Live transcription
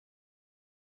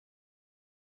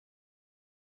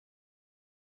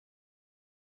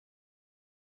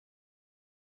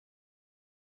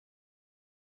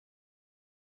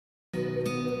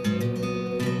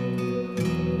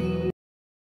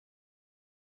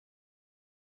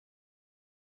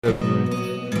Made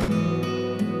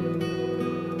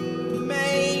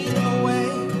a way.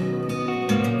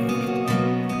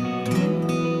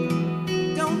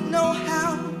 Don't know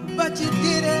how, but you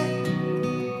did it.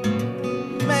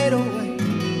 Made a way.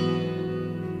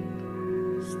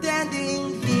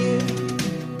 Standing here,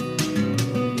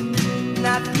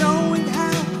 not knowing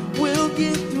how we'll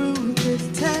get through this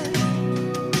test,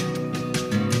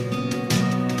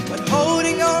 but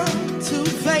holding on to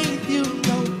faith, you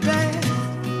know best.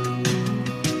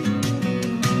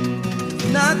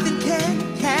 Nothing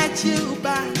can catch you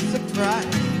by surprise.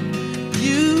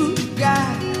 You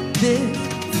got this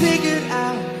figured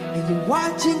out, and you're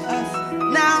watching us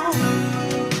now.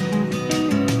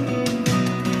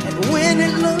 And when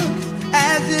it looks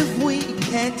as if we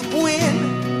can't win,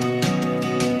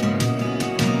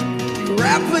 you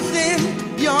wrap us in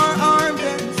your arms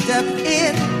and step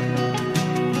in.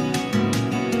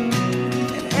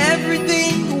 And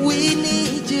everything we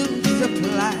need you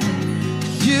supply.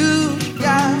 You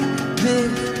got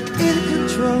this in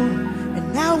control,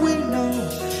 and now we know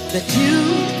that you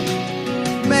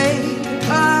made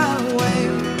our way.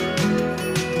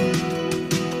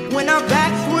 When our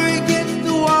backs were against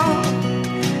the wall,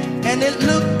 and it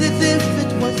looked as if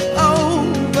it was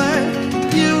over,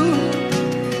 you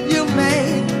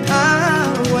made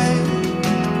our way.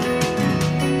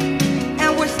 And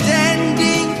we're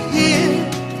standing here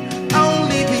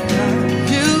only because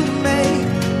you made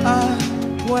a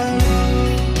way.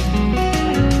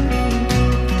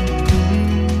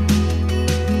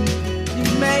 You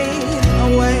made a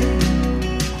way.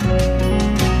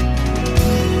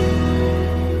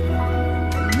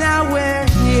 And now we're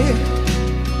here,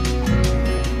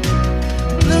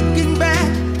 looking back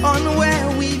on where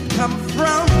we've come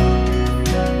from.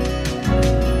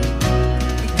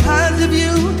 Because of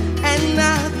you and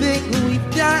nothing we've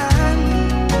done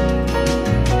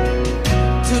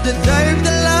to deserve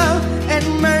the love and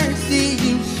mercy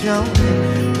you've shown.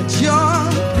 But your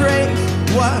grace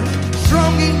was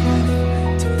strong enough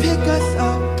to pick us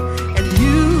up, and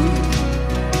you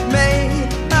made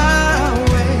our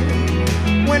way.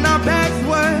 When our backs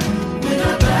were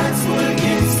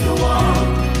against the wall,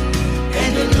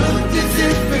 and it looked as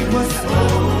if it was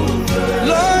over,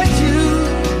 Lord, you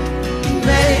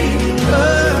made a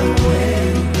way.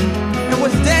 And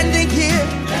we're standing here,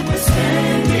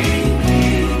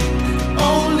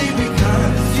 only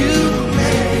because you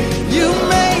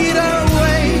made a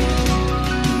way.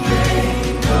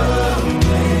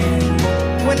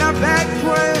 When our backs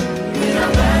were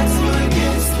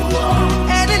against the wall,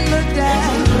 and it looked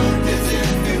as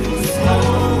if it was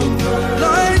over,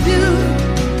 Lord, you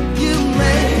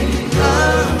made a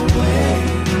way.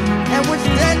 And we're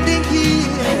standing here,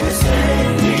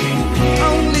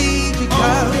 only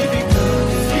because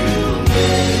you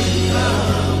made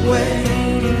a way.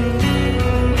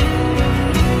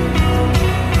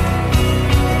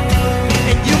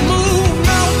 And you move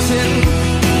mountains,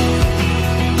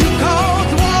 you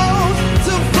cause walls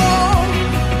to fall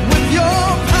with your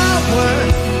power.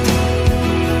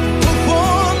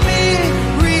 Perform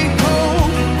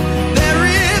miracles. There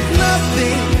is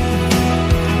nothing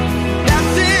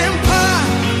that's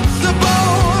impossible.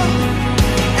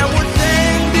 And we're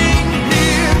standing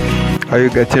here. Are you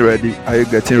getting ready? Are you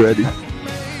getting ready? The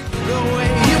way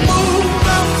you move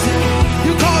mountains,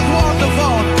 you cause walls to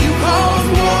fall. You cause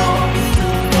walls to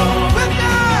fall. With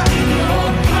God,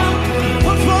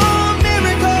 perform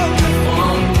miracles.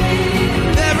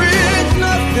 There is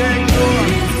nothing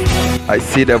more. I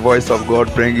see the voice of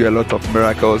God bring you a lot of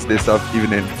miracles this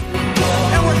evening.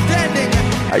 And we're standing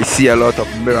I see a lot of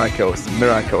miracles.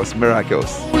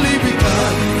 only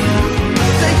because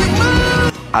say you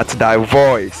move. At thy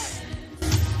voice,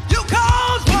 You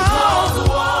cause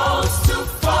walls to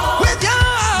fall. With your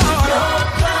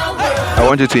power. I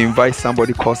want you to invite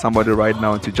somebody, call somebody right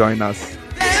now to join us.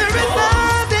 There is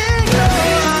nothing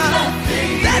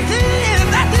that's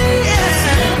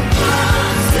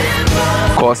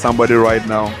it. Call somebody right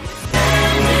now.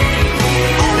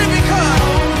 Only because.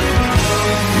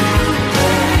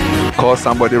 Call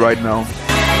somebody right now.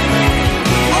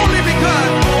 Only because.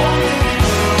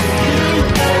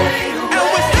 And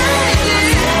we're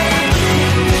standing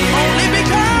only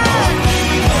because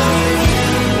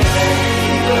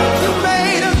you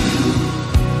made a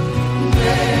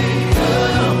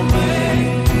way.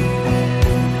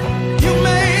 You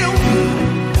made a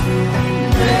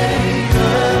way.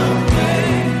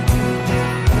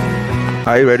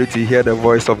 Are you ready to hear the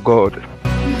voice of God?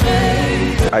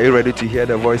 Are you ready to hear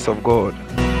the voice of God?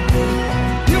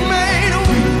 You made a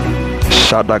way.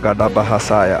 Shadagada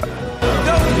Bahasaya.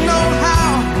 Don't know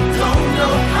how,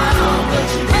 but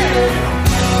you did.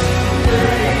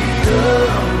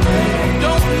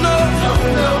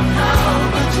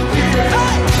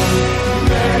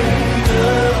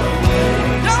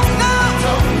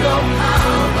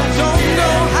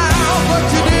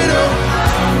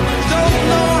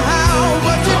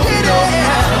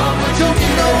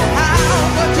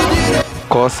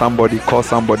 Call somebody, call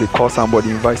somebody, call somebody,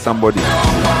 invite somebody.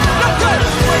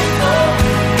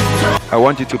 I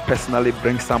want you to personally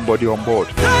bring somebody on board.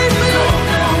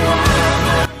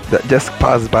 That just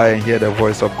pass by and hear the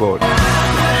voice of God.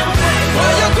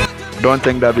 Don't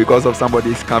think that because of somebody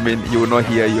is coming, you will not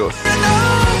hear yours.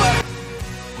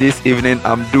 This evening,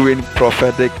 I'm doing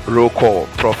prophetic roll call.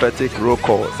 Prophetic roll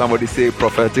call. Somebody say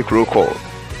prophetic roll call.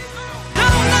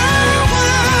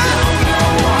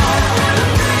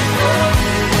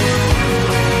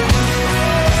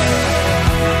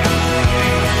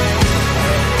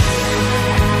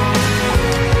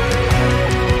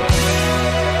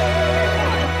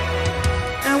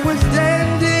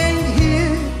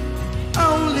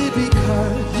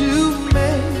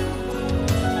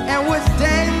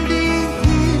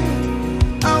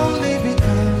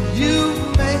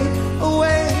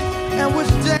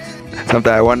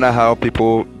 Sometimes I wonder how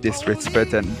people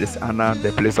disrespect and dishonor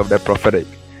the place of the prophetic.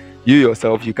 You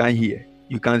yourself, you can't hear,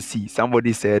 you can't see.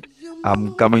 Somebody said,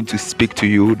 I'm coming to speak to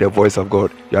you, the voice of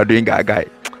God. You are doing gaga.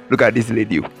 Look at this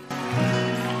lady.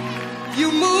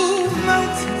 You move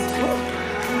mountains.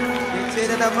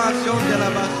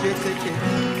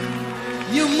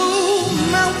 You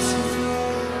move mountains.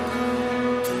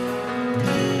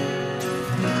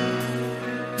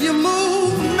 You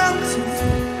move mountains.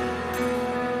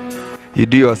 You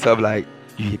do yourself like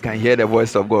you can hear the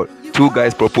voice of God. 2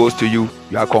 guys propose to you,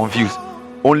 you are confused.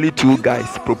 Only 2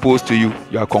 guys propose to you,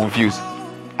 you are confused.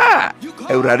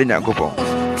 Everybody to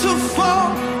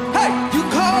fall, hey, you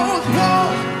cause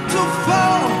walls to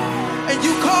fall, and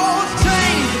you cause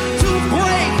chains to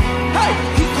break, hey,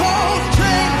 you cause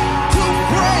chains to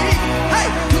break, hey,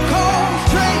 you cause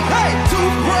chains, hey, to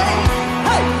break,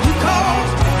 hey, you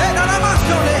cause.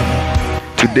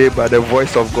 Today, by the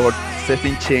voice of God,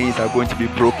 certain chains are going to be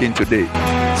broken today.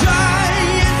 Giants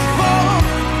fall,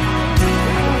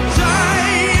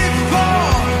 giants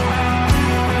fall,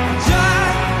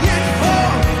 giants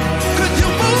fall. Could you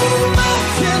move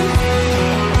mountains?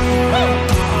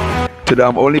 Today,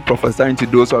 I'm only prophesying to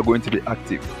those who are going to be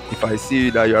active. If I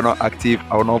see that you are not active,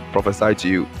 I will not prophesy to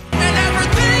you. And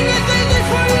everything is easy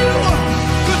for you.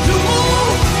 Could you move?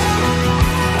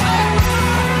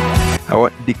 I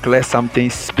want to declare something,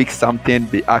 speak something,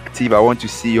 be active. I want to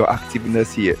see your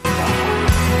activeness here.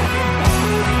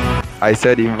 I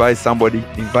said invite somebody,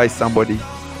 invite somebody.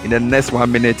 In the next 1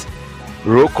 minute,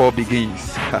 roll call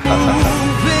begins.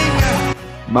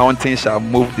 Mountains shall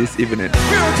move this evening.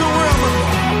 Spiritual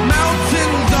realm,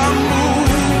 mountains are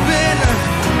moving,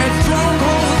 and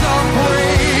strongholds are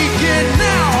breaking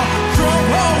now.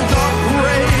 Strongholds are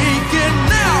breaking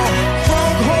now.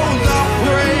 Strongholds are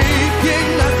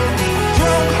breaking.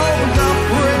 Strongholds are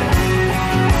breaking.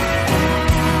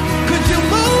 Could you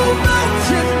move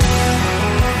mountains?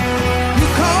 You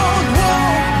cause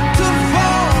walls to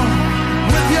fall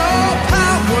with your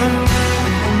power.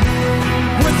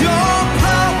 With your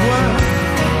power.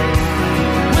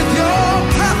 With your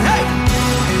power. Hey.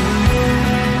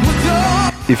 With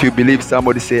your. If you believe,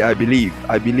 somebody say, I believe,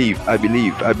 I believe, I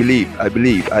believe, I believe, I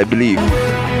believe, I believe.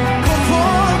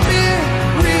 Perform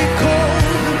miracles.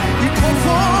 You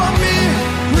perform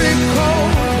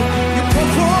miracles. You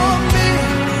perform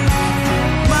miracles.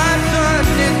 My son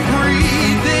is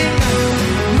breathing.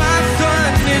 My son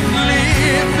is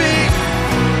living.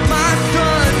 My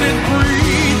son is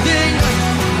breathing.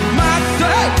 My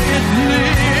son is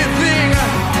living.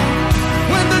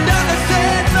 When the doctor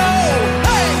said no,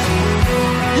 hey,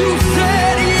 you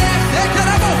said yes. That's what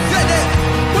I'm gonna say that.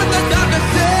 When the doctor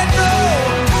said no,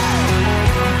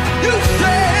 you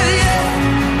said yes.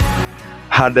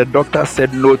 Had the doctor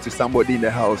said no to somebody in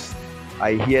the house,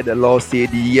 I hear the Lord say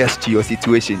yes to your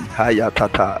situation. Haya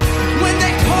tata. When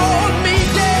they called me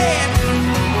dead,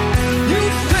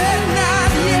 you said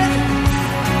not yet.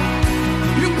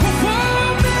 You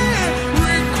performed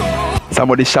miracles.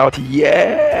 Somebody shout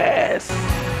yes.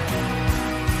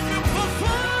 You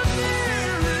performed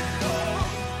miracles.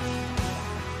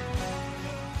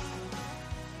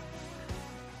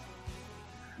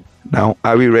 Now,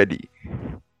 are we ready?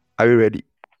 Are we ready?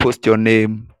 Post your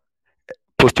name.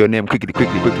 Post your name quickly,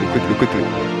 quickly, quickly, quickly, quickly.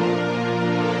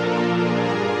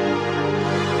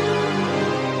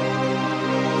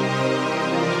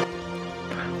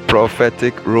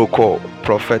 Prophetic roll call.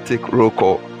 Prophetic roll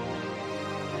call.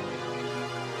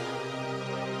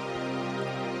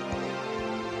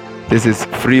 This is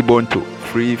free Bonto.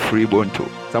 Free Bonto.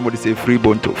 Somebody say free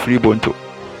Bonto. Free Bonto.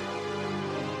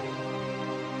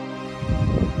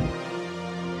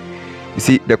 You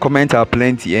see, the comments are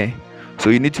plenty, eh? So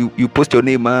you need to post your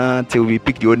name till we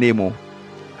pick your name.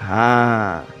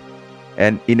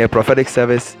 And in a prophetic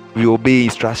service, we obey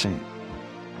instruction.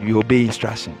 You obey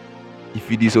instruction. If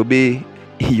you disobey,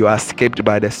 you are escaped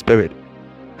by the Spirit.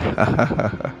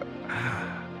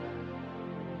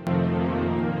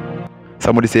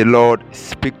 Somebody say, Lord,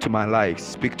 speak to my life.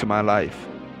 Speak to my life.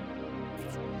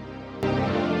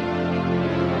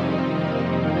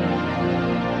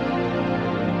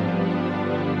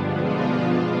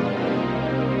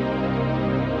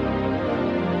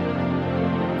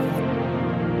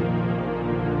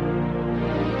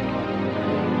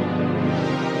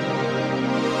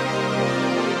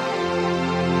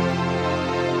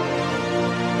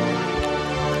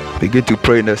 Begin to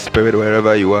pray in the Spirit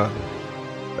wherever you are.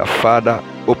 The Father,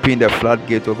 open the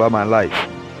floodgate over my life.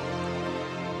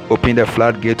 Open the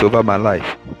floodgate over my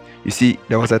life. You see,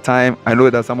 there was a time, I know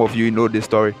that some of you know this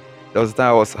story. There was a time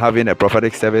I was having a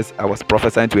prophetic service. I was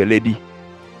prophesying to a lady.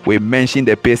 We mentioned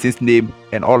the person's name,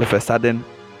 and all of a sudden,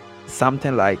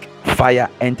 something like fire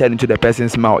entered into the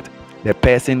person's mouth. The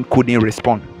person couldn't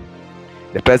respond.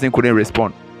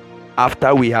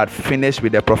 After we had finished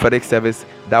with the prophetic service,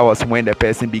 that was when the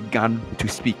person began to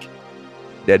speak.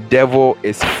 The devil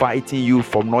is fighting you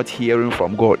from not hearing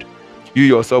from God. You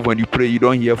yourself, when you pray, you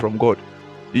don't hear from God.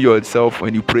 You yourself,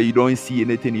 when you pray, you don't see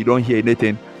anything, you don't hear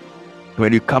anything.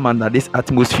 When you come under this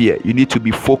atmosphere, you need to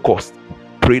be focused.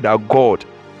 Pray that God,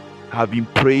 I've been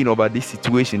praying over this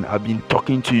situation. I've been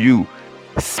talking to you.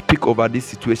 Speak over this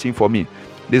situation for me.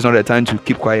 This is not the time to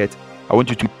keep quiet. I want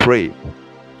you to pray.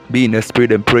 Be in the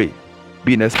Spirit and pray.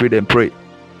 Be in the Spirit and pray.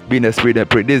 Be in the Spirit and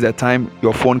pray. This is the time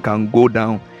your phone can go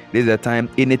down. This is the time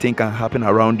anything can happen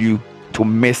around you to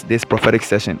miss this prophetic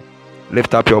session.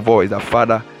 Lift up your voice. That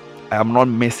Father, I am not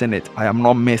missing it. I am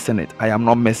not missing it. I am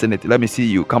not missing it. Let me see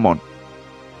you. Come on.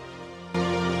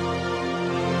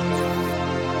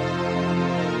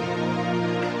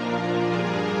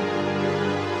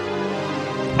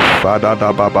 Father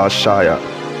da Baba Shaya.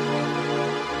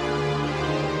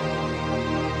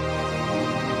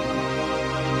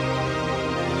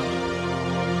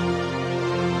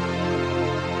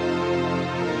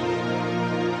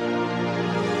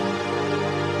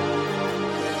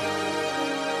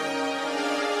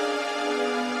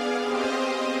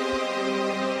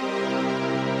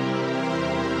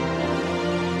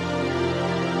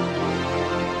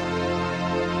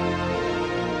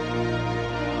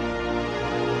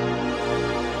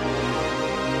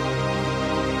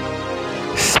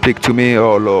 Speak to me,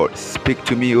 oh Lord. Speak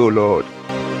to me, oh Lord.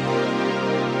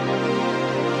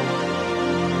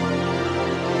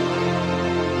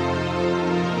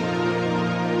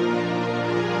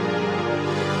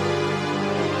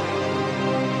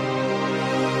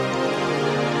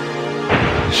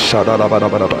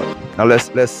 Now let's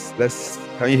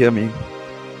can you hear me?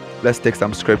 Let's take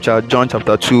some scripture. John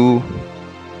chapter 2.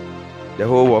 The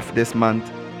whole of this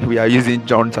month we are using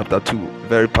John chapter 2.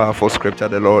 Very powerful scripture,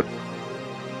 the Lord.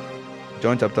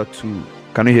 John chapter 2.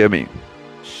 Can you hear me?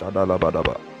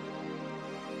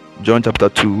 John chapter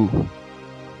 2,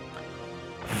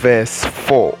 verse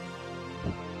 4.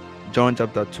 John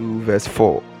chapter 2, verse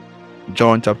 4.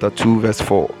 John chapter 2, verse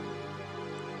 4.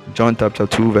 John chapter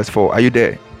 2, verse 4. Are you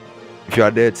there? If you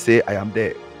are there, say, I am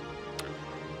there.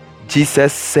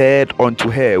 Jesus said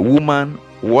unto her, Woman,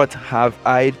 what have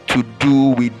I to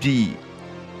do with thee?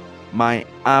 My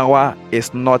hour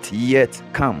is not yet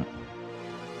come.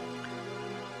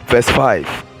 Verse 5.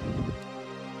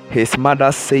 His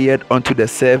mother saith unto the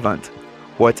servant,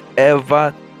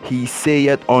 Whatever he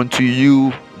saith unto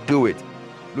you, do it.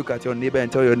 Look at your neighbor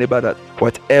and tell your neighbor that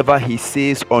whatever he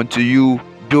says unto you,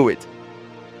 do it.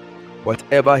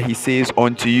 Whatever he says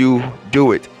unto you,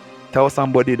 do it. Tell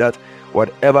somebody that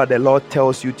whatever the Lord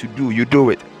tells you to do, you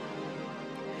do it.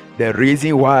 The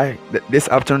reason why this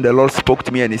afternoon the Lord spoke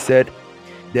to me and he said,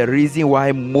 the reason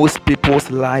why most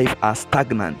people's life are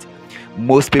stagnant,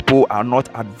 most people are not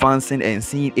advancing and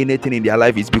seeing anything in their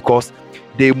life is because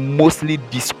they mostly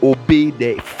disobey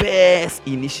the first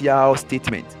initial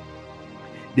statement.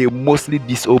 They mostly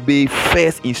disobey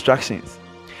first instructions.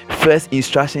 First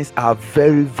instructions are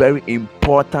very, very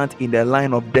important in the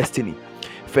line of destiny.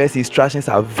 First instructions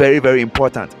are very, very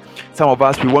important. Some of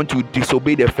us, we want to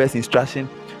disobey the first instruction.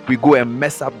 We go and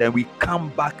mess up, then we come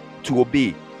back to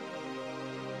obey.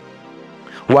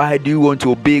 Why do you want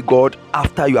to obey God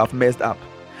after you have messed up?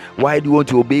 Why do you want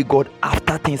to obey God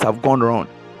after things have gone wrong?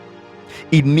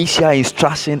 Initial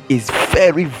instruction is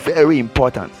very, very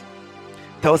important.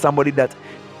 Tell somebody that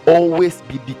always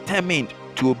be determined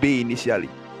to obey initially.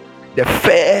 The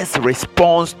first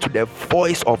response to the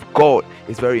voice of God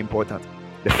is very important.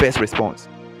 The first response.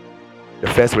 The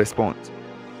first response.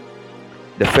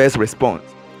 The first response.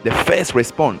 The first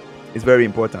response is very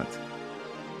important.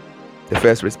 The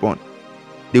first response.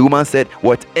 The woman said,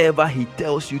 whatever he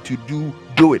tells you to do,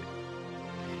 do it.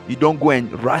 You don't go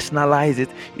and rationalize it.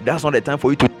 That's not the time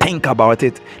for you to think about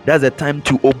it. That's the time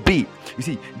to obey. You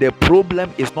see, the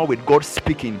problem is not with God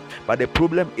speaking, but the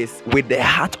problem is with the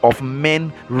heart of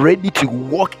men ready to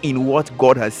walk in what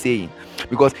God has said.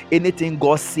 Because anything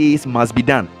God says must be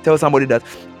done. Tell somebody that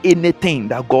anything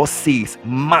that God says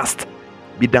must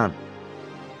be done.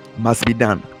 Must be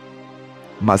done.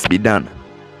 Must be done.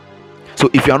 So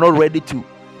if you are not ready to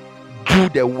do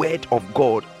the word of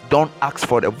God, don't ask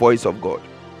for the voice of God.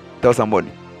 Tell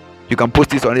somebody. You can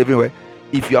post this on everywhere.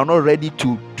 If you are not ready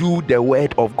to do the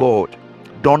word of God,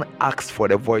 don't ask for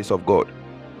the voice of God.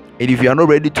 And if you are not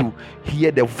ready to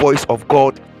hear the voice of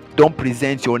God, don't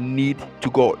present your need to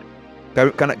God.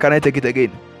 Can I take it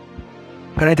again?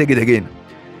 Can I take it again?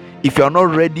 If you are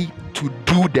not ready to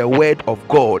do the word of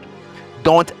God,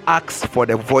 don't ask for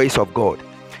the voice of God.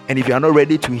 And if you are not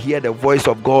ready to hear the voice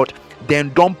of God,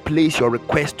 then don't place your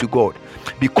request to God.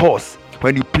 Because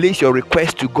when you place your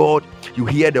request to God, you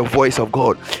hear the voice of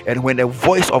God. And when the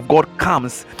voice of God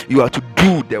comes, you are to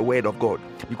do the word of God.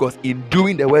 Because in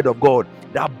doing the word of God,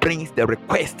 that brings the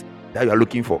request that you are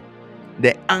looking for.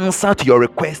 The answer to your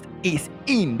request is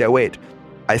in the word.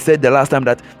 I said the last time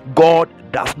that God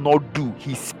does not do,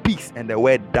 he speaks and the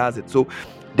word does it. So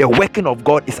the working of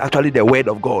God is actually the word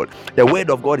of God. The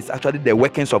word of God is actually the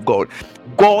workings of God.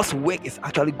 God's work is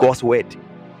actually God's word.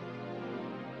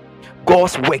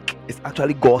 God's work is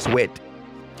actually God's word.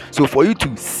 So for you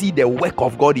to see the work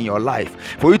of God in your life,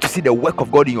 for you to see the work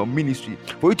of God in your ministry,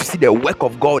 for you to see the work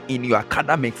of God in your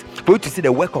academics, for you to see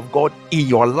the work of God in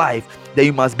your life, then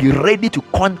you must be ready to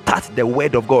contact the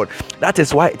word of God. That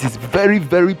is why it is very,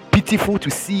 very pitiful to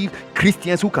see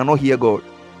Christians who cannot hear God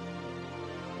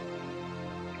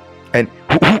and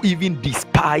who even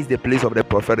despise the place of the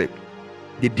prophetic.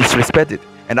 They disrespect it,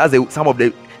 and that's some of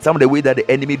the way that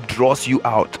the enemy draws you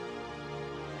out.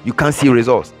 You can't see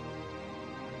results.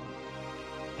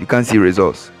 You can't see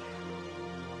results.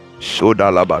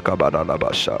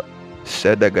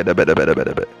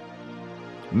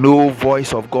 No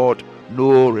voice of God,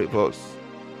 no reverse.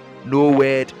 No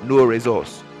word, no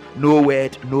resource. No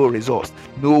word, no resource.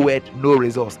 No word, no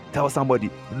resource. Tell somebody,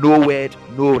 no word,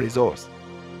 no resource.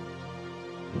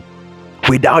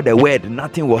 Without the word,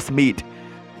 nothing was made.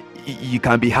 You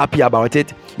can be happy about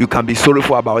it, you can be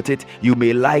sorrowful about it, you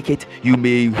may like it, you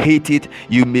may hate it,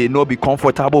 you may not be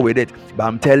comfortable with it, but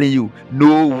I'm telling you,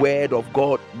 no word of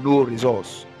God, no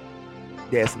resource.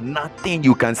 There's nothing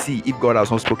you can see if God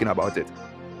has not spoken about it.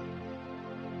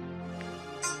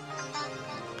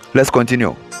 Let's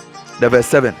continue. The verse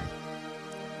 7.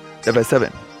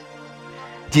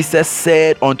 Jesus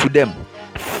said unto them,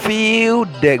 fill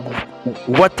the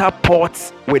water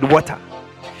pots with water.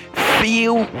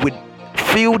 Fill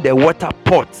the water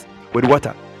pots with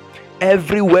water.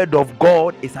 Every word of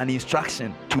God is an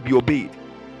instruction to be obeyed.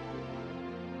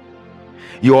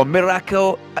 Your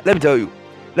miracle, let me tell you,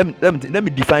 let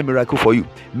me define miracle for you.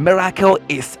 Miracle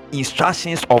is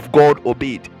instructions of God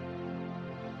obeyed.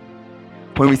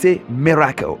 When we say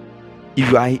miracle,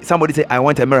 if you are somebody say I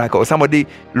want a miracle, or somebody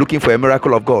looking for a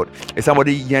miracle of God, is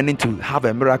somebody yearning to have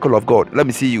a miracle of God, let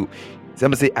me see you.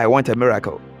 Somebody say I want a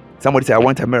miracle. Somebody say I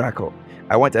want a miracle.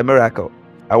 I want a miracle.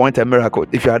 I want a miracle.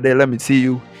 If you are there, let me see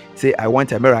you. Say I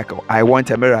want a miracle. I want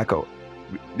a miracle.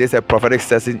 This is a prophetic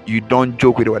session. You don't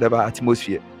joke with whatever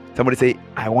atmosphere. Somebody say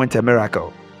I want a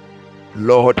miracle.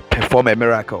 Lord, perform a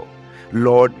miracle.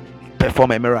 Lord,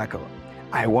 perform a miracle.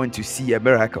 I want to see a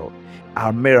miracle.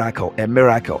 A miracle, a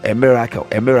miracle, a miracle,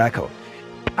 a miracle,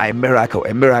 a miracle,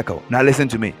 a miracle. Now listen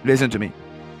to me. Listen to me.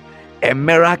 A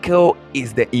miracle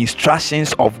is the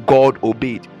instructions of God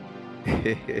obeyed.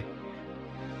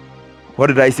 What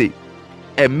did I say?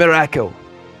 A miracle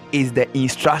is the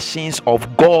instructions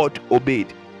of God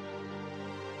obeyed.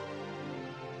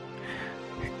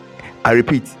 I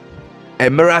repeat, a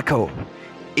miracle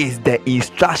is the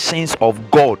instructions of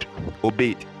God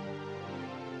obeyed.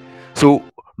 So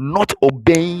not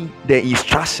obeying the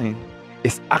instruction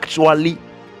is actually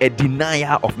a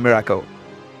denial of miracle.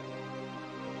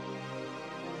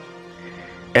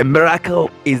 A miracle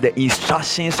is the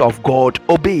instructions of God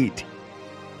obeyed.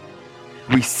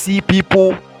 We see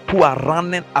people who are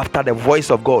running after the voice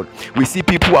of God. We see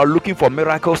people who are looking for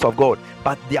miracles of God,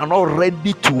 but they are not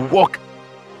ready to walk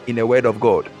in the word of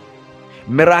God.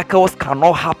 Miracles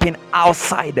cannot happen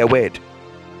outside the word.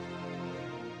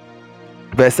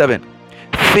 Verse 7.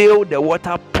 Fill the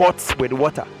water pots with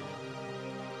water.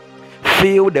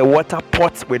 Fill the water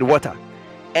pots with water.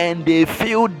 And they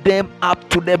filled them up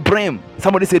to the brim.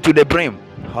 Somebody say to the brim.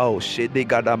 Oh,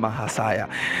 Shedegada Mahasaya.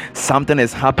 Something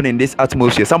is happening in this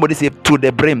atmosphere. Somebody say to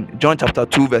the brim. John chapter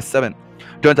 2, verse 7.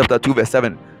 John chapter 2, verse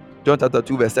 7. John chapter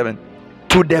 2, verse 7.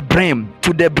 To the brim,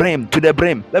 to the brim, to the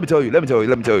brim. Let me tell you.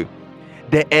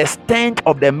 The extent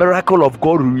of the miracle of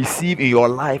God you receive in your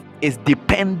life is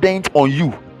dependent on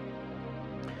you.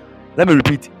 Let me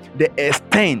repeat. The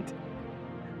extent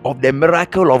of the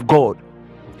miracle of God.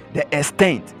 The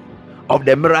extent of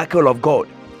the miracle of God.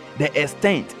 The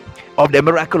extent of the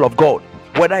miracle of God.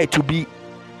 Whether it will be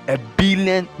a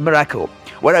billion miracle,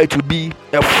 whether it will be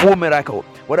a full miracle,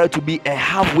 whether it will be a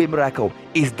halfway miracle,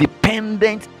 is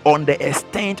dependent on the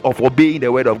extent of obeying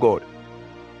the word of God.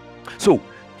 So,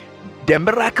 the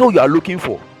miracle you are looking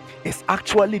for is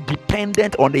actually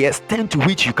dependent on the extent to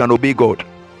which you can obey God.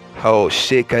 Oh,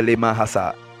 Shekalema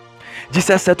Hasa.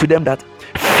 Jesus said to them that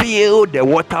fill the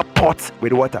water pots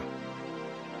with water.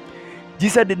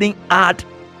 Jesus didn't add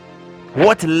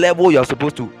what level you are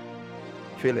supposed to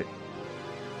fill it.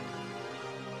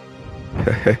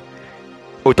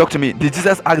 Oh, talk to me. Did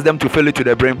Jesus ask them to fill it to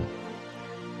the brim?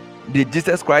 Did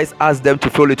Jesus Christ ask them to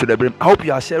fill it to the brim? I hope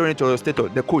you are sharing it on your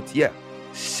status. The quote, yeah.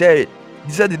 Share it.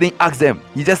 Jesus didn't ask them.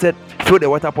 He just said, fill the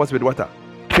water pots with water.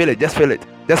 Fill it. Just fill it.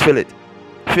 Just fill it.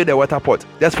 Fill the water pot.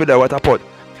 Just fill the water pot.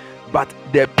 But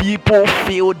the people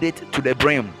filled it to the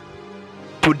brim,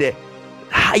 to the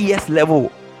highest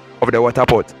level of the water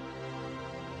pot.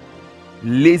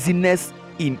 Laziness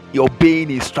in obeying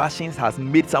instructions has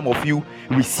made some of you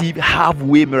receive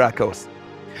halfway miracles.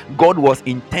 God was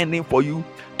intending for you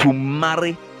to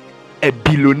marry a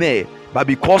billionaire, but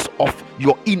because of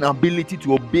your inability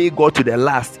to obey God to the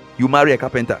last, you marry a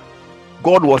carpenter.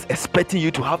 God was expecting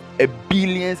you to have a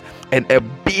billions and a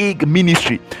big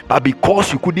ministry, but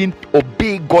because you couldn't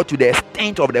obey God to the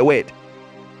extent of the word,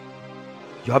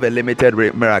 you have a limited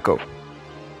miracle.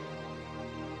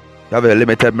 You have a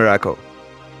limited miracle.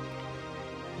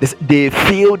 They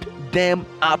filled them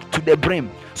up to the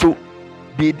brim. So,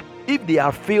 if they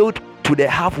are filled to the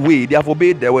halfway, they have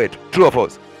obeyed the word. True or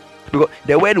false? Because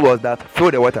the word was that fill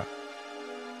the water.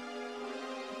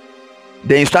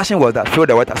 The instruction was that fill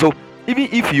the water. So, even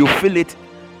if you fill it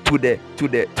to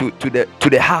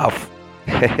the half,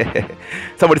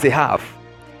 somebody say half,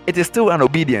 it is still an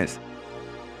obedience.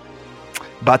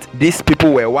 But these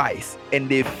people were wise and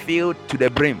they filled to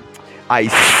the brim. I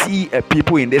see a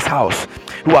people in this house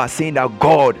who are saying that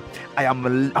God, I'm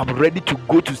ready to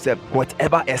go to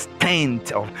whatever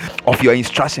extent of your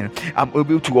instruction. I'm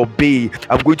able to obey.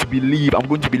 I'm going to believe.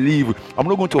 I'm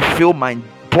not going to fill my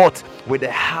pot with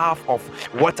the half of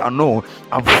what I know.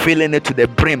 I'm filling it to the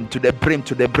brim, to the brim,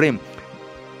 to the brim.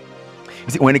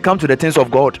 You see, when it comes to the things of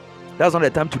God, that's not the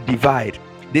time to divide.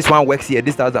 This one works here,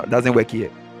 this doesn't work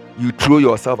here. You throw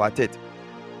yourself at it.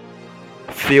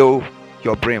 Fill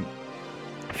your brim.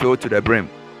 Fill to the brim.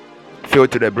 Fill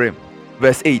to the brim.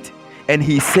 Verse 8. And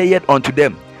he saith unto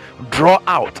them, draw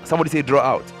out. Somebody say draw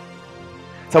out.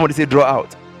 Somebody say draw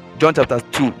out. John chapter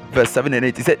 2 verse 7 and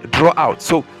 8. He said draw out.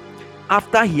 So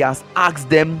after he has asked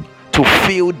them to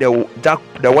fill the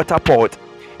water pot,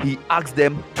 he asked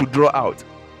them to draw out.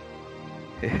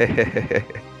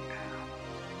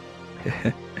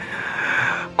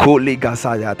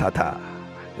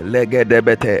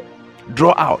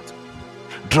 Draw out.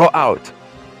 Draw out.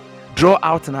 Draw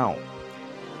out now.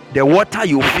 The water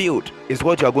you filled is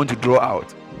what you are going to draw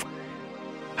out.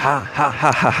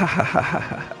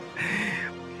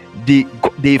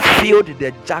 They filled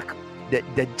the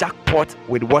jackpot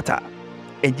with water,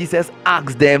 and Jesus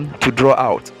asked them to draw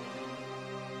out.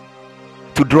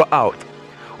 To draw out.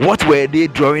 What were they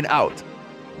drawing out?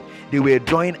 They were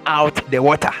drawing out the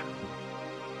water.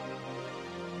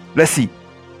 Let's see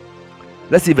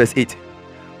verse 8.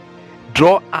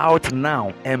 Draw out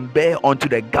now and bear unto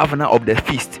the governor of the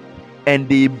feast, and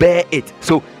they bear it.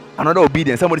 So another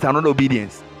obedience. Somebody say another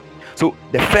obedience. So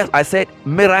the first, I said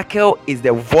miracle is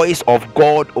the voice of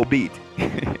God obeyed.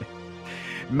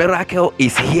 Miracle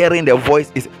is hearing the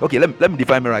voice. Okay, let me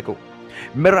define miracle.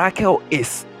 Miracle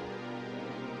is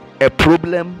a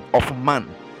problem of man,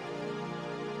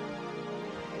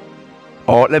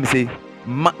 or let me say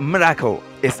miracle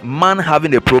is man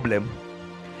having a problem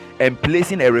and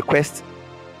placing a request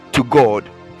to God,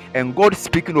 and God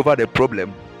speaking over the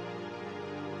problem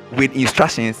with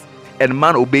instructions, and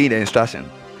man obeying the instruction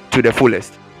to the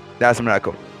fullest. That's a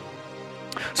miracle.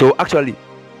 So actually,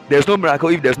 there's no miracle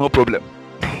if there's no problem.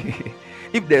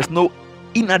 If there's no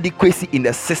inadequacy in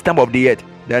the system of the earth,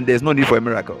 then there's no need for a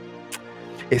miracle.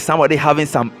 Is somebody having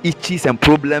some issues and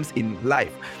problems in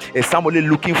life? Is somebody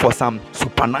looking for some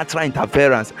supernatural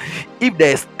interference? If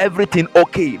there's everything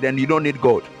okay, then you don't need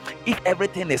God. If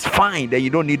everything is fine, then you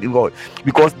don't need God,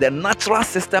 because the natural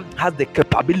system has the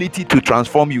capability to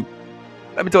transform you.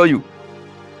 Let me tell you,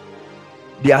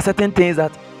 there are certain things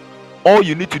that all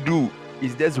you need to do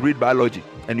is just read biology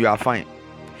and you are fine.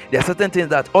 There are certain things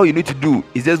that all you need to do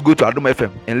is just go to Adom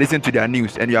FM and listen to their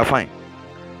news and you are fine.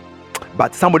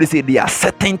 But somebody said there are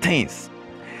certain things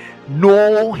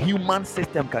no human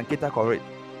system can cater correct.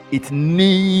 It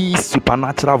needs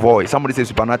supernatural voice. Somebody say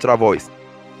supernatural voice.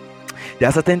 There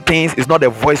are certain things, it's not the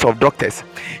voice of doctors,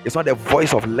 it's not the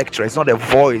voice of lecturers, it's not the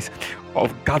voice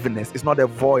of governors, it's not the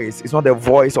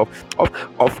voice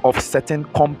of certain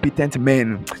competent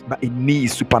men, but it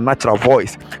needs supernatural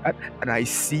voice. And I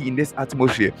see in this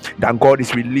atmosphere that God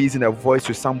is releasing a voice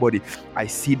to somebody. I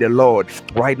see the Lord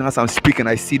right now as I'm speaking.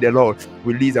 I see the Lord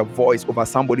release a voice over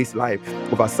somebody's life,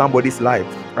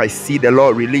 I see the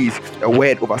Lord release a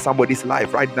word over somebody's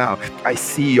life right now. I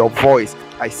see your voice.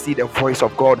 I see the voice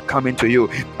of God coming to you.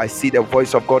 I see the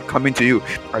voice of God coming to you.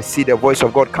 I see the voice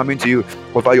of God coming to you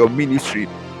over your ministry,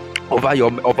 over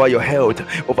your health,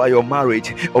 over your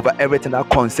marriage, over everything that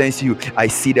concerns you. I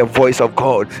see the voice of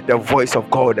God, the voice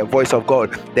of God, the voice of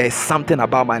God. There's something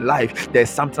about my life, there's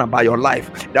something about your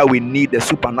life that we need the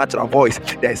supernatural voice.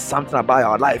 There's something about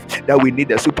our life that we need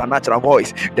the supernatural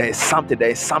voice. There's something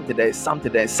about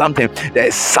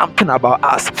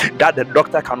us that the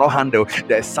doctor cannot handle.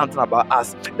 There's something about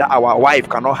us that our wife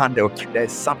cannot handle.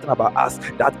 There's something about us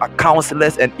that our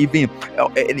counselors and even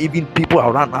people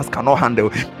around us cannot handle.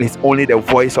 It's only the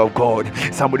voice of God.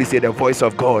 Somebody say the voice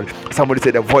of God. Somebody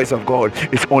say the voice of God.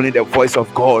 It's only the voice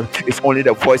of God. It's only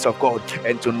the voice of God.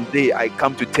 And today I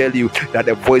come to tell you that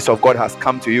the voice of God has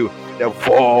come to you. The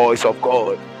voice of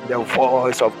God. The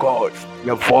voice of God.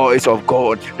 The voice of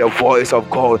God. The voice of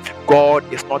God. God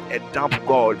is not a dumb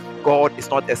God. God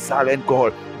is not a silent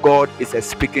God. God is a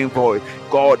speaking voice.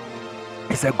 God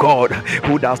is a God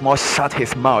who does not shut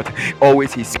his mouth.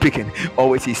 Always he's speaking.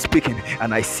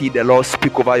 And I see the Lord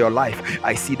speak over your life.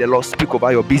 I see the Lord speak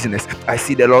over your business. I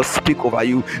see the Lord speak over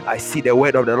you. I see the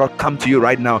word of the Lord come to you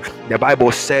right now. The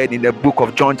Bible said in the book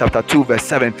of John chapter 2 verse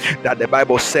 7 that the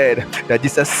Bible said that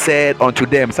Jesus said unto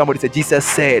them. Somebody said Jesus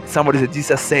said.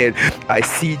 I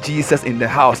see Jesus in the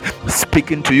house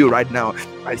speaking to you right now.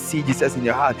 I see Jesus in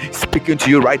your heart speaking to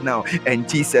you right now. And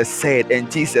Jesus said,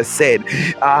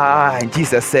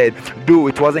 though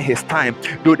it wasn't his time,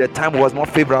 though the time was not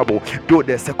favorable, though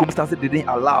the circumstances didn't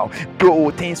allow,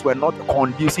 though things were not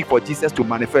conducive for Jesus to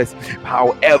manifest,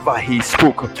 however he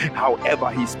spoke.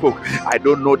 I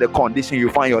don't know the condition you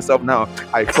find yourself now.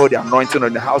 I feel the anointing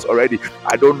in the house already.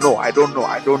 I don't know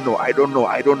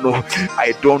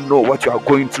what you are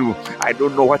going through. I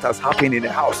don't know what has happened in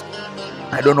the house.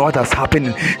 I don't know what has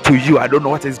happened to you. I don't know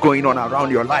what is going on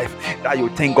around your life that you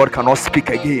think God cannot speak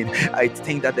again. I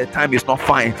think that the time is not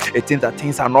fine. I think that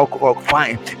things are not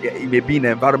fine. It may be in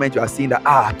an environment you are seeing that,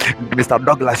 Mr.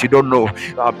 Douglas, you don't know.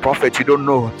 Prophet, you don't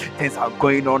know. Things are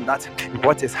going on that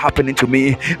what is happening to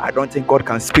me. I don't think God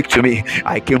can speak to me.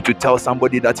 I came to tell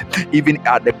somebody that even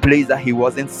at the place that he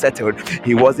wasn't settled,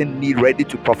 he wasn't ready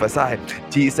to prophesy.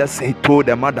 Jesus, he told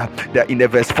the mother that in the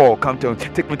verse 4,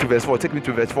 take me to verse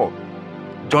 4.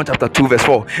 John chapter 2 verse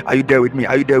 4. Are you there with me?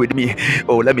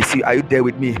 Oh, let me see. Are you there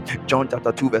with me? John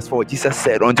chapter 2 verse 4. Jesus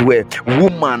said unto her,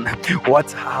 woman,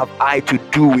 what have I to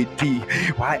do with thee?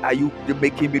 Why are you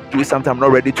making me do something I'm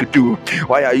not ready to do?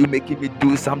 Why are you making me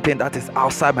do something that is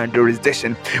outside my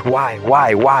jurisdiction? Why,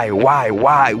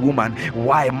 woman?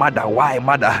 Why, mother?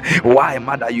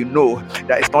 You know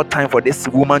that it's not time for this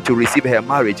woman to receive her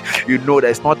marriage. You know that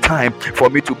it's not time for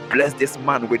me to bless this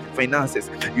man with finances.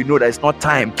 You know that it's not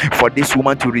time for this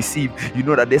woman to receive. You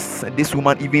know that this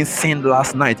woman even sinned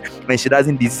last night and she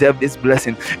doesn't deserve this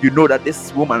blessing. You know that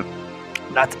this woman,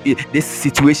 that this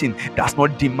situation does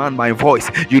not demand my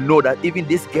voice. You know that even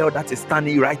this girl that is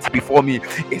standing right before me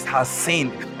has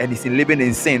sinned and is living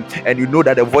in sin, and you know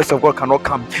that the voice of God cannot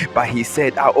come. But he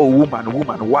said, oh woman,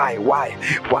 why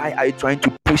are you trying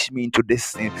to push me into this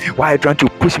sin? Why are you trying to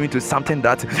push me into something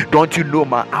that, don't you know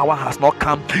my hour has not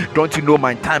come? Don't you know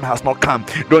my time has not come?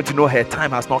 Don't you know her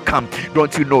time has not come?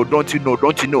 Don't you know? The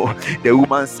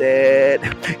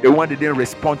woman didn't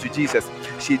respond to Jesus.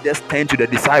 She just turned to the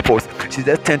disciples. She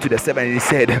just turned to the seven and he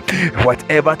said,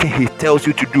 whatever thing he tells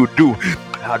you to do.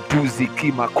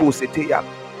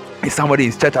 Is somebody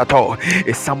in church at all?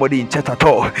 Is somebody in church at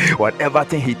all? Whatever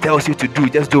thing he tells you to do,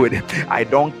 just do it. I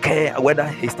don't care whether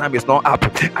his time is not up.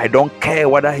 I don't care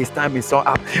whether his time is not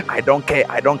up. I don't care.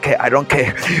 I don't care. I don't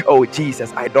care. Oh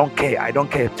Jesus, I don't care. I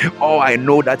don't care. Oh, I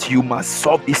know that you must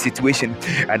solve this situation.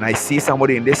 And I see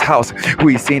somebody in this house who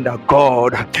is saying that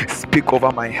God, speak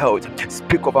over my health,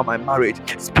 speak over my marriage,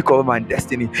 speak over my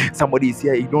destiny. Somebody is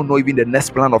here. You don't know even the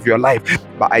next plan of your life,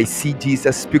 but I see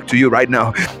Jesus speak to you right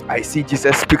now. I see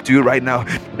Jesus speak to you right now.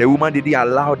 The woman didn't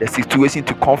allow the situation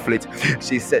to conflict.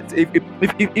 She said,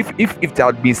 if there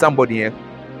had been somebody here,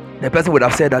 the person would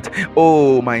have said that,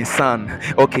 oh my son,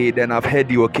 okay, then I've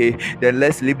heard you, okay, then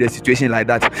let's leave the situation like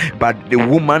that. But the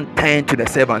woman turned to the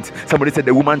servant. Somebody said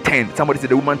the woman turned. Somebody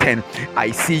said the woman turned. I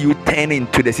see you turning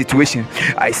to the situation.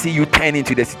 I see you turning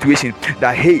to the situation.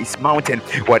 That hey, it's mountain.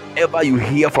 Whatever you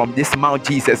hear from this Mount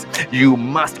Jesus, you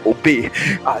must obey.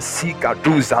 I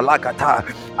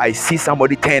see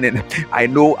somebody turning. I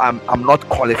know I'm not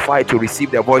qualified to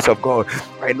receive the voice of God.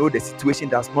 I know the situation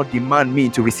does not demand me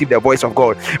to receive the voice of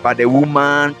God. But the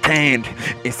woman turned.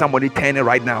 Is somebody turning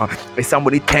right now? Is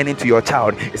somebody turning to your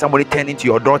child? Is somebody turning to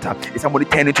your daughter? Is somebody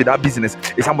turning to that business?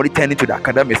 Is somebody turning to the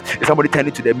academics? Is somebody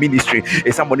turning to the ministry?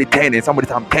 Is somebody turning? Somebody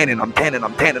said, I'm turning. And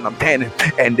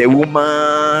the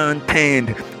woman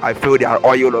turned. I feel their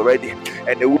oil already.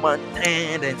 And the woman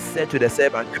turned and said to the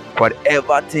servant,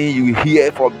 whatever thing you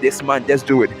hear from this man, just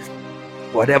do it.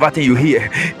 Whatever thing you hear,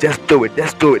 just do it.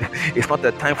 Just do it. It's not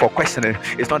the time for questioning.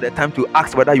 It's not the time to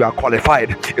ask whether you are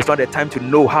qualified. It's not the time to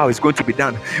know how it's going to be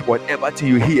done. Whatever thing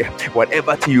you hear,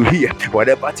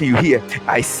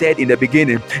 I said in the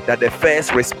beginning that the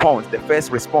first response to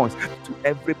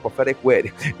every prophetic word,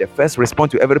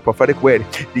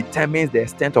 determines the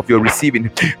extent of your receiving.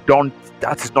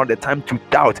 That is not the time to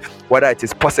doubt whether it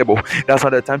is possible. That's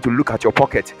not the time to look at your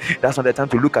pocket. That's not the time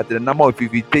to look at the number of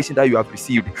invitations that you have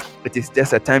received. It is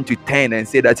just a time to turn and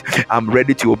say that I'm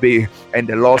ready to obey. And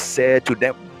the Lord said to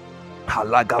them, and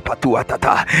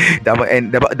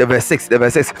the verse 6,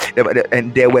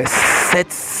 and there were set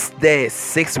there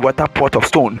 6 water pots of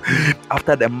stone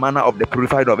after the manner of the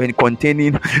purified of and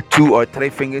containing 2 or 3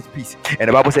 fingers piece. And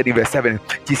the Bible said in verse 7,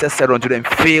 Jesus said unto them,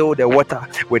 fill the water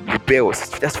with bales.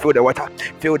 Just fill the water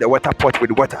pot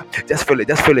with water. Just fill it.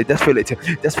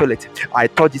 I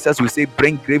thought Jesus would say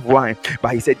bring grape wine,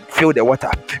 but he said fill the water.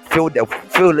 Fill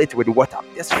it with water.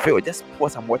 Just pour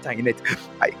some water in it.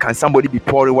 Can somebody be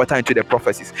pouring water into the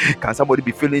prophecies? Can somebody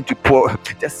be feeling to pour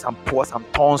some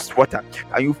tongues water?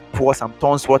 Can you pour some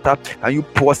tongues water? Can you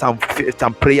pour some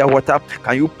prayer water?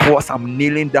 Can you pour some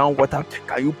kneeling down water?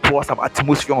 Can you pour some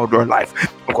atmosphere on your life?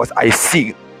 Because I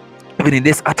see even in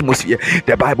this atmosphere,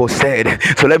 the Bible said.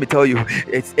 So let me tell you,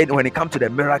 when it comes to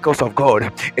the miracles of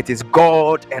God, it is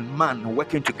God and man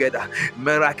working together.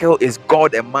 Miracle is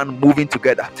God and man moving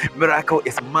together. Miracle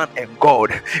is man and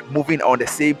God moving on the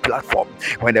same platform.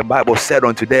 When the Bible said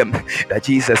unto them that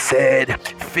Jesus said,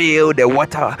 fill the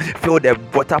water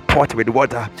pot with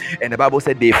water, and the Bible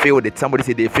said they filled it. Somebody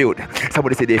said they filled.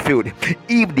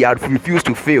 If they had refused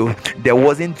to fill, there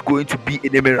wasn't going to be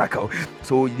any miracle.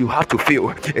 So you have to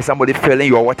fill. Is somebody filling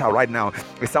your water right now?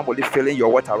 Is somebody filling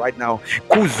your water right now?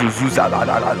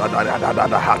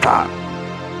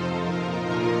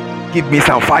 Give me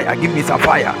some fire.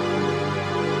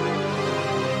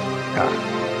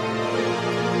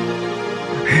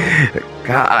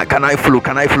 Can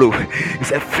I flow? He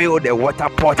said fill the water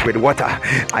pot with water.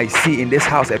 I see in this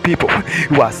house a people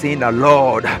who are saying that,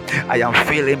 Lord, I am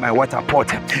filling my water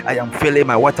pot. I am filling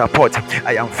my water pot.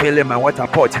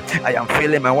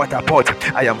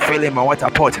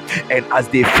 And as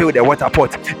they fill the water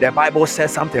pot, the Bible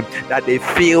says something that they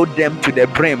filled them to the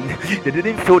brim. They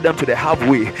didn't fill them to the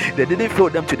halfway. They didn't fill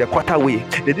them to the quarter way.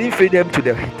 They didn't fill them to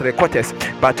the 3/4,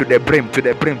 but to the brim. To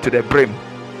the brim.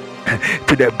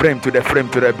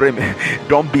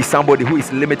 Don't be somebody who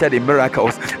is limited in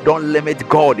miracles. Don't limit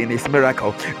God in his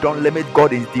miracle. Don't limit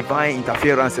God in divine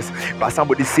interferences. But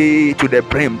somebody say to the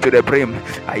brim.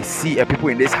 I see a people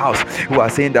in this house who are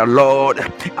saying that, Lord,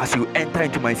 as you enter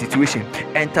into my situation,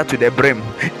 enter to the brim.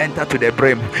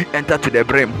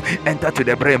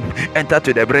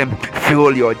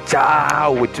 Fill your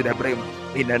jar with to the brim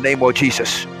in the name of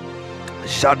Jesus.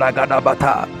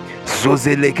 Shadagadabata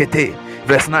Zozelekete.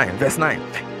 Verse 9.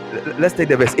 Let's take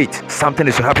the verse 8. Something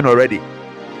is to happen already.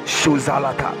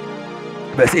 Shuzalata.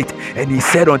 Verse 8. And he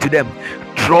said unto them,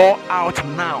 draw out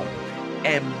now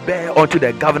and bear unto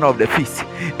the governor of the feast.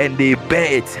 And they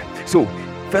bear it. So,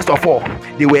 first of all,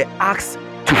 they were asked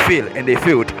to fill, and they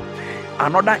filled.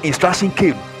 Another instruction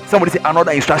came. Somebody say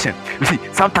another instruction. You see,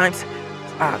 sometimes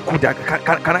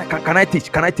can I teach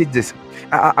this?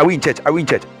 Are we in church?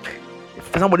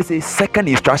 Somebody say second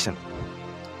instruction.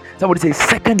 Somebody say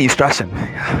second instruction.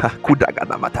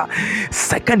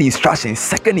 Second instruction.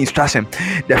 Second instruction.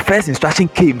 The first instruction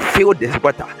came, fill the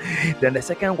water. Then the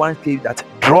second one came that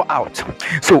draw out.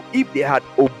 So if they had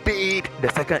obeyed the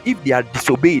second, if they had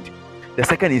disobeyed the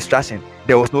second instruction,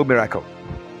 there was no miracle.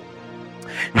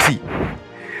 You see,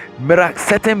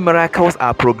 certain miracles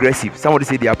are progressive. Somebody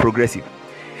say they are progressive.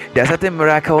 There are certain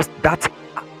miracles that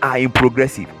are in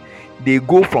progressive. They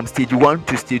go from stage 1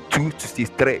 to stage 2 to stage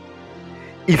 3.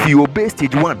 If you obey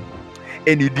stage 1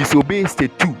 and you disobey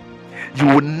stage 2, you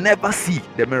will never see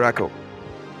the miracle.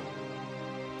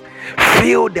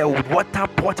 Fill the water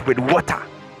pot with water,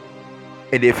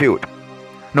 and they failed.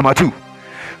 Number 2,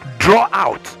 draw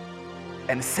out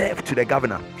and serve to the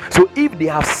governor. So if they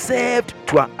have served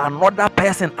to another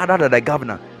person other than the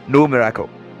governor, no miracle.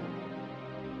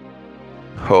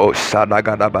 Oh,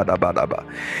 shadagadabadabadaba.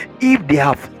 If they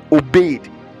have obeyed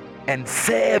and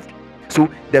served, so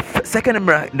the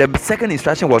second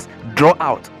instruction was draw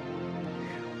out.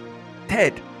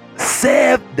 Third,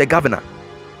 serve the governor.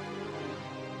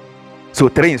 So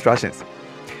 3 instructions: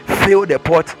 fill the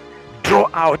pot, draw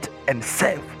out, and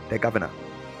serve the governor.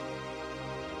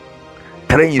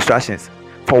 3 instructions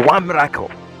for 1 miracle.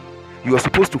 You are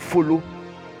supposed to follow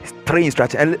 3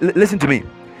 instructions. And listen to me,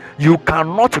 you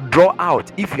cannot draw out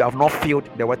if you have not filled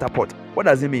the water pot. What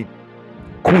does it mean?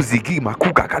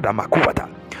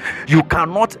 You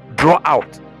cannot draw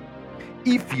out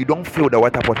if you don't fill the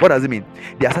water pot. What does it mean?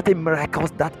 There are certain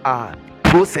miracles that are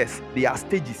process. They are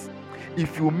stages.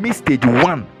 If you miss stage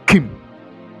 1, Kim,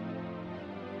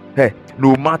 hey,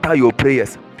 no matter your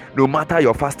prayers, no matter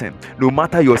your fasting, no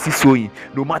matter your sowing,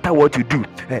 no matter what you do,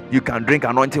 you can drink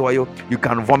anointing oil, you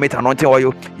can vomit anointing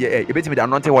oil. You bet me the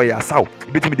anointing oil, you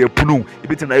bet me the punu, you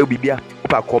bet me the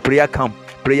bibia, prayer camp,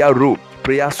 prayer robe,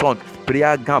 prayer son,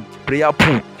 prayer camp, prayer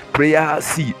pool, prayer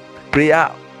seed, prayer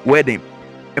wedding.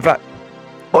 In fact,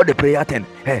 all the prayer 10,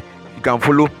 you can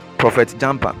follow Prophet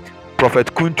Jumper, Prophet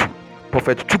Kuntu,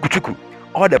 Prophet Chuku,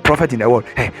 all the prophets in the world.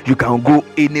 You can go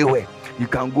anywhere. You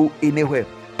can go anywhere.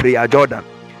 Prayer Jordan.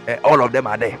 All of them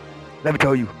are there. Let me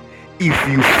tell you, if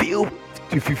you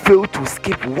fail to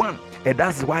skip one, and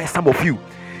that's why some of you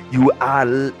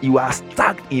are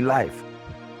stuck in life.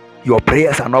 Your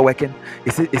prayers are not working.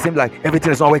 It seems like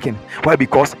everything is not working. Why?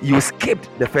 Because you skipped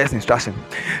the first instruction.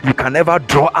 You can never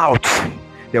draw out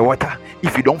the water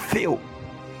if you don't fill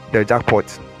the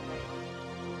jackpot.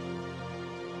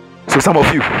 So some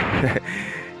of you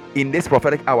in this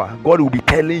prophetic hour, God will be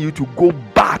telling you to go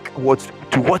back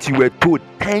to what you were told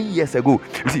 10 years ago.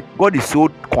 You see, God is so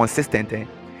consistent,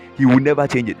 He will never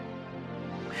change it.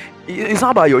 It's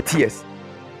not about your tears.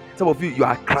 Some of you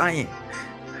are crying.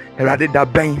 My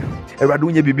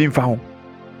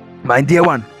dear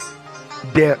one,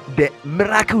 the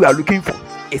miracle you are looking for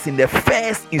is in the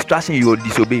first instruction you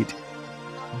disobeyed.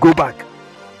 Go back.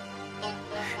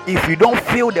 If you don't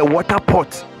fill the water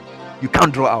pot, you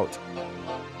can't draw out.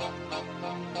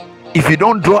 If you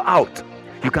don't draw out,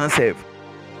 you can't serve.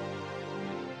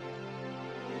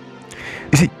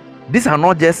 You see, these are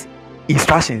not just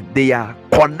instructions, they are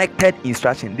connected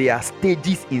instructions, they are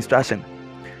stages instruction.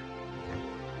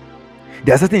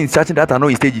 There are certain instructions that are not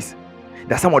in stages.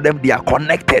 There are some of them, they are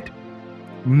connected.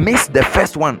 Miss the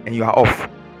first one and you are off.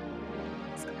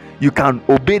 You can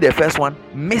obey the first one,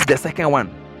 miss the second one,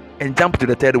 and jump to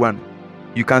the third one.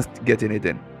 You can't get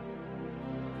anything.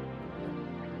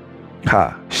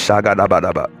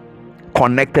 Shagadabadaba.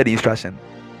 Connected instruction.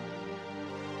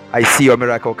 I see your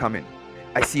miracle coming.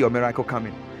 I see your miracle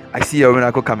coming. I see your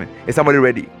miracle coming. Is somebody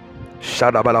ready?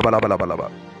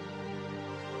 Shadabalabalabalabalaba.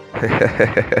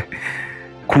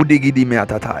 Kudigidi me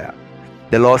atataya.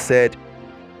 The Lord said,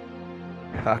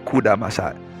 Kuda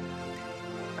Mashai.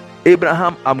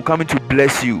 Abraham, I'm coming to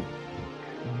bless you,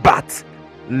 but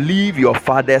leave your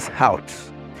father's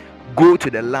house. Go to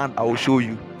the land I will show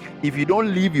you. If you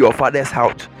don't leave your father's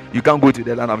house, you can't go to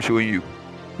the land I'm showing you.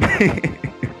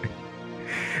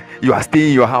 You are staying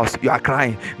in your house, you are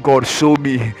crying, God show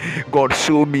me, God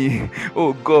show me,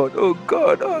 oh God, oh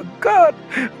God, oh God,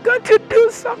 can't you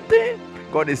do something?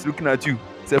 God is looking at you.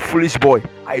 It's a foolish boy.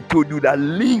 I told you that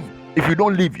leave. If you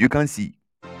don't leave, you can't see.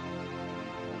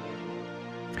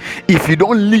 If you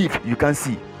don't leave, you can't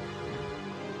see.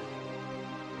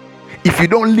 If you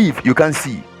don't leave, you can't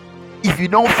see. If you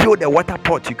don't fill the water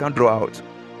pot, you can't draw out.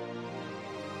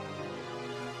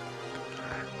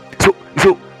 So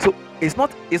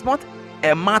it's not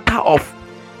a matter of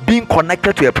being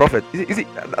connected to a prophet. You see,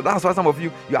 that's why some of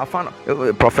you are fan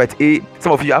of Prophet A.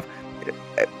 Some of you have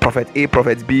Prophet A,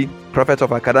 Prophet B, Prophet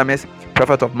of academics,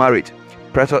 Prophet of marriage,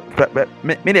 prophet.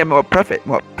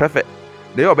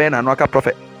 They obey an anoka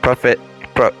prophet.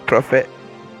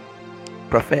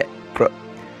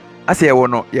 I say, I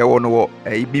want no,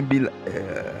 a bimbi,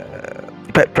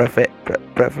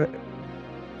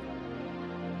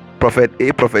 prophet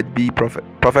A, prophet B,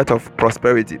 prophet of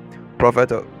prosperity,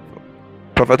 prophet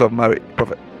of marriage,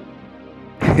 prophet.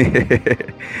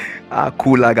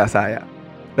 Cool Gasaya.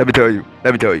 Let me tell you.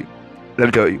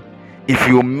 If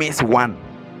you miss one,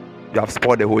 you have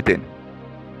spoiled the whole thing.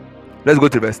 Let's go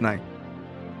to verse 9.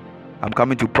 I'm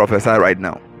coming to prophesy right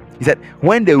now. He said,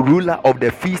 when the ruler of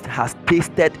the feast has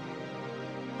tasted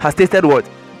what?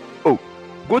 Oh,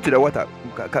 go to the water.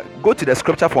 Go to the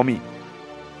scripture for me.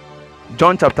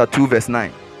 John chapter 2 verse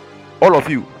 9. All of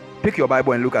you, pick your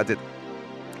Bible and look at it.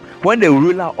 When the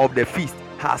ruler of the feast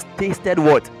has tasted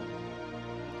what?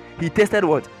 He tasted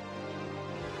what?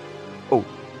 Oh,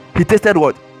 he tasted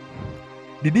what?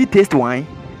 Did he taste wine?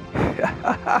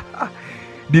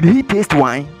 Did he taste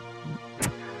wine?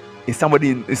 If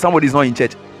somebody's not in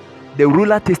church. The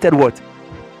ruler tasted what?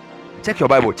 Check your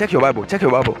Bible.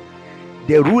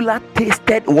 The ruler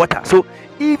tasted water. So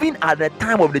even at the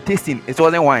time of the tasting, it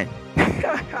wasn't wine.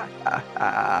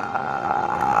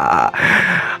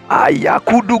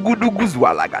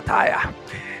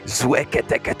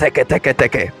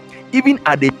 Even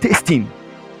at the tasting,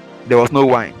 there was no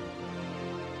wine.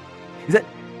 He said,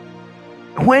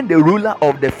 when the ruler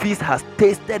of the feast has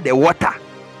tasted the water,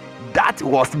 that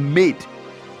was made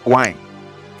wine.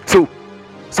 So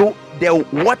the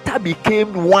water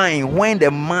became wine when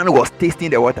the man was tasting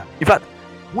the water. In fact,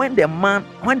 when the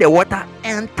water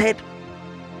entered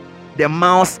the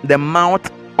mouth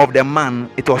of the man,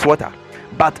 it was water.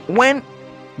 But when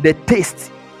the taste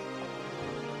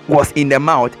was in the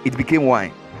mouth, it became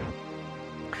wine.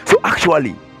 So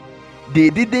actually, they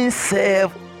didn't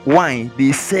serve wine,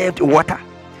 they served water.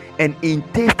 And in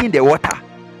tasting the water,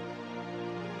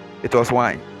 it was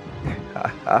wine.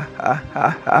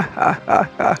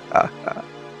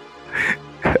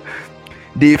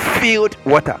 They filled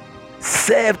water,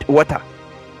 served water,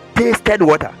 tasted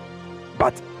water,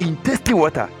 but in tasting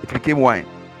water, it became wine.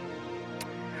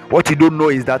 What you don't know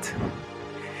is that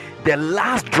the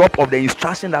last drop of the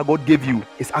instruction that God gave you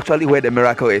is actually where the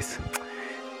miracle is.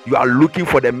 You are looking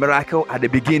for the miracle at the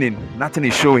beginning, nothing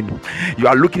is showing. You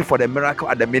are looking for the miracle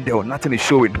at the middle, nothing is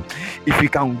showing. If you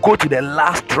can go to the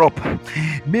last drop,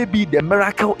 maybe the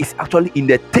miracle is actually in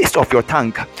the taste of your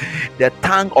tongue. The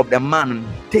tongue of the man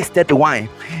tasted wine.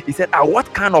 He said,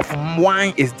 what kind of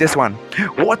wine is this one?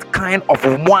 What kind of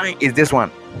wine is this one?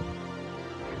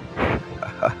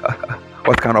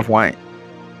 What kind of wine?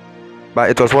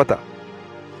 But it was water.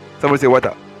 Somebody say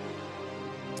water.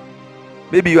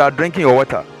 Maybe you are drinking your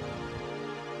water.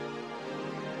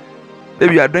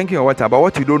 Maybe you are drinking your water, but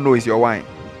what you don't know is your wine.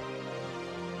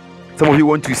 Some of you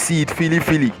want to see it, feel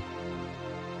it.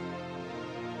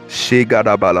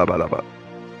 Shegadabalaba.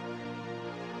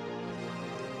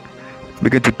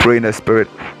 Begin to pray in the spirit.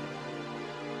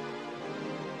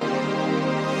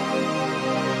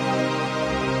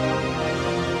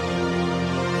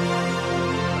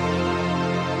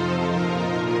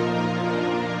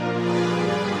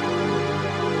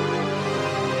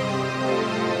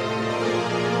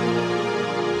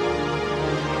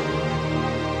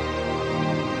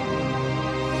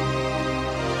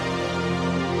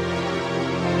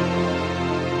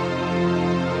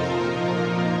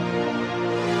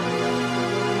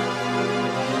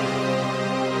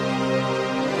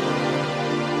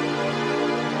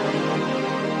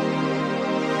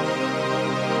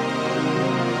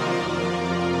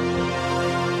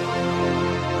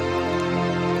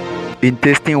 In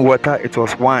tasting water, it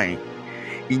was wine.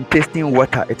 In tasting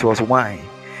water, it was wine.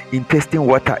 In tasting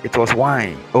water, it was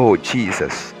wine. Oh,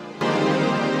 Jesus.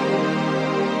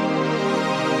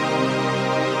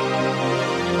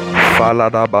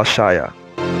 Falada Bashaya.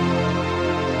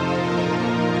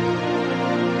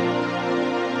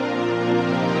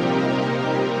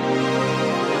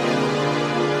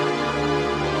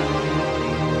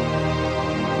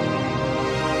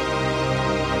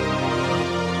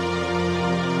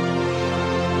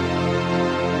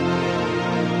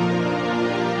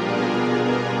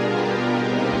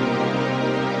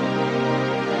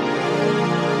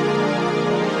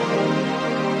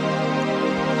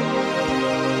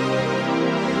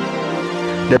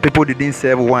 The people didn't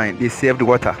serve wine, they served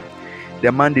water.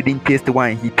 The man didn't taste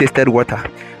wine, he tasted water.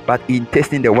 But in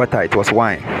tasting the water, it was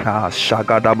wine.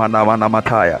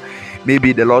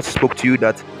 Maybe the Lord spoke to you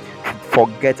that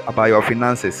forget about your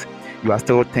finances. You are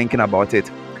still thinking about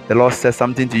it. The Lord says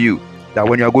something to you that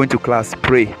when you are going to class,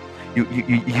 pray. You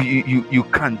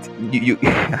can't.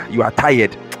 You are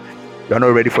tired. You are not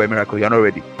ready for a miracle. You are not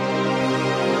ready.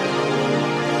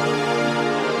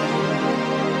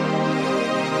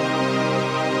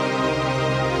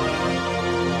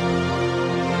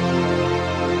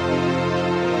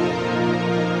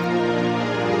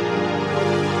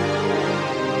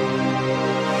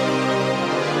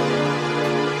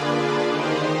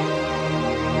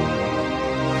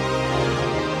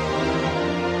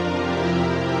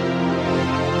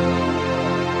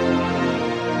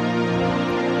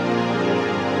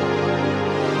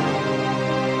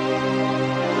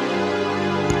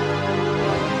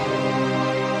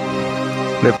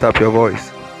 Lift up your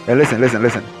voice. And listen.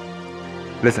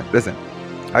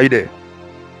 Are you there?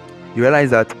 You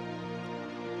realize that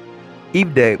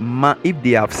if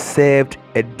they have served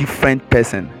a different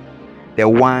person, the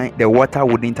water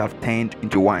wouldn't have turned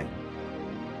into wine.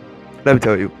 Let me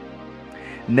tell you,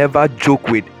 never joke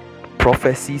with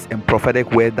prophecies and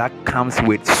prophetic word that comes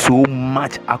with so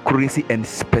much accuracy and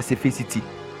specificity.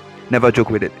 Never joke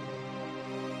with it.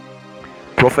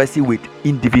 Prophecy with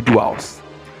individuals,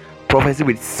 prophecy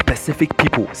with specific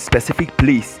people, specific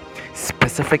place,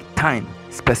 specific time,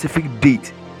 specific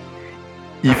date.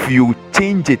 If you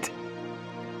change it,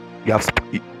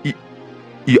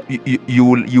 you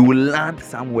will land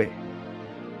somewhere.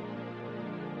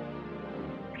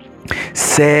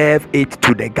 Serve it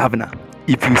to the governor.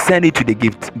 If you send it to the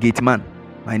gate man,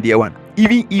 my dear one,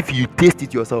 even if you taste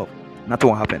it yourself, nothing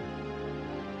will happen.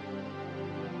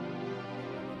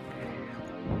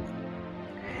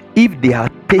 If they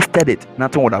had tasted it,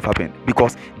 nothing would have happened,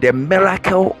 because the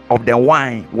miracle of the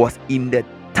wine was in the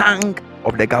tongue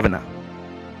of the governor.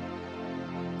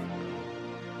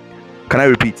 Can I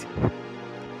repeat?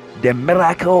 The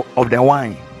miracle of the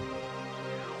wine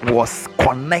was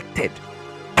connected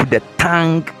to the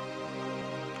tongue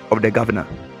of the governor.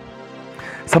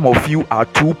 Some of you are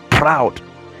too proud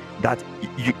that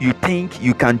you think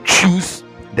you can choose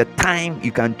the time.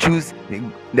 You can choose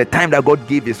the time that God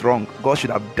gave is wrong. God should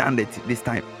have done it this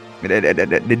time.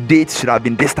 The date should have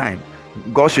been this time.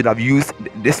 God should have used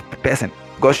this person.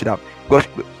 You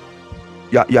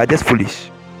are just foolish.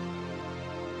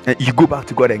 And you go back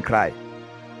to God and cry.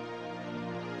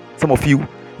 Some of you,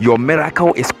 your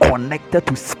miracle is connected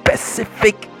to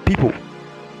specific people.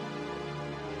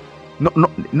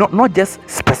 Not just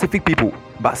specific people,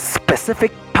 but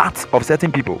specific parts of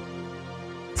certain people.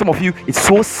 Some of you, it's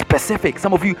so specific.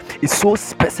 Some of you, it's so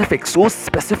specific.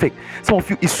 Some of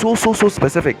you, it's so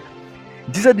specific.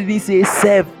 Jesus didn't say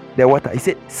serve the water. He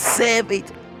said serve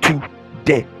it to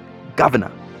the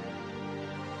governor.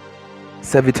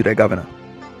 Serve it to the governor.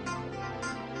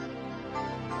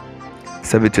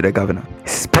 Serve it to the governor.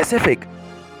 Specific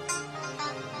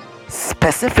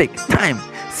time,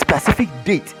 specific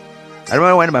date. I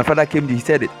remember when my father came, he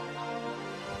said it.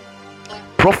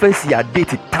 Prophecy a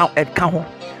date town at count.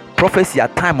 Prophecy a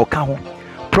time or count.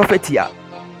 Prophecy a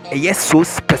yes so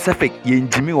specific. Yen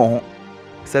Jimmy won.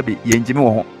 Sabi yen Jimmy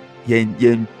won.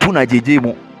 Yen tuna JJ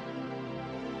mo.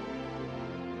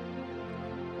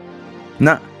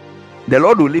 Now the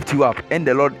Lord will lift you up, and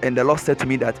the Lord said to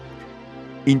me that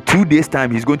in 2 days'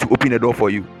 time He's going to open the door for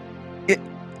you. It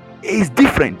is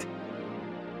different.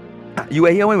 You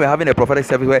were here when we were having a prophetic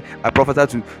service where I prophesied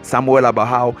to Samuel about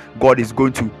how God is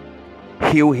going to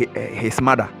heal his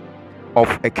mother of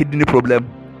a kidney problem.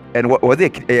 And what was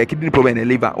it? A kidney problem and a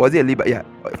liver? Was it a liver? Yeah,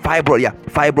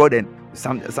 fibroid and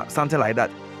something like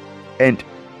that. And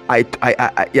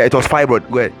it was fibroid.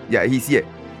 Well, yeah, he's here.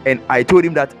 And I told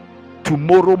him that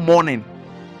tomorrow morning,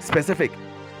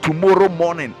 tomorrow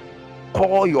morning,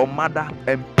 call your mother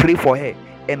and pray for her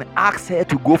and ask her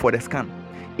to go for the scan.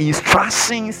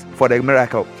 Instructions for the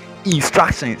miracle.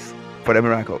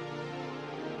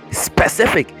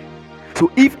 Specific.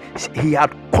 So if he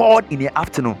had called in the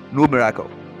afternoon, no miracle.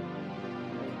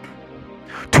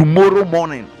 Tomorrow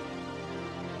morning,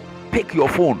 pick your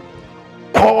phone,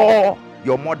 call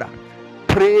your mother,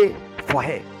 pray for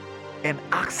her, and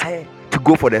ask her to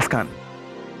go for the scan.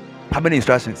 How many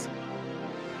instructions?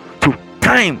 So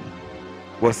time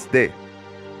was there.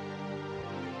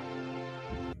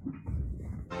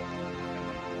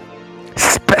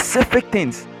 Specific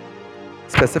things.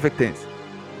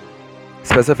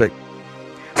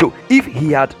 So if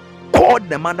he had called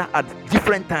the mother at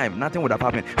different time, nothing would have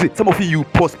happened. See, some of you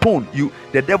postpone. You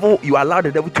allow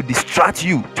the devil to distract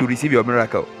you to receive your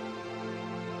miracle.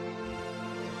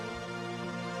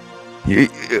 You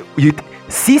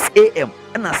 6 a.m.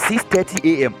 and 6:30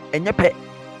 a.m. and you pay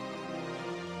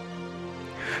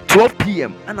 12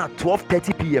 p.m. and at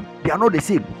 12:30 p.m. They are not the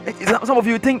same. Some of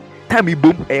you think time is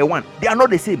boom, one. They are not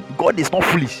the same. God is not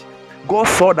foolish. God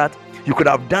saw that you could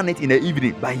have done it in the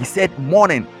evening, but He said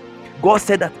morning. God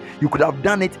said that you could have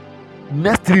done it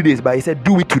next 3 days, but He said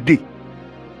do it today.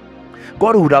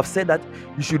 God would have said that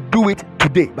you should do it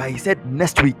today, but He said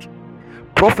next week.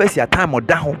 Prophecy a time or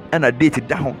down and a date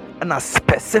down and a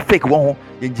specific one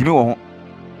in Jimmy one.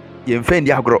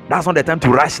 That's not the time to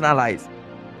rationalize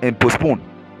and postpone.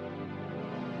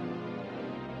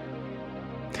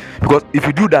 Because if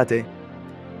you do that,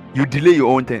 you delay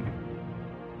your own thing.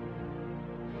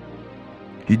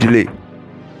 You delay.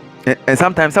 And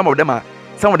sometimes some of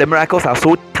the miracles are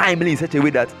so timely in such a way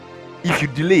that if you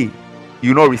delay,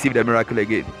 you will not receive the miracle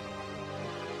again.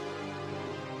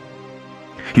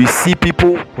 You see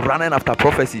people running after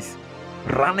prophecies,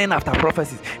 running after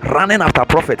prophecies, running after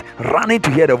prophet, running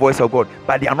to hear the voice of God,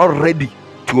 but they are not ready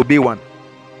to obey one.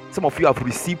 Some of you have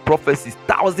received prophecies,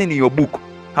 1,000 in your book.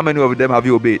 How many of them have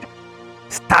you obeyed?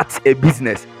 Start a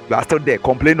business. You are still there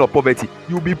complaining of poverty.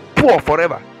 You'll be poor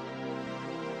forever.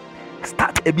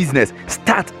 Start a business.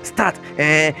 Start.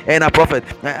 And a prophet.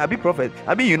 I be prophet.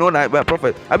 I mean, you know, like a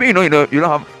prophet. I mean, you don't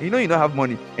have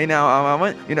money. And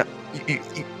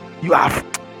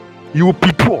you will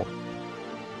be poor.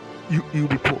 You'll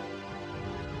be poor.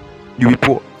 You'll be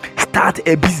poor. Start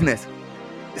a business.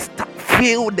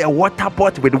 Fill the water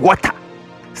pot with water.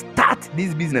 Start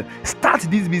this business. Start.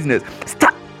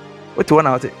 What you want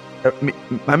out?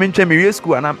 I mean, me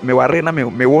school and me worry na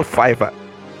me worth 5.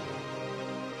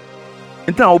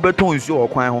 Until I obeton nsuo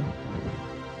okwan ho.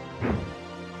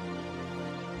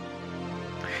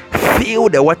 Fill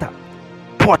the water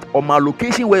pot on my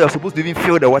location where you're supposed to even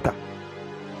fill the water.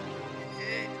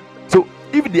 So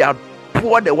if they are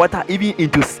pour the water even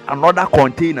into another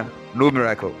container, no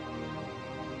miracle.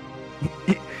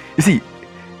 You see,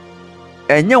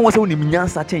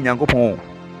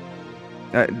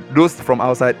 those from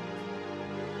outside,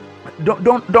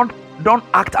 don't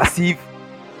act as if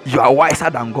you are wiser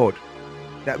than God.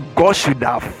 That God should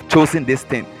have chosen this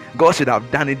thing. God should have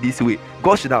done it this way.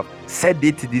 God should have said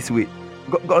it this way.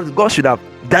 God should have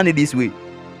done it this way.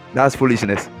 That's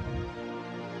foolishness.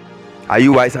 Are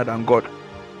you wiser than God?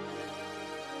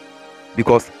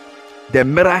 Because the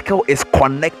miracle is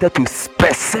connected to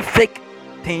specific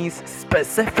things,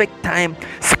 specific time,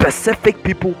 specific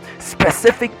people,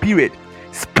 specific period,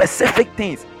 specific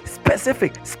things,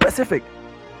 specific.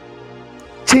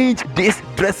 Change this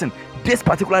dressing, this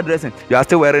particular dressing. You are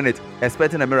still wearing it,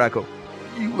 expecting a miracle.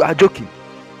 You are joking.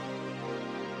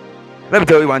 Let me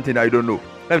tell you one thing that you don't know.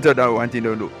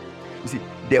 You see,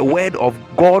 the word of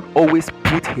God always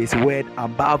put his word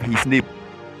above his name.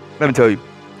 Let me tell you,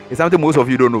 it's something most of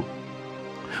you don't know.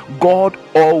 God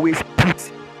always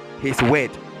puts his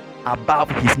word above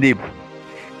his name.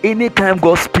 Anytime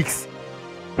God speaks,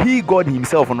 God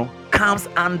himself comes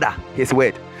under his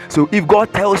word. So if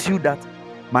God tells you that,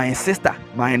 my sister,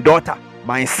 my daughter,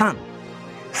 my son,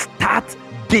 start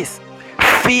this,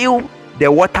 fill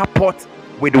the water pot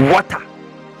with water,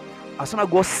 as soon as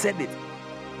God said it,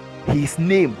 his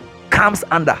name comes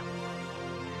under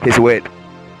his word.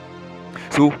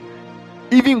 So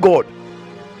even God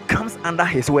comes under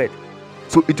his word.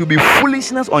 So it will be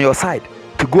foolishness on your side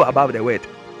to go above the word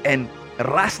and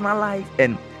rationalize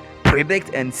and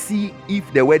predict and see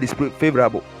if the word is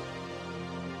favorable.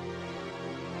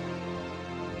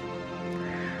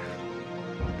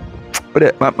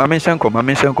 But my mention come.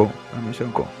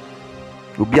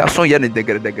 You be a son yen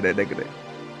degre.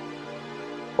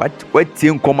 What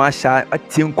team come sha? What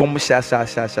team come sha?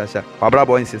 Pabra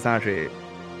boy insistant.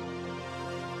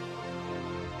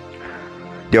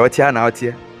 The otia na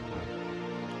otia.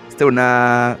 Still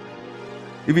na.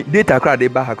 If data crowd they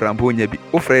back crampo nya bi.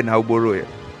 O friend na borrow ye.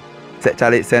 Say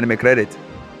Charlie send me credit.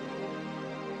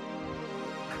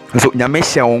 So nyame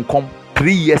share on come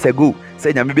 3 years ago.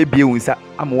 Say nyame be bie unsa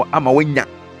ama wanya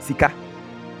sika.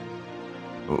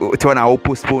 It one I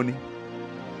postpone.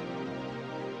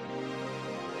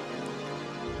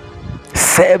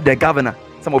 Serve the governor.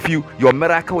 Some of you, your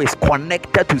miracle is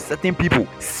connected to certain people,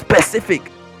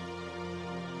 specific.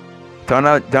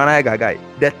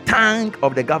 The tongue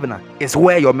of the governor is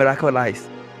where your miracle lies.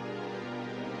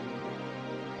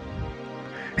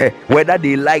 Hey, whether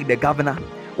they like the governor,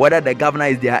 whether the governor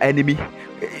is their enemy,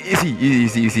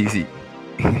 easy.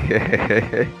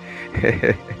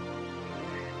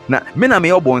 Now,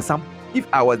 if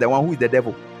I was the one who is the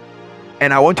devil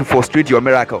and I want to frustrate your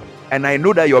miracle, and I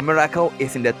know that your miracle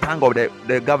is in the tongue of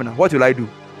the governor, what will I do?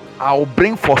 I'll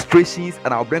bring frustrations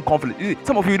and I'll bring conflict.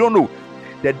 Some of you don't know.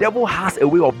 The devil has a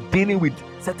way of dealing with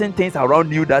certain things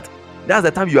around you that's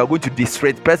the time you are going to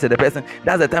disrespect the person.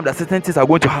 That's the time that certain things are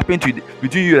going to happen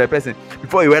between you and the person.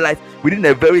 Before you realize, within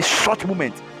a very short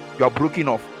moment, you are broken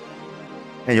off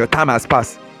and your time has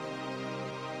passed.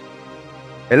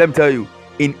 And let me tell you,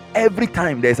 in every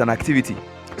time there is an activity.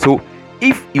 So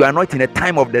if you are not in the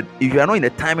time of if you are not in the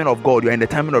timing of God, you are in the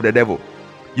timing of the devil.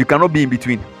 You cannot be in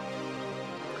between.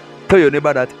 Tell your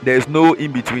neighbor that there is no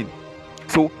in between.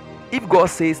 So if God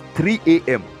says 3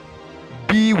 a.m.,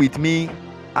 be with me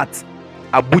at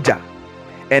Abuja,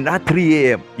 and at 3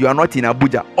 a.m. you are not in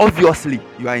Abuja, obviously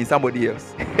you are in somebody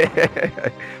else.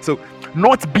 So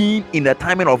not being in the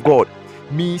timing of God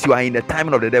means you are in the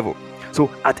timing of the devil. So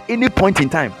at any point in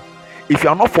time, if you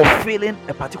are not fulfilling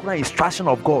a particular instruction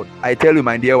of God, I tell you,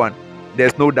 my dear one,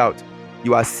 there's no doubt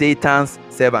you are Satan's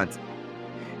servant.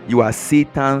 You are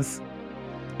Satan's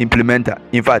implementer.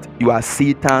 In fact, you are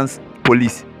Satan's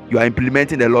police. You are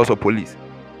implementing the laws of police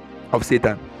of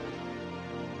Satan.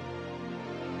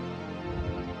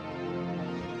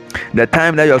 The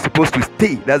time that you are supposed to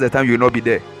stay, that's the time you will not be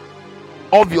there.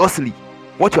 Obviously,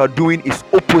 what you are doing is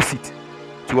opposite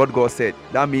to what God said.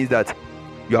 That means that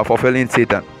you are fulfilling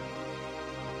Satan.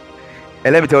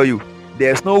 And let me tell you,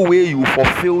 there's no way you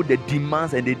fulfill the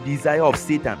demands and the desire of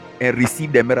Satan and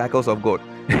receive the miracles of God.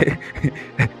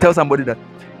 Tell somebody that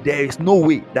there is no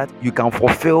way that you can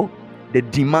fulfill the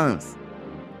demands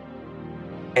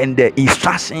and the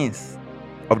instructions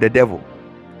of the devil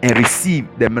and receive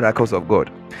the miracles of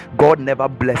God. God never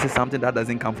blesses something that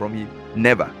doesn't come from him.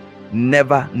 Never.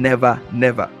 Never, never,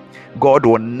 never. God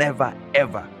will never,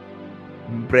 ever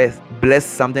bless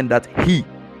something that he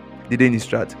didn't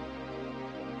instruct.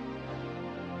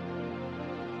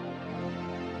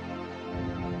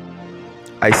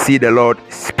 I see the Lord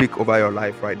speak over your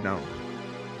life right now.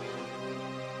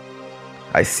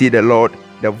 I see the Lord,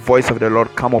 the voice of the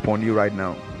Lord come upon you right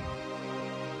now.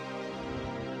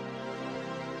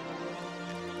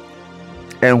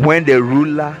 And when the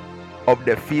ruler of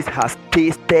the feast has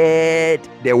tasted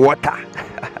the water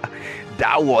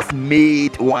that was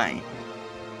made wine.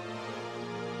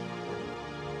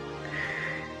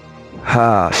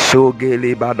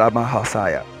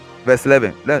 Verse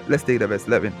 11. Let's take the verse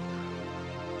 11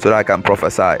 so that I can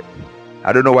prophesy.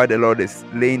 I don't know why the Lord is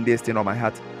laying this thing on my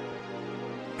heart.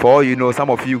 For all you know, some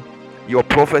of you, your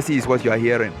prophecy is what you are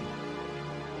hearing.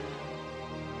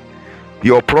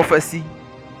 Your prophecy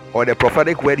or the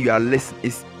prophetic word you are listening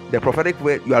is the prophetic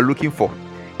word you are looking for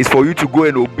is for you to go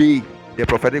and obey the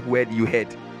prophetic word you heard.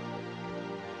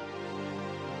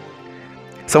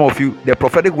 Some of you, the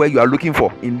prophetic word you are looking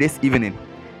for in this evening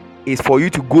is for you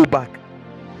to go back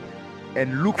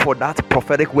and look for that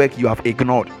prophetic work you have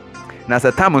ignored. Now, as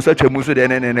a time on such a muso,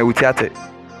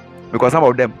 because some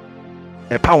of them,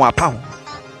 a pound, a pound.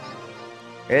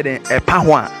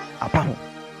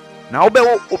 Now,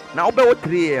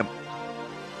 3 a.m.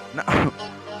 Now,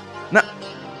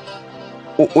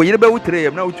 you about 3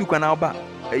 a.m. Now, you can now back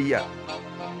a year.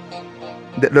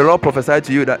 The Lord prophesied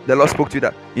to you that the Lord spoke to you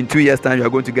that in 2 years' time you are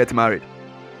going to get married.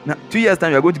 Now, 2 years'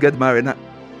 time you are going to get married. Now,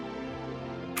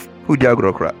 who do you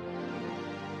grow crap?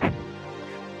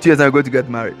 2 years time you are going to get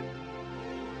married.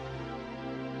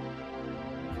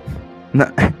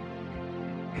 Now,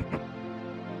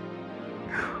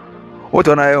 what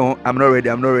on I'm not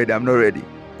ready.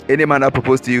 Any man that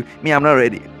proposed to you, me, I'm not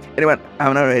ready. Anyone,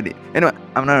 I'm not ready. Anyone,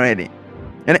 I'm not ready.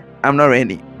 I'm not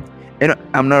ready.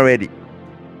 I'm not ready.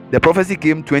 The prophecy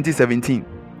came 2017.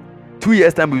 2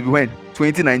 years time will be when?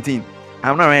 2019.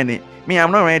 I'm not ready. Me,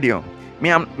 I'm not ready.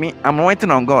 I'm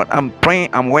waiting on God. I'm praying.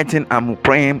 I'm waiting. I'm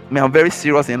praying. Me, I'm very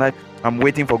serious in life. I'm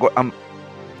waiting for God. I'm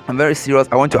very serious.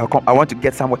 I want to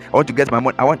get somewhere. I want to get my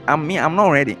money. I'm not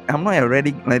ready. I'm not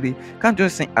ready. Can't you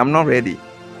say I'm not ready?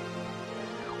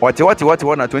 What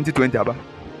 2020 about?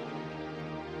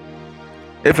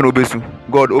 If no besu,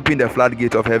 God open the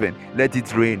floodgate of heaven. Let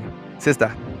it rain.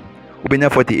 Sister, we've been here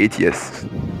 48 years.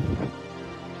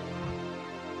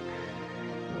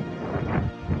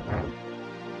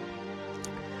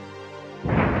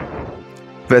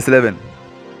 Verse 11.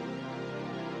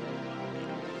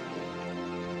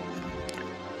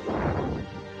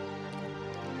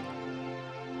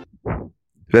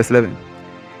 Verse 11.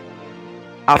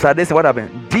 After this, what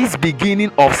happened? This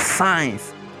beginning of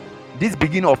signs, this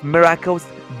beginning of miracles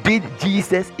did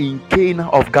Jesus in Cana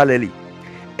of Galilee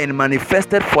and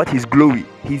manifested forth his glory.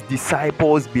 His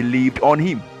disciples believed on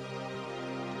him.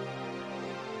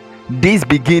 This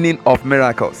beginning of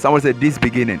miracles. Someone said this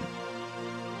beginning.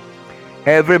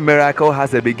 Every miracle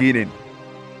has a beginning.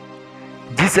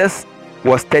 Jesus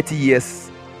was 30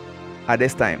 years at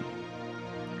this time.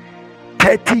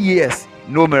 30 years,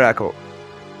 no miracle.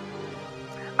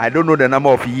 I don't know the number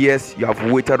of years you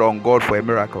have waited on God for a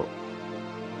miracle.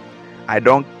 I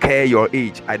don't care your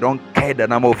age. I don't care the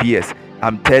number of years.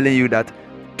 I'm telling you that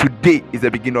today is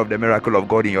the beginning of the miracle of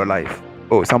God in your life.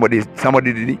 Oh, somebody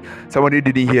didn't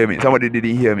hear me. Somebody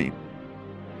didn't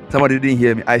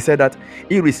hear me. I said that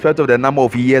irrespective of the number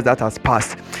of years that has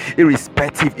passed,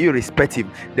 irrespective,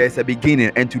 there's a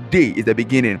beginning, and today is the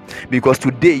beginning, because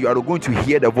today you are going to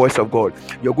hear the voice of God.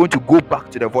 You're going to go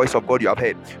back to the voice of God you have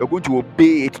heard. You're going to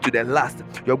obey it to the last.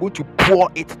 You're going to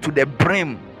pour it to the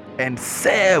brim and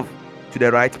serve to the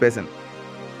right person.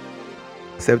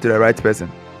 Serve to the right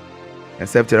person. And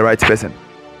serve to the right person.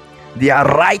 They are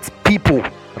right people,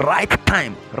 right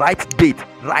time, right date,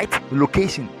 right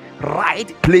location,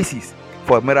 right places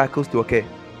for miracles to occur.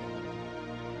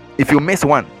 If you miss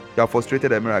one, you have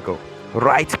frustrated a miracle.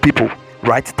 Right people,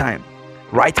 right time,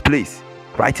 right place,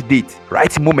 right date,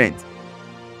 right moment.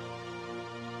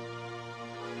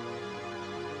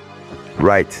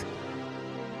 Right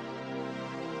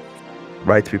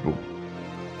people.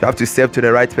 You have to serve to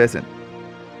the right person.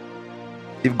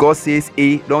 If God says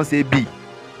A, don't say B.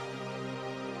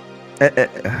 Let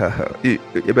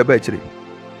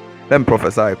me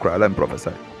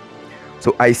prophesy.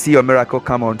 So I see a miracle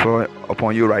come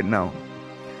upon you right now.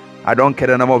 I don't care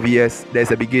the number of years.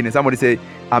 There's a beginning. Somebody say,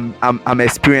 I'm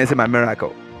experiencing my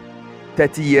miracle.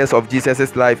 30 years of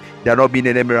Jesus' life, there not been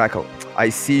any miracle. I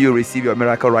see you receive your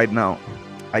miracle right now.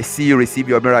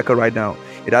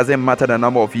 It doesn't matter the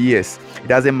number of years. It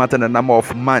doesn't matter the number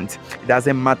of months. It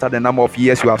doesn't matter the number of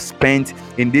years you have spent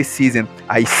in this season.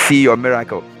 I see your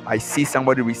miracle. I see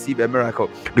somebody receive a miracle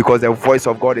because the voice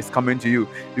of God is coming to you,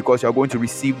 because you're going to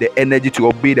receive the energy to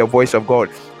obey the voice of God.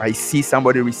 I see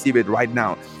somebody receive it right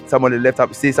now. Somebody lift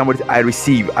up, say somebody, I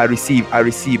receive. I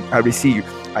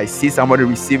see somebody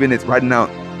receiving it right now.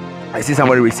 I see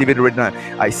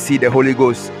the Holy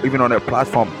Ghost even on the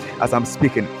platform as I'm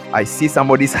speaking. I see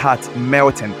somebody's heart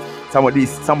melting. Somebody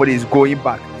is going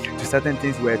back to certain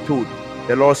things we were told.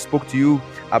 The Lord spoke to you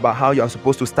about how you are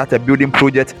supposed to start a building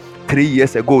project 3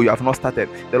 years ago. You have not started.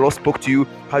 The Lord spoke to you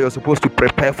how you're supposed to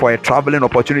prepare for a traveling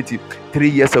opportunity 3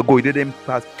 years ago. It didn't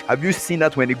pass. Have you seen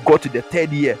that when it got to the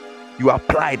 3rd year, you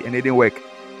applied and it didn't work?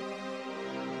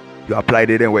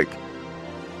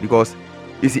 Because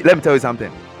you see, let me tell you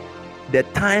something. The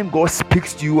time God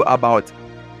speaks to you about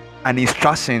an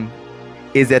instruction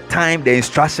is the time the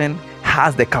instruction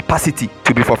has the capacity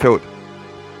to be fulfilled.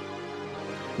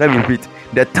 Let me repeat.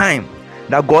 The time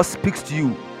that God speaks to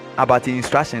you about the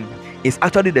instruction is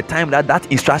actually the time that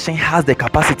instruction has the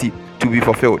capacity to be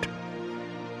fulfilled.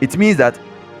 It means that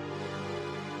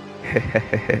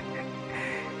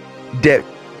the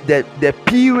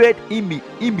period in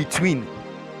between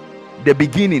the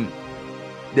beginning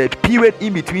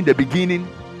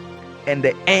and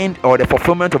the end or the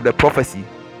fulfillment of the prophecy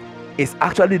is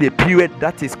actually the period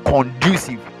that is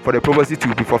conducive for the prophecy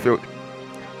to be fulfilled.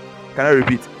 Can I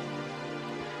repeat?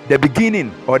 The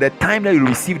beginning or the time that you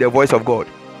receive the voice of God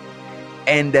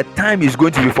and the time is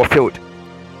going to be fulfilled.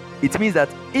 It means that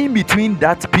in between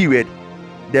that period,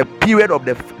 the period of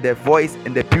the voice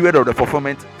and the period of the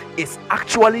fulfillment is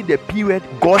actually the period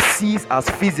God sees as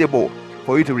feasible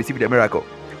for you to receive the miracle.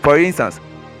 For instance,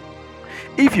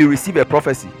 if you receive a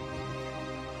prophecy,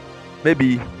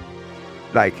 maybe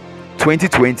like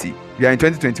 2020, you are in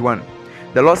 2021,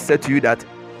 the Lord said to you that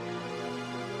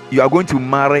you are going to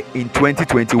marry in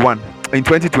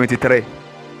 2023.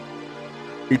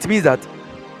 It means that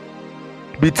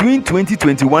between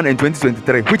 2021 and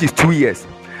 2023, which is 2 years,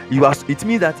 it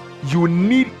means that you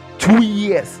need 2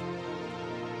 years.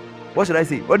 What did I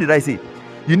say?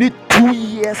 You need 2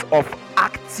 years of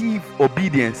active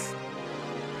obedience.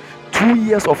 2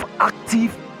 years of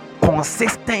active,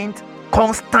 consistent,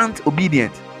 constant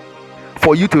obedience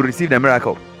for you to receive the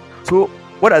miracle. So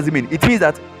what does it mean? It means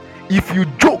that if you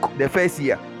joke the first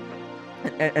year,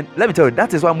 and let me tell you,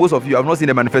 that is why most of you have not seen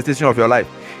the manifestation of your life.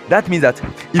 That means that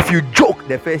if you joke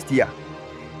the first year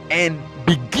and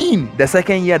begin the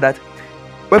second year, that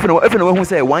if no one who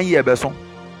say 1 year person,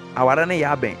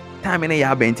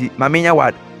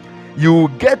 you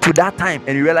get to that time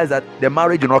and you realize that the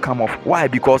marriage will not come off. Why?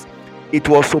 Because it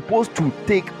was supposed to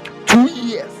take 2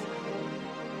 years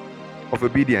of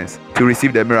obedience to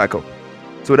receive the miracle.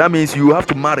 So that means you have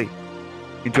to marry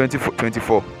in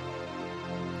 2024.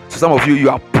 So some of you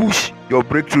have pushed your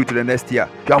breakthrough to the next year.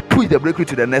 You have pushed the breakthrough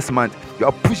to the next month. You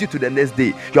have pushed it to the next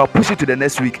day. You have pushed it to the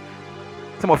next week.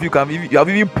 Some of you have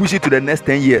even pushed it to the next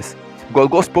 10 years. Because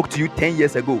God spoke to you 10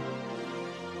 years ago.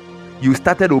 You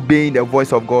started obeying the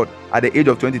voice of God at the age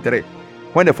of 23,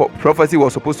 when the prophecy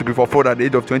was supposed to be fulfilled at the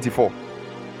age of 24.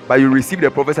 But you received the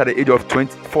prophecy at the age of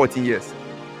 14 years.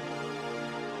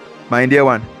 My dear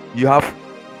one, you have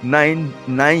 9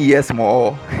 years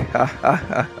more.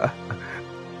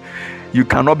 You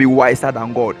cannot be wiser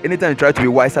than God. Anytime you try to be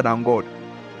wiser than God,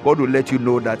 God will let you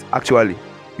know that actually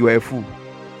you are a fool.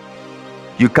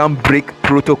 You can't break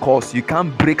protocols. You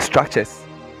can't break structures.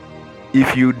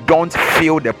 If you don't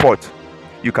fill the pot,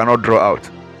 you cannot draw out.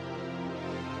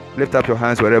 Lift up your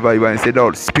hands wherever you are and say,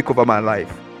 Lord, speak over my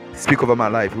life. Speak over my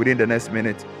life within the next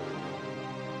minute.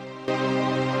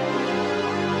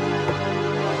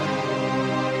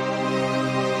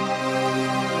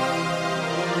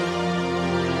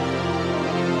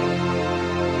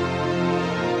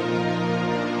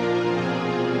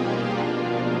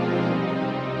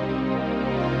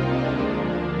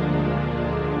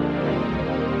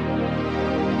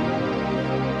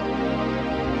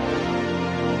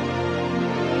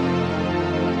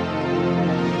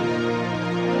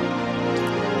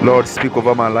 Lord, speak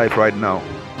over my life right now.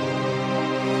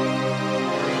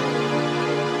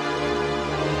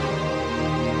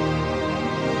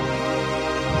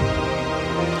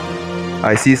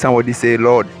 I see somebody say,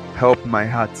 Lord, help my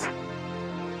heart.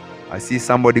 I see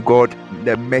somebody, God,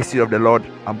 the mercy of the Lord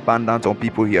abundant on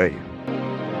people here.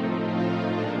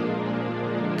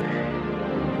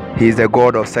 He is the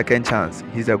God of second chance.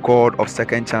 He's a God of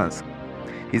second chance.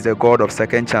 He's a God of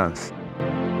second chance.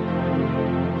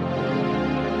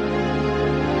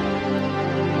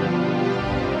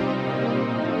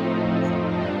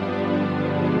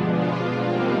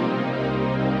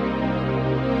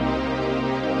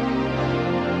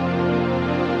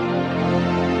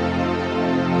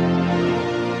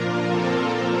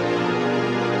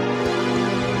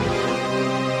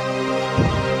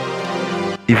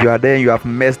 If you are there, you have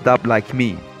messed up like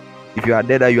me. If you are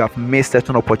there, that you have missed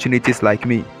certain opportunities like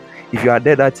me. If you are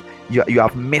there, that you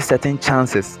have missed certain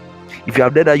chances. If you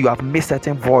are there, that you have missed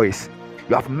certain voice.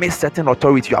 You have missed certain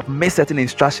authority. You have missed certain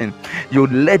instruction. You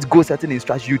let go certain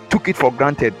instruction. You took it for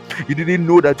granted. You didn't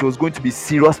know that it was going to be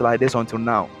serious like this until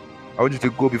now. I want you to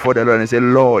go before the Lord and say,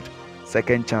 Lord,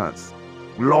 second chance.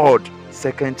 Lord,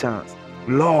 second chance.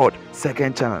 Lord,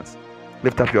 second chance.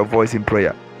 Lift up your voice in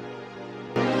prayer.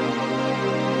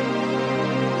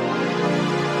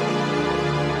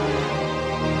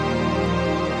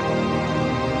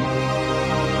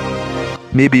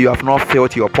 Maybe you have not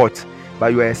filled your pot,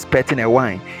 but you are expecting a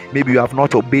wine. Maybe you have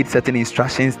not obeyed certain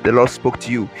instructions the Lord spoke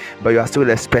to you, but you are still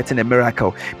expecting a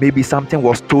miracle. Maybe something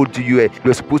was told to you,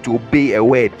 you're supposed to obey a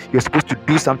word, you're supposed to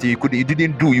do something you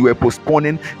didn't do, you were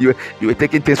postponing, you were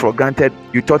taking things for granted,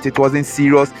 you thought it wasn't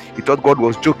serious, you thought God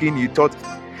was joking, you thought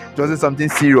it wasn't something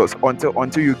serious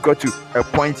until you got to a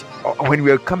point when you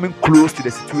were coming close to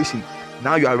the situation.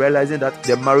 Now you are realizing that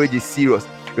the marriage is serious.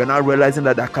 You're now realizing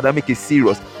that the academic is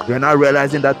serious. You're now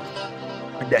realizing that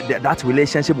that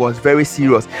relationship was very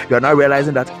serious. You're now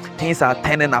realizing that things are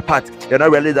turning apart. You're now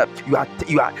realizing that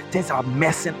you are things are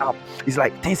messing up. It's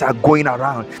like things are going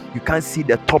around. You can't see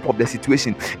the top of the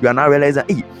situation. You are now realizing,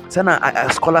 hey,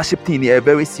 a scholarship thing is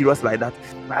very serious like that.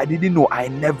 I didn't know. I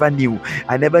never knew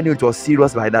it was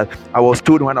serious like that. I was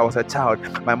told when I was a child.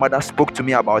 My mother spoke to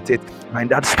me about it. My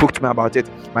dad spoke to me about it.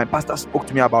 My pastor spoke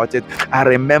to me about it. I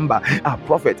remember,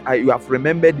 prophet, you have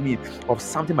remembered me of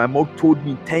something my mom told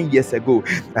me 10 years ago,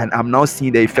 and I'm now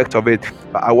seeing the effect of it.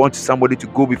 But I want somebody to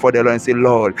go before the Lord and say,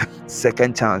 Lord,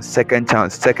 second chance, second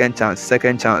chance, second chance,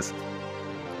 second chance.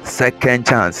 Second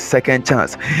chance, second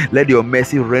chance. Let your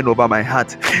mercy reign over my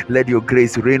heart. Let your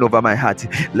grace reign over my heart.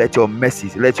 Let your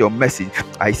mercy.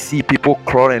 I see people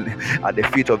crawling at the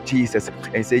feet of Jesus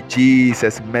and say,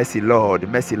 Jesus, mercy, Lord,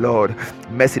 mercy, Lord,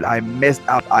 mercy. I messed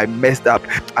up. I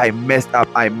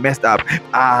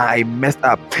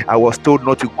was told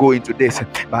not to go into this,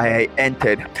 but I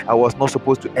entered. I was not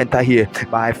supposed to enter here,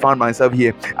 but I found myself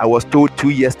here. I was told 2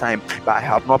 years time, but I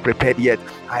have not prepared yet.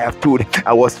 I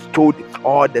was told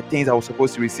all the things I was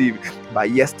supposed to receive, but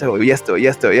yesterday,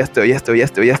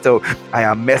 I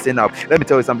am messing up. Let me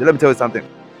tell you something.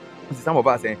 Some of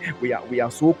us, we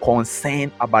are so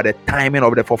concerned about the timing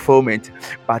of the fulfillment,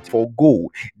 but for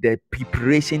the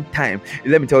preparation time.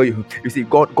 Let me tell you, see,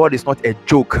 God is not a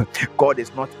joke. God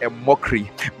is not a mockery.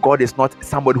 God is not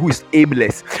somebody who is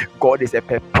aimless. God is a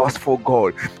purposeful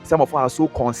God. Some of us are so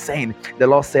concerned. The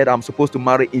Lord said, I'm supposed to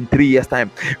marry in 3 years' time.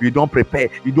 You don't prepare.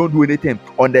 You don't do anything.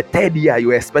 On the 3rd year,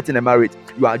 you are expecting a marriage.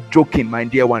 You are joking, my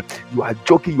dear one. You are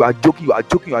joking.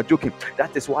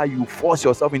 That is why you force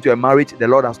yourself into a marriage the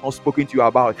Lord has not spoken to you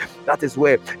about. That is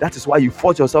why you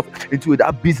force yourself into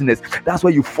that business. That's why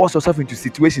you force yourself into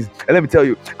situations. And let me tell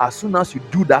you, as soon as you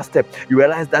do that step, you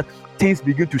realize that things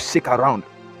begin to shake around.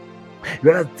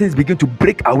 You realize things begin to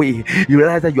break away. You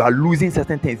realize that you are losing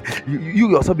certain things.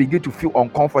 You yourself begin to feel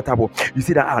uncomfortable. You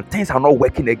see that things are not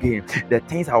working again. The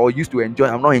things I was used to enjoy,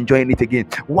 I'm not enjoying it again.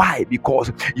 Why?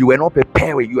 Because you were not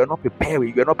preparing. You were not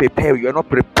preparing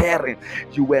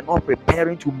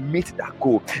to meet that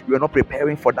goal. You were not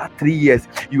preparing for that 3 years.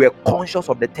 You were conscious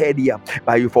of the 3rd year,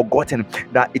 but you've forgotten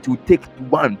that it will take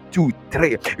 1, 2,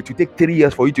 3. It will take 3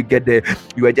 years for you to get there.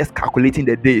 You are just calculating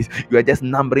the days. You are just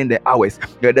numbering the hours.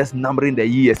 You are just numbering the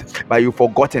years, but you've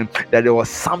forgotten that there was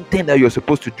something that you're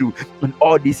supposed to do in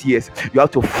all these years. You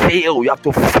have to fail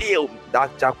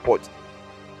that jackpot.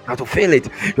 You have to feel it.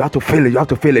 You have to feel it. You have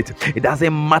to feel it. It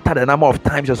doesn't matter the number of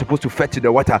times you're supposed to fetch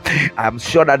the water. I'm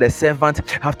sure that the servant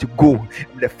have to go.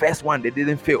 The first one they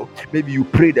didn't fail. Maybe you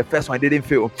prayed the first one didn't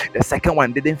fail. The second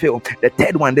one didn't fail. The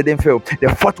third one didn't fail. The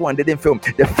fourth one didn't fail.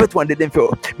 The fifth one didn't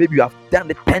fail. Maybe you have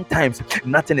done it 10 times.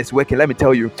 Nothing is working. Let me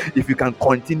tell you, if you can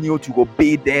continue to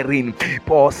obey therein,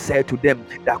 Paul said to them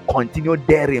that continue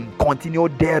daring, continue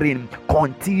daring,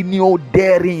 continue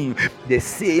daring. The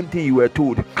same thing you were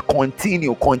told.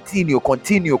 Continue.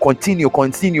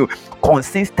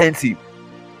 Consistency,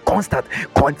 constant.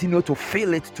 Continue to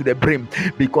fill it to the brim,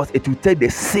 because it will take the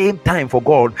same time for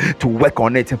God to work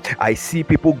on it. I see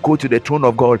people go to the throne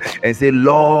of God and say,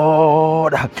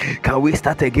 Lord, can we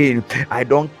start again? I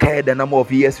don't care the number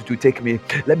of years it will take me.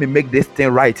 Let me make this thing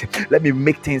right. Let me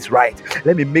make things right.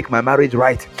 Let me make my marriage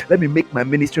right. Let me make my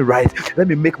ministry right. Let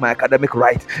me make my academic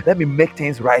right. Let me make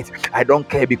things right. I don't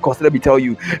care, because let me tell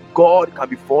you, God can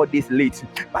be 4 days late,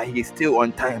 but he is still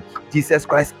on time. Jesus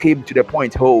Christ came to the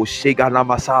point, oh, Shegana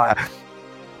Messiah.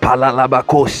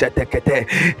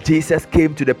 Jesus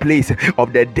came to the place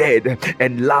of the dead,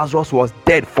 and Lazarus was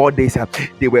dead 4 days.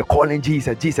 They were calling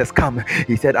Jesus, Jesus, come.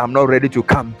 He said, I'm not ready to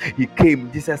come. He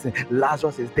came. Jesus said,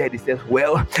 Lazarus is dead. He says,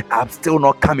 well, I'm still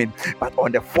not coming. But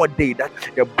on the 4th day that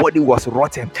the body was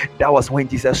rotten, that was when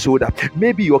Jesus showed up.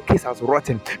 Maybe your case is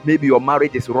rotten. Maybe your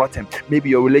marriage is rotten. Maybe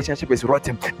your relationship is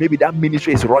rotten. Maybe that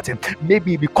ministry is rotten.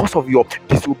 Maybe because of your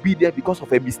disobedience, because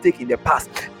of a mistake in the past,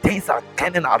 things are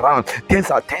turning around.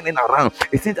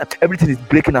 It seems that everything is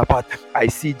breaking apart. I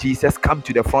see Jesus come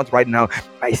to the front right now.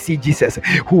 I see Jesus,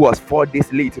 who was 4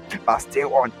 days late but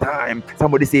still on time.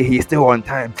 Somebody say he's still on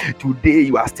time. Today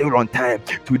you are still on time.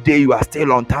 Today you are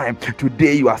still on time.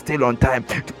 Today you are still on time.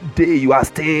 Today you are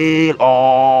still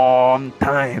on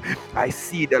time. I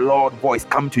see the Lord voice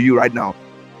come to you right now.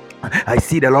 I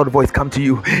see the Lord voice come to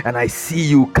you, and I see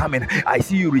you coming. I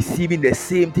see you receiving the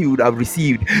same thing you would have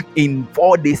received in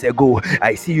 4 days ago.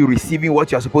 I see you receiving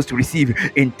what you are supposed to receive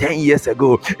in 10 years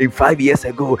ago, in 5 years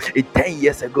ago, in 10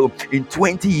 years ago, in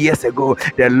 20 years ago.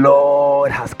 The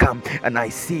Lord has come, and I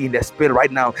see in the spirit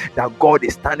right now that God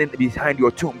is standing behind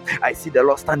your tomb. I see the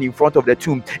Lord standing in front of the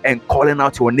tomb and calling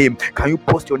out your name. Can you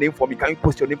post your name for me? Can you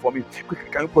post your name for me?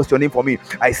 Quickly, can you post your name for me?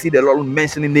 I see the Lord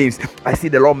mentioning names. I see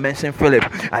the Lord mention Philip.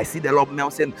 I see the Lord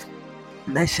mention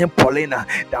Paulina.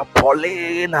 That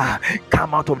Paulina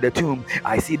come out of the tomb.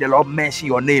 I see the Lord mention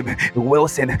your name,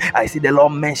 Wilson. I see the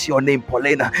Lord mention your name,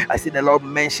 Paulina. I see the Lord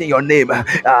mention your name,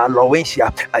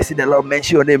 Laurentia. I see the Lord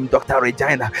mention your name, Dr.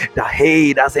 Regina. That hey,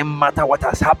 it doesn't matter what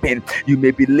has happened. You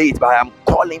may be late, but I'm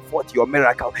calling forth your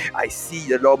miracle. I see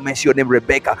the Lord mention your name,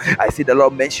 Rebecca. I see the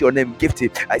Lord mention your name, Gifty.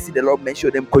 I see the Lord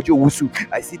mention your name, Kojo Wusu.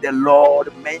 I see the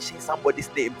Lord mention somebody's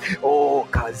name, oh,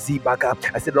 Kazibaka.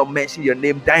 I see the Lord mention your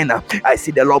name, Dinah. I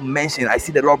see the Lord mention.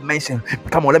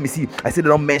 Come on, let me see. I see the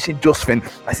Lord mention Josephine.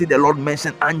 I see the Lord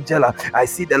mention Angela. I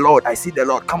see the Lord.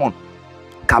 Come on.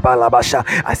 Kabalabasha.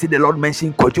 I see the Lord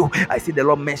mention Kojo. I see the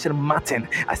Lord mention Martin.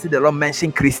 I see the Lord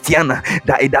mention Christiana.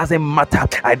 That it doesn't matter.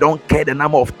 I don't care the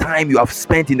number of time you have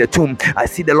spent in the tomb. I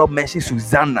see the Lord mention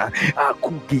Susanna. I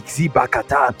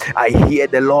hear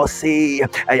the Lord say,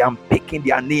 I am picking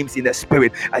their names in the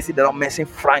spirit. I see the Lord mention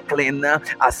Franklin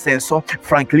Ascenso.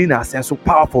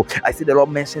 Powerful. I see the Lord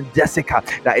mention Jessica.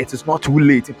 That it is not too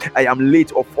late. I am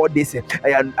late of 4 days.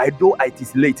 I know it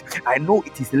is late. I know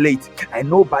it is late. I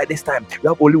know by this time you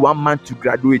have only 1 month to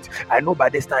graduate. I know by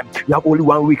this time you have only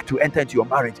 1 week to enter into your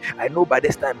marriage. I know by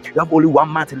this time you have only 1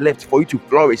 month left for you to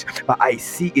flourish. But I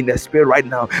see in the spirit right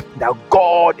now that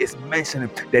God is mentioning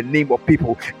the name of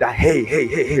people. That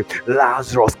hey,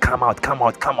 Lazarus, come out.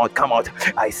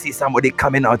 I see somebody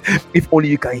coming out. If only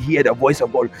you can hear the voice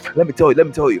of God. Let me tell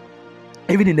you.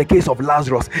 Even in the case of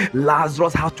Lazarus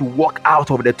had to walk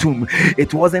out of the tomb.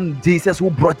 It wasn't Jesus who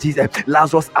brought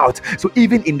Lazarus out. So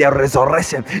even in the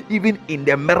resurrection, even in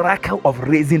the miracle of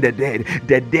raising the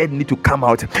dead need to come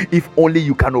out. If only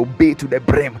you can obey to the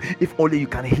brim. If only you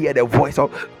can hear the voice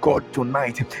of God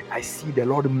tonight. I see the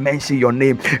Lord mention your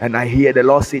name, and I hear the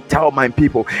Lord say, tell my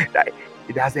people that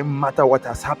it doesn't matter what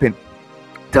has happened.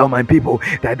 Tell my people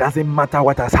that it doesn't matter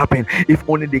what has happened. If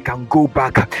only they can go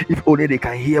back. If only they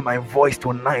can hear my voice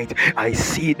tonight. I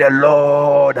see the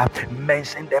Lord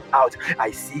mention them out.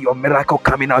 I see your miracle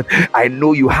coming out. I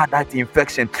know you had that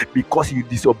infection because you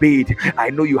disobeyed. I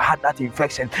know you had that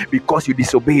infection because you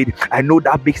disobeyed. I know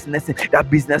that business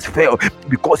failed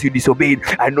because you disobeyed.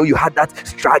 I know you had that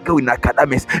struggle in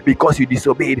academics because you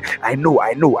disobeyed. I know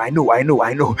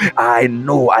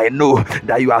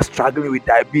that you are struggling with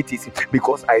diabetes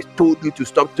because I told you to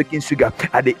stop taking sugar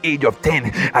at the age of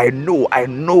 10. I know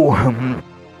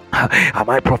Am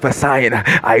I prophesying?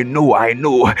 I know.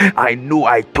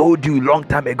 I told you long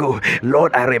time ago.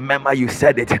 Lord, I remember you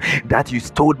said it, that you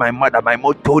told my mother. My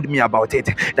mom told me about it,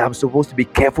 that I'm supposed to be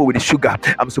careful with the sugar.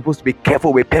 I'm supposed to be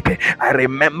careful with pepper. I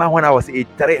remember when I was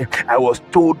 83, I was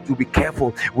told to be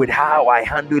careful with how I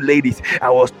handle ladies. I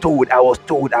was told.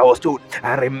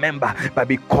 I remember, but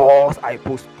because I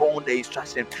postponed the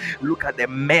instruction, look at the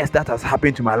mess that has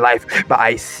happened to my life. But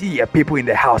I see people in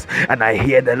the house, and I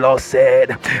hear the Lord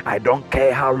said, I don't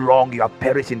care how long you have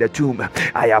perished in the tomb,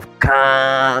 I have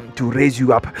come to raise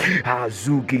you up. I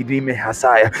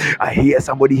hear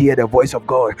somebody hear the voice of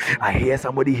God. I hear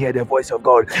somebody hear the voice of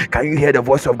God. Can you hear the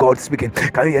voice of God speaking?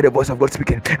 Can you hear the voice of God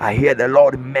speaking? I hear the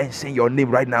Lord mention your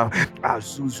name right now.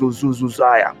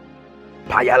 Azuzuzuzuzaya.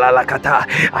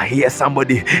 I hear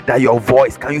somebody that your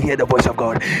voice. Can you hear the voice of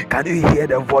God? Can you hear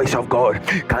the voice of God?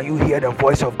 Can you hear the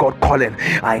voice of God calling?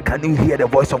 Can you hear the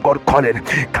voice of God calling?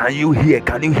 Can you hear?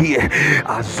 Can you hear?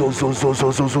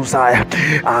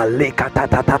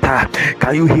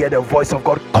 Can you hear the voice of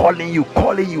God calling you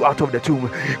out of the tomb,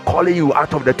 calling you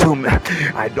out of the tomb?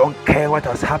 I don't care what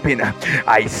has happened.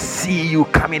 I see you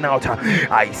coming out.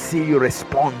 I see you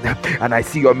respond, and I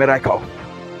see your miracle.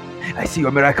 I see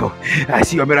your miracle. I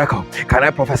see your miracle. Can I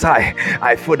prophesy?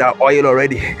 I feel that oil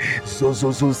already.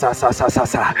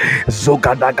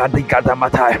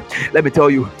 Let me tell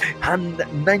you,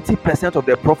 90% of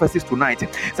the prophecies tonight,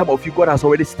 some of you, God has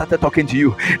already started talking to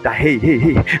you that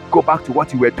hey, go back to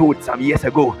what you were told some years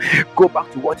ago. Go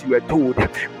back to what you were told.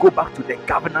 Go back to the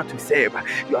governor to serve.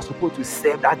 You are supposed to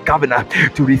serve that governor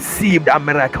to receive that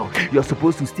miracle. You're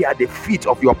supposed to stay at the feet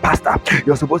of your pastor.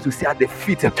 You're supposed to stay at the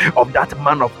feet of that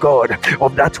man of God,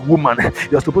 of that woman.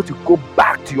 You're supposed to go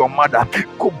back to your mother,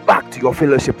 go back to your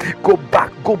fellowship, go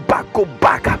back.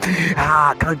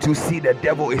 Can't you see the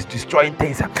devil is destroying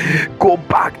things? Go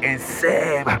back and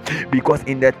serve, because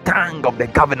in the tongue of the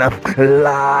governor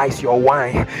lies your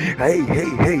wine. Hey,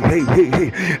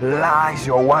 lies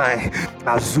your wine.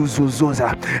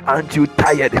 Azuzuzuza, aren't you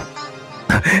tired?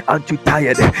 Aren't you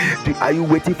tired? Are you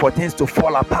waiting for things to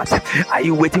fall apart? Are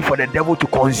you waiting for the devil to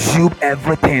consume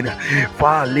everything? Go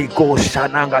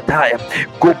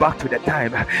back to the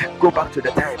time. Go back to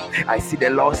the time. I see the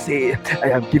Lord say,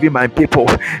 I am giving my people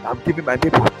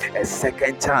a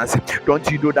second chance. Don't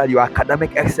you know that your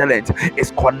academic excellence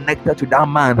is connected to that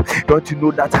man? Don't you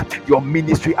know that your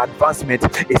ministry advancement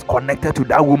is connected to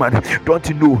that woman? Don't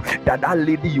you know that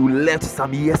lady you left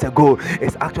some years ago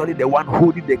is actually the one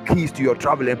holding the keys to your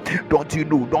traveling? Don't you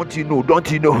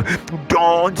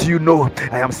know?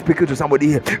 I am speaking to somebody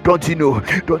here. Don't you know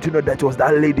that it was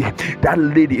that lady,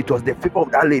 it was the favor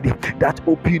of that lady that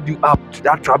opened you up to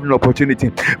that traveling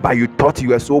opportunity? But you thought you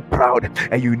were so proud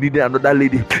and you needed another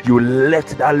lady. You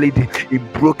left that lady in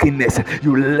brokenness.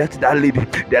 You left that lady.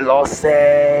 The Lord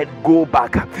said, go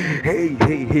back.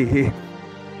 Hey.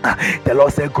 The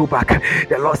Lord said, go back.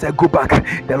 The Lord said, go back.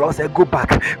 The Lord said, go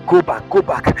back. Go back,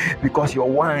 because your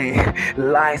wine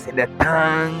lies in the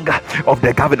tongue of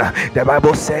the governor. The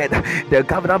Bible said the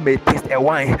governor may taste a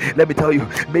wine. Let me tell you,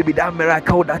 maybe that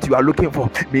miracle that you are looking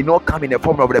for may not come in the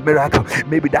form of the miracle.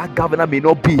 Maybe that governor may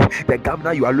not be the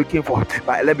governor you are looking for.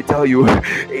 But let me tell you,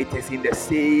 it is in the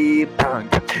same tongue.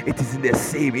 It is in the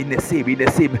same.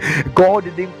 God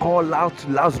didn't call out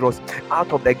Lazarus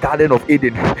out of the Garden of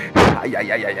Eden.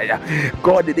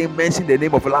 God didn't mention the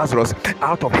name of Lazarus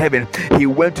out of heaven. He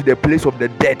went to the place of the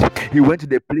dead. He went to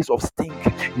the place of stink.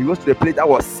 He went to the place that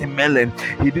was smelling.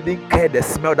 He didn't care the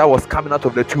smell that was coming out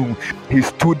of the tomb. He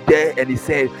stood there and he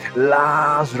said,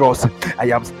 Lazarus, I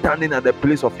am standing at the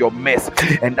place of your mess,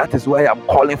 and that is why I'm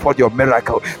calling for your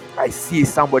miracle. I see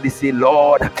somebody say,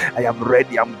 Lord, I am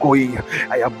ready. I'm going.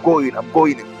 I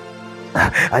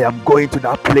am going to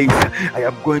that place. I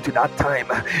am going to that time.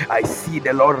 I see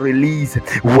the Lord release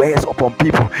words upon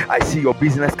people. I see your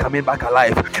business coming back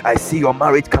alive. I see your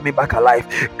marriage coming back alive.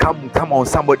 Come on,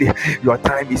 somebody. Your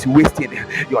time is wasting.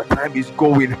 Your time is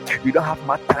going. You don't have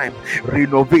much time.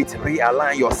 Renovate,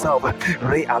 realign yourself.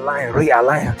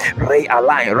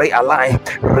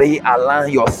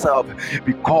 Realign yourself,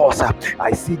 because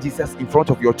I see Jesus in front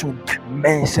of your tomb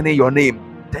mentioning your name.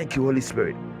 Thank you, Holy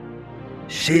Spirit.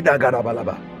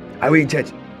 Are we in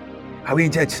church?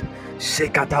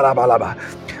 Shekatarabalaba.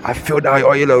 I feel the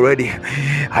oil already.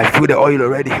 I feel the oil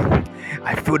already.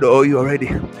 I feel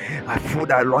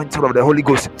the anointing of the Holy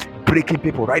Ghost breaking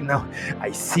people right now.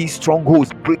 I see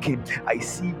strongholds breaking. I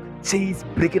see chains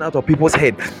breaking out of people's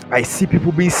head. I see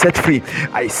people being set free.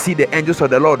 I see the angels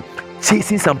of the Lord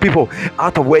chasing some people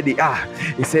out of where they are.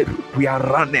 He said, we are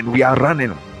running.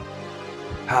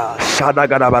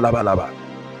 Shadagadabalaba.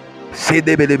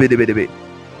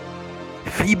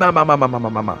 Fima mama mama mama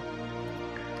mama.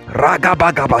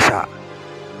 Ragabagabasha.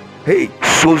 Hey,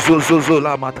 so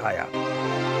la mataya.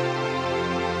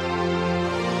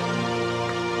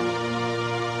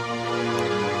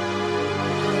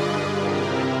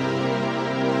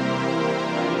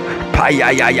 Pa ya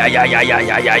ya ya ya ya ya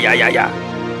ya ya ya ya.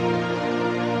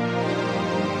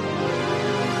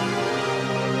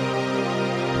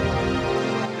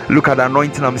 Look at the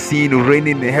anointing I'm seeing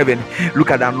raining in heaven. Look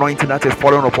at the anointing that is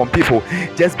falling upon people.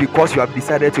 Just because you have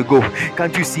decided to go,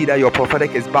 can't you see that your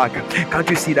prophetic is back? Can't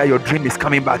you see that your dream is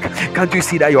coming back? Can't you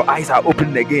see that your eyes are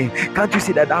opening again? Can't you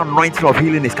see that that anointing of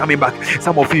healing is coming back?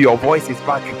 Some of you, your voice is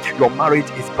back, your marriage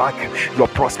is back, your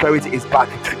prosperity is back,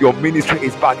 your ministry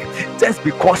is back. Just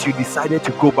because you decided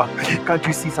to go back, can't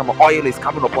you see some oil is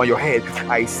coming upon your head?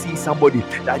 I see somebody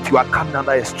that you are coming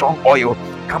under a strong oil.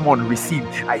 Come on, receive.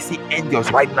 I see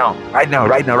angels right now. Hey,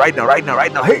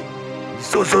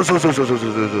 so.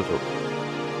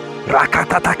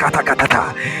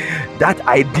 Rakatata. That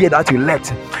idea that you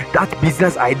left, that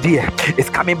business idea is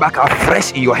coming back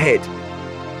afresh in your head.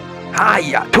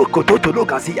 Haya toko toto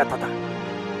loka siya tata.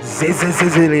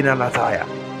 Zezezezelina nataya.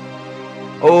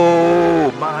 Oh,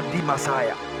 Mandi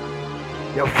Messiah.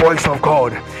 The voice of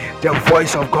God, the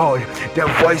voice of God, the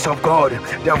voice of God,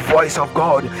 the voice of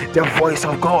God, the voice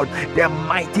of God, the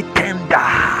mighty tender.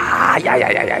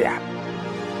 Ya.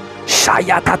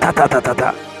 Shaya ta ta ta ta ta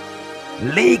ta.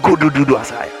 Lego do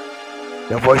asaya.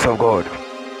 The voice of God,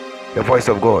 the voice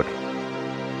of God,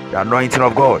 the anointing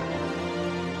of God.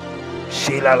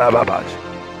 Sheila la babaj.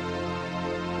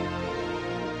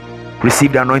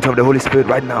 Receive the anointing of the Holy Spirit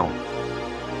right now.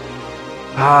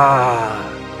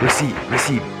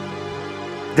 Receive.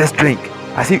 Just drink.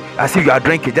 I see you are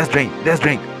drinking. Just drink.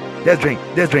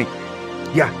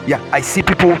 Yeah. I see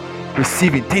people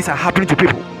receiving. Things are happening to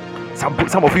people. Some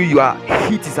of you are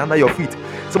heat is under your feet.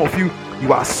 Some of you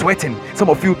are sweating. Some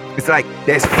of you, it's like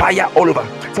there's fire all over.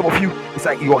 Some of you, it's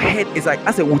like your head is like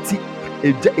as a wuti,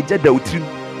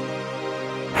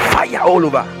 fire all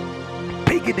over.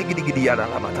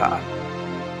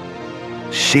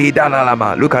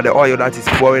 Look at the oil that is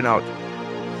pouring out.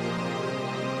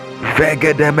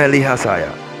 Vegedemeli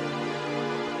hasaya.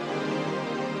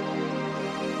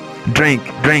 Drink.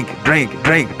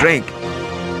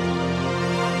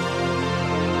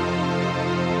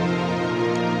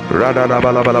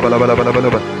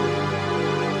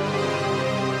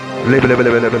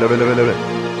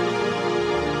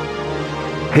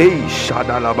 Hey,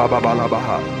 shadala baba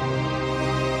balabaha.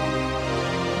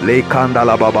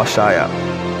 Lekandala baba shaya.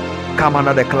 Come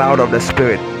under the cloud of the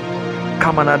Spirit.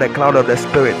 Come under the cloud of the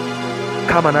Spirit.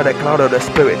 Come under the cloud of the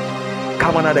Spirit.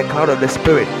 Come under the cloud of the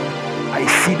Spirit. I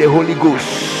see the Holy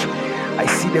Ghost. I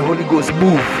see the Holy Ghost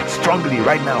move strongly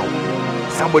right now.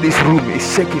 Somebody's room is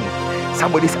shaking.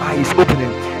 Somebody's eye is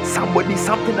opening.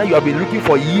 Something that you have been looking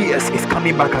for years is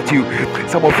coming back at you.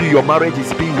 Some of you, your marriage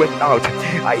is being worked out.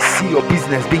 I see your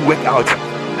business being worked out.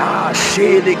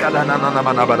 Shede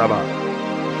kadanananamanabadaba.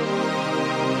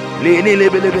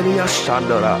 Lelelebelebeleya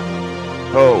shandora.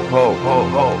 Ho.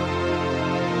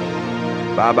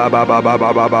 Ba.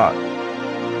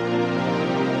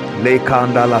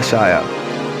 Lekanda lashaya.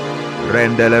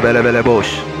 Rendelebelebele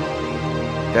bosh.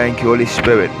 Thank you, Holy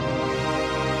Spirit.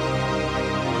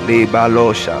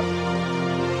 Lebalosha.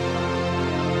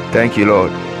 Thank you,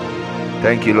 Lord.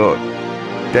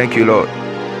 Thank you,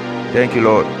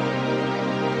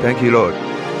 Lord.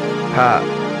 Ha.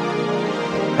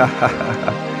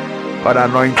 What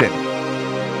anointing,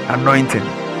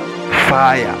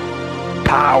 fire,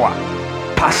 power,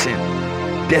 passion,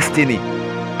 destiny,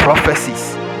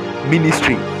 prophecies,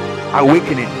 ministry,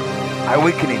 awakening,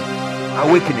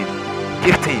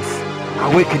 giftings,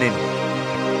 awakening.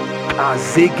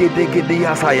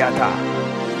 Azegedegedea sayata.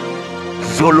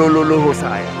 Zolololo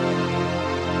hosaya.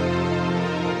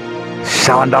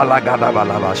 Shandala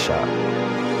gadabalabasha.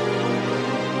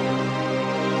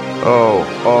 Oh.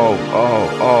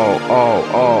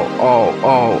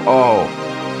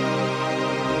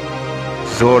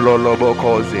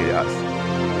 Zololobokozias.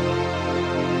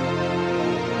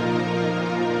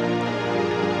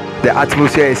 The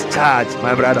atmosphere is charged,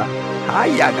 my brother.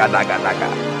 Hayagadaga.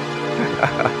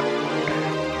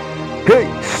 Hey,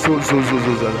 so.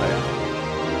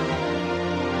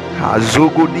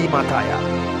 Hazugudi mataya.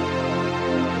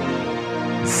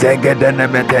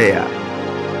 Zegedenemeteya.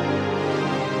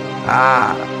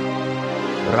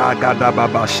 Ragada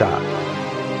babasha.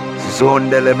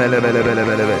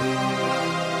 Zondelemelebelebelebelebe.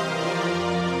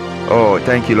 Oh,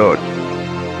 thank you, Lord.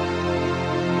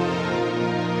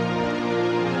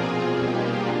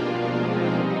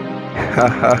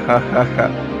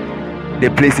 The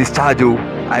place is charged.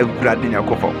 I grading your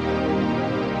cover.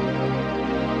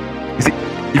 You see,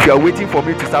 if you are waiting for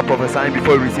me to start prophesying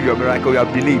before you receive your miracle, you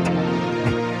have delayed.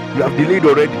 You have delayed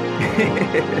already.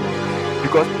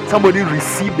 Because somebody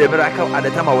received the miracle at the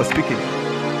time I was speaking.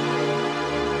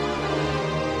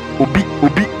 Ubi,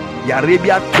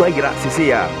 Yarabia Twagira,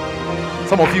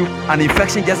 some of you, an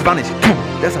infection just vanished.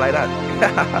 Just like that.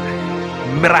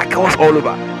 Miracles all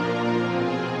over.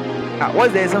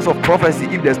 What's the essence of prophecy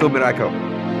if there's no miracle?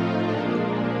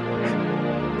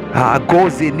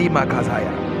 Goze Nima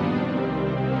Kazaya.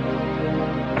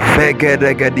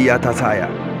 Vegedegedia Tataya.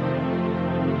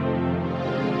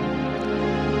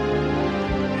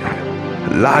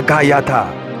 Lagayata.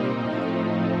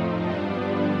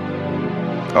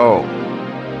 Oh.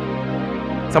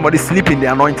 Somebody sleep in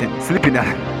the anointing. Sleep in the...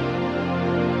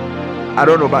 I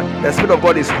don't know, but the Spirit of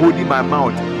God is holding my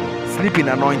mouth. Sleep in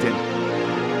anointing.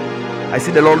 I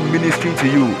see the Lord ministering to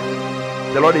you.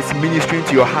 The Lord is ministering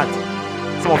to your heart.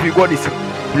 Some of you, God is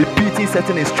repeating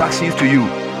certain instructions to you.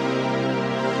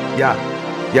 Yeah.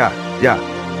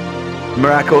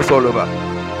 Miracles all over.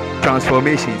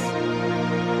 Transformations.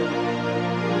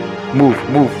 Move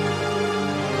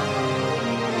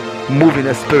in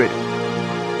the Spirit.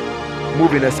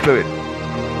 Move in the Spirit.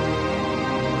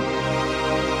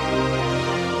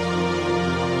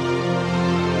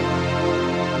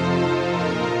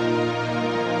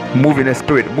 Move in the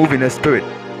Spirit. Move in the Spirit.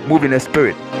 Move in the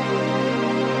Spirit.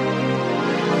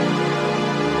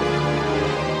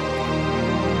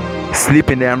 Sleep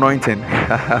in the anointing.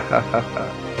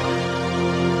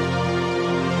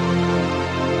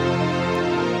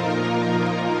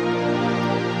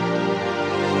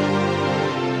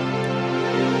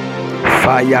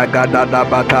 Fire gadada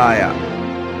bataya.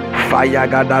 Fire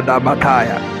gadada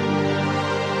bataya.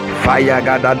 Fire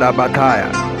gadada bataya.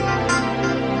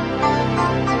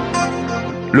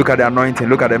 Look at the anointing.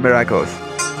 Look at the miracles.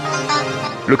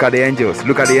 Look at the angels.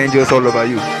 Look at the angels all over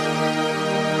you.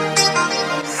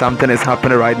 Something is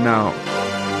happening right now.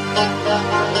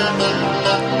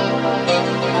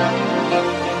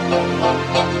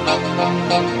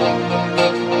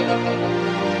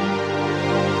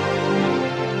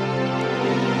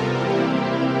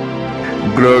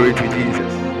 Glory to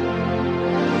Jesus.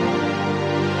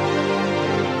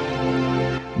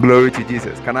 Glory to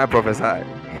Jesus. Can I prophesy?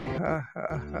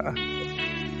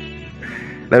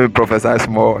 Let me prophesy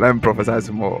small.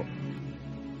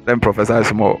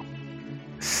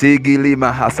 Sigili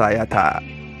mahasayata.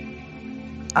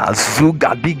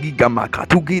 Azuga bigi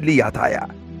gamakatugili yataya.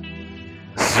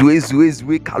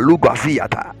 Zwe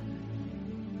kalugwaziyata.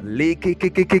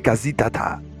 Leke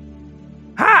kazitata.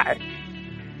 Hi.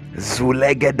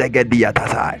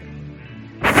 Zulegedegediatata.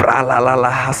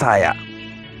 Fralalala hasaya.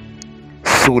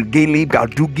 Sulgili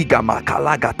gadugi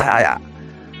gamakala gataya.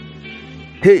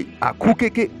 Hey,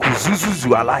 akukeke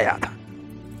kuzuzu alayata.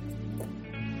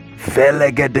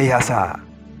 Felegedeyasa.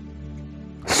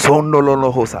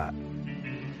 Sonololohosa.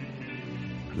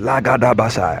 Lagada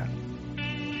basaya.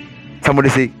 Somebody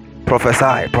say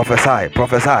prophesy.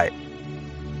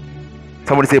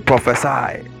 Somebody say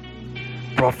prophesy.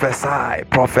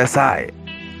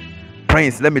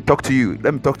 Prince, let me talk to you.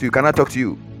 Can I talk to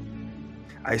you?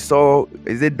 I saw,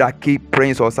 is it Daki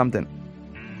Prince or something?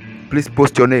 Please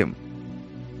post your name.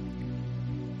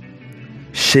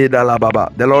 Sheda la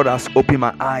Baba. The Lord has opened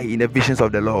my eye in the visions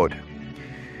of the Lord.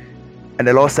 And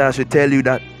the Lord said I should tell you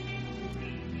that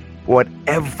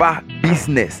whatever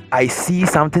business, I see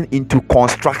something into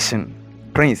construction.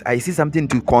 Prince, I see something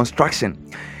into construction.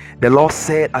 The Lord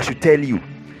said I should tell you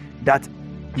that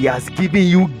He has given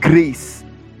you grace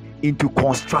into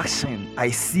construction. I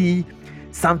see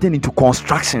something into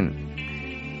construction.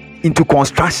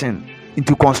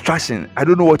 I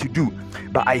don't know what to do,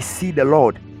 but I see the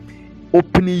Lord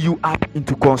opening you up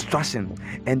into construction.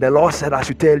 And the Lord said I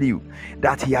should tell you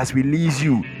that He has released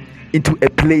you into a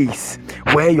place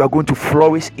where you are going to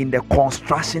flourish in the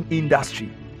construction industry.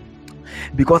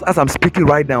 Because as I'm speaking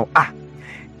right now,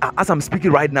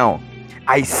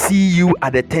 I see you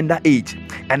at a tender age,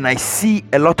 and I see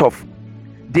a lot of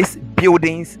these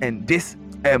buildings and this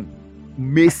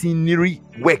masonry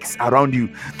works around you.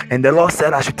 And the Lord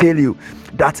said I should tell you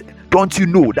that, don't you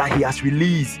know that He has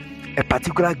released a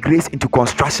particular grace into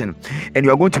construction, and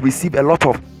you are going to receive a lot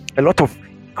of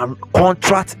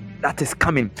contract that is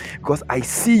coming. Because I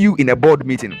see you in a board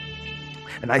meeting.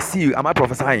 and I see you. Am I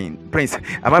prophesying, Prince?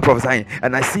 Am I prophesying?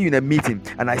 And I see you in a meeting,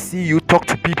 and I see you talk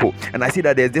to people, and I see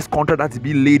that there's this contract that's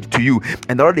being laid to you,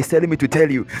 and the Lord is telling me to tell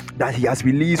you that He has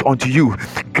released unto you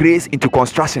grace into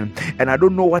construction. And I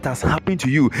don't know what has happened to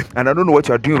you, and I don't know what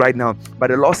you are doing right now, but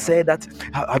the Lord said that,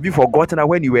 have you forgotten that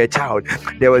when you were a child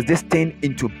there was this thing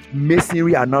into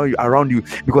masonry around you?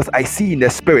 Because I see in the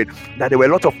spirit that there were a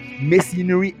lot of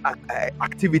masonry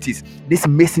activities, this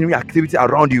masonry activity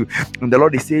around you, and the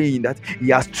Lord is saying that He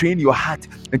has trained your heart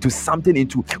into something,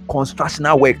 into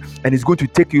constructional work, and it's going to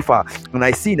take you far. And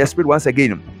I see in the spirit once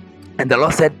again, and the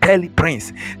Lord said, tell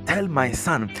Prince, tell my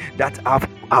son that I've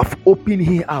opened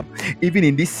him up, even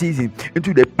in this season,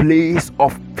 into the place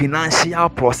of financial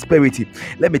prosperity.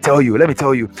 Let me tell you.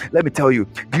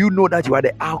 Do you know that you are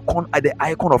the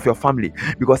icon of your family?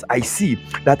 Because I see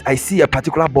a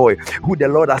particular boy who the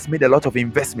Lord has made a lot of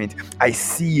investment. I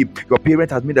see your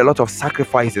parent has made a lot of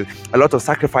sacrifices, and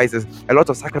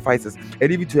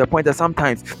even to the point that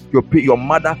sometimes your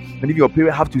mother and even your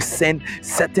parent have to send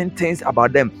certain things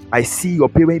about them. I see your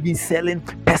parent even selling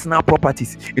personal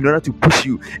properties in order to push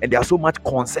you, and they are so much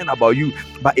concerned about you,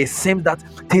 but it seems that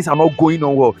things are not going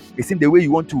on well. It seems the way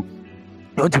you want to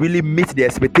really meet the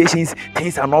expectations,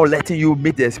 things are not letting you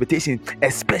meet the expectations,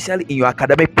 especially in your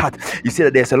academic part. You see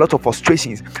that there's a lot of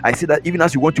frustrations. I see that even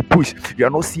as you want to push, you are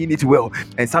not seeing it well,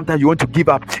 and sometimes you want to give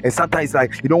up, and sometimes it's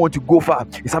like you don't want to go far,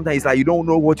 and sometimes it's like you don't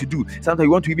know what to do. Sometimes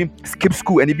you want to even skip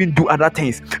school and even do other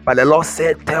things. But the Lord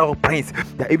said, tell Prince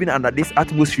that even under this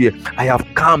atmosphere, I have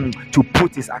come to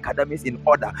put his academics in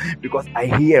order, because I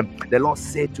hear the Lord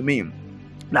said to me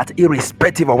that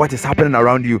irrespective of what is happening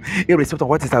around you,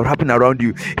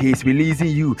 He is releasing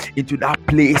you into that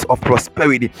place of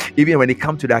prosperity. Even when it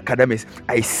comes to the academics,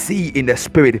 I see in the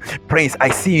spirit, Prince, I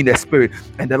see in the spirit.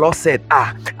 And the Lord said,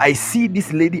 I see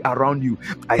this lady around you.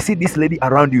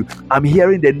 I'm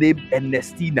hearing the name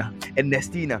Ernestina. And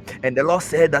the Lord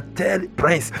said that tell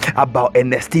Prince about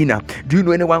Ernestina. Do you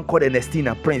know anyone called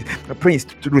Ernestina? Prince,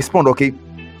 to respond, okay?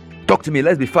 Talk to me.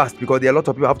 Let's be fast, because there are a lot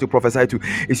of people I have to prophesy to.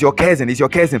 It's your cousin.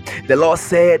 The Lord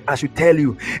said I should tell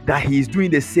you that He is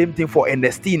doing the same thing for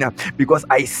Ernestina, because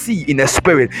I see in the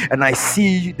spirit, and I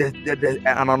see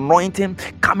an anointing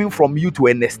coming from you to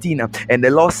Ernestina. And the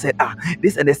Lord said,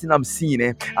 this Ernestina I'm seeing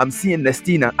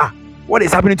Ernestina. What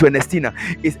is happening to Ernestina?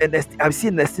 I'm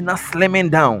seeing Ernestina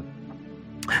slimming down.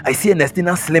 I see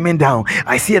Ernestina slimming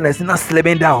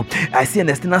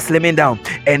down.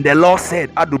 And the Lord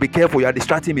said, Adu, be careful, you are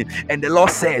distracting me. And the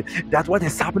Lord said that what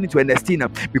is happening to Ernestina,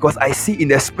 because I see in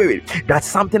the spirit that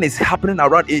something is happening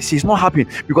around it. She's not happy,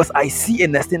 because I see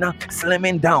Ernestina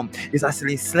slimming down. She's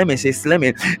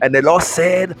slimming. And the Lord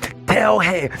said, tell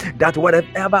her that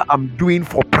whatever I'm doing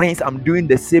for Prince, I'm doing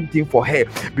the same thing for her,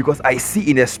 because I see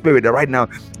in the spirit that right now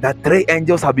that 3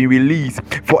 angels have been released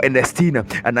for Ernestina,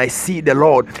 and I see the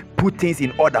Lord put things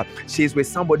in order. She's with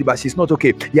somebody, but she's not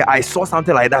okay. Yeah, I saw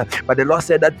something like that, but the Lord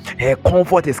said that her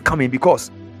comfort is coming, because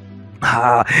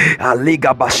it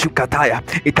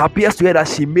appears to her that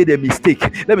she made a mistake.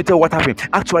 Let me tell you what happened.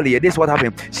 Actually, this is what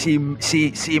happened. She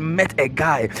met a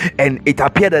guy, and it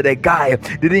appeared that the guy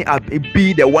didn't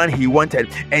be the one he wanted,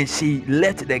 and she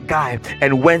left the guy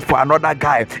and went for another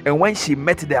guy. And when she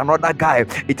met the another guy,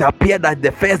 it appeared that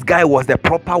the first guy was the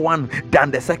proper one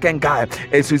than the second guy,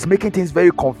 and so it's making things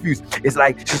very confused. It's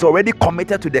like she's already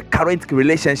committed to the current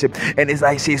relationship, and it's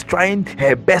like she's trying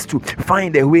her best to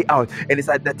find a way out, and it's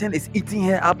like the thing is eating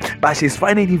her up, but she's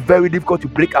finding it very difficult to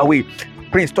break away.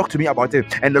 Prince, talk to me about it.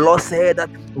 And the Lord said that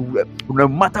no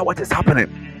matter what is happening,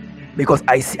 because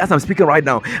I see, as I'm speaking right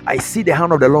now, I see the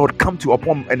hand of the Lord come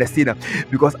upon Ernestina,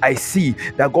 because I see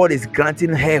that God is granting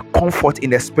her comfort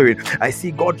in the spirit. I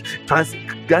see God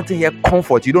granting her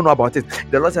comfort. You don't know about it.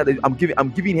 The Lord said, I'm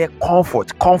giving her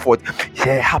comfort.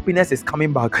 Her happiness is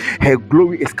coming back. Her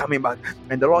glory is coming back.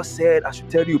 And the Lord said, I should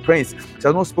tell you, Prince, she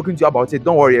has not spoken to you about it.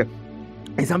 Don't worry.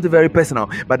 It's something very personal,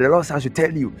 but the Lord should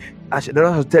tell you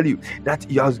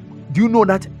that do you know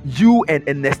that you and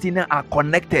Ernestina are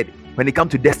connected when it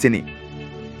comes to destiny?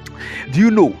 Do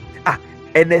you know?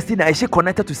 Ernestina, is she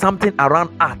connected to something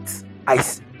around art?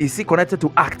 Is she connected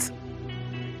to art?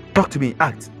 Talk to me.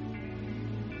 Art,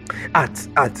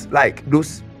 like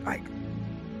those, like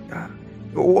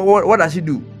what does she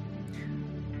do?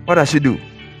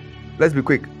 Let's be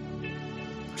quick.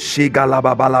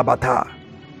 Shigalababalabata.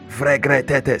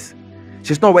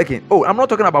 She's not working. Oh, I'm not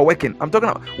talking about working. I'm talking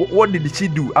about what did she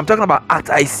do? I'm talking about art.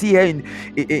 I see her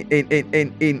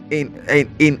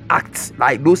in acts,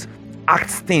 like those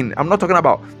acts thing. I'm not talking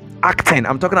about acting.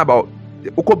 I'm talking about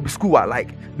school,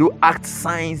 like do act,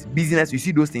 science, business. You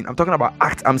see those things. I'm talking about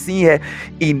act. I'm seeing her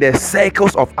in the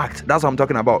circles of act. That's what I'm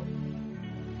talking about.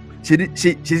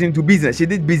 She's into business. She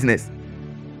did business.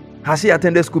 Has she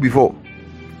attended school before?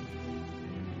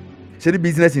 She did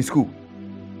business in school.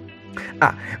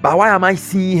 But why am I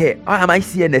seeing her? Why am I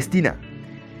seeing Nestina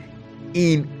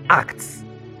in Acts?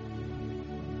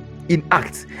 In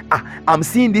Acts. I'm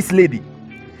seeing this lady.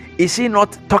 Is she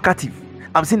not talkative?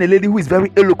 I'm seeing a lady who is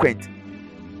very eloquent.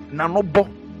 Nanobo.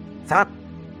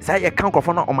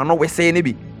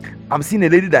 I'm seeing a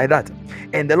lady like that.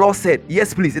 And the Lord said,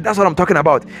 yes, please. That's what I'm talking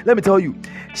about. Let me tell you,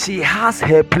 she has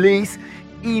her place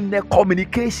in a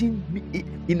communication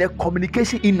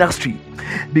industry,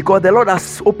 because the Lord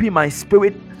has opened my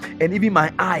spirit and even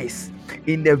my eyes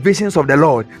in the visions of the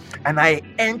Lord, and I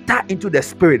enter into the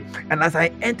spirit, and as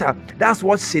I enter, that's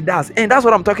what she does. And that's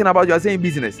what I'm talking about. You are saying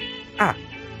business.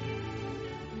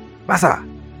 Basa.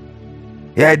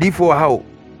 Yeah, D4 how?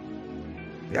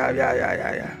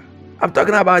 Yeah. I'm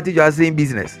talking about it. You are saying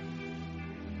business.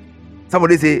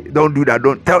 Somebody say, don't do that.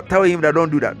 Don't tell him that.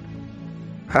 Don't do that.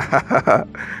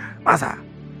 Masa.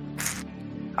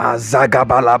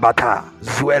 Azagabalabata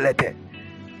zuelete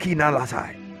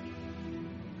kinalasai.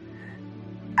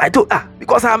 I told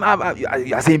because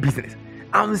you are saying business.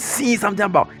 I'm seeing something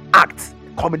about act,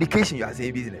 communication. You are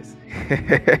saying business.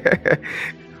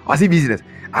 I see business.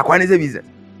 I can't say business.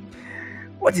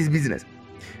 What is business?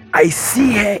 I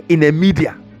see her in the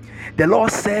media. The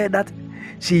Lord said that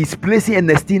she is placing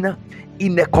Ernestina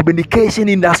in the communication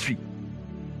industry.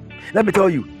 Let me tell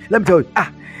you.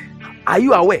 Are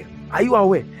you aware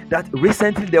that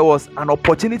recently there was an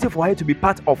opportunity for her to be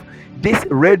part of this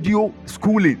radio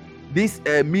schooling, this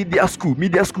media school,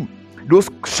 those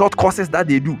short courses that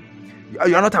they do?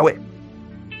 You are not aware?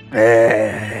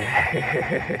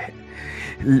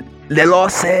 The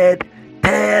Lord said,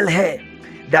 tell her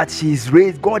that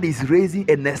God is raising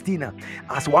Ernestina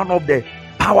as one of the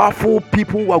powerful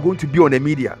people who are going to be on the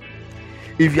media.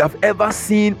 If you have ever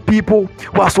seen people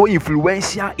who are so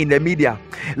influential in the media,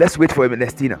 let's wait for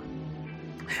Ernestina.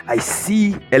 I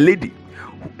see a lady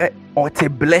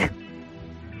oteble.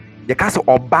 You can't say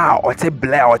oba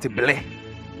oteble.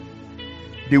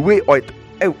 The way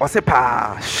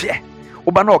osepa share.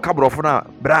 Oba no kabrofuna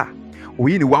bra.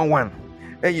 We in 1-1.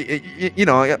 You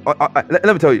know. Let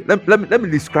me tell you. Let me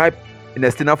describe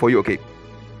Ernestina for you. Okay.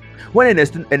 When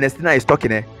Ernestina is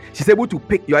talking, she's able to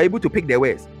pick. You are able to pick the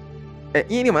words. That's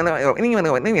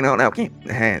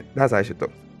how I should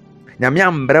talk.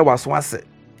 Nyamiambra was once.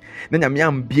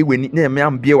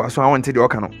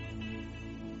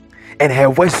 And her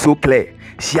voice so clear.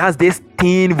 She has this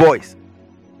thin voice.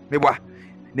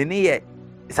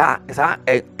 It's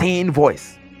a thin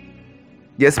voice.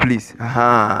 Yes, please.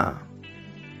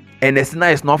 Ernestina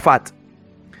is not fat.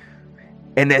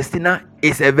 Ernestina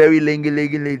is a very lanky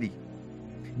lady.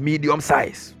 Medium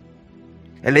size.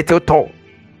 A little tall.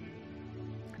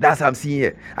 That's what I'm seeing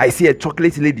here. I see a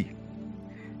chocolate lady.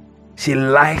 She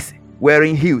likes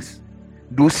wearing heels.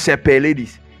 Those shepherd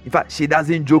ladies. In fact, she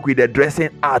doesn't joke with the dressing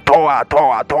at all.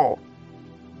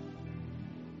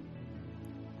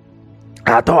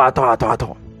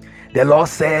 The Lord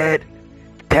said,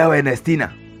 tell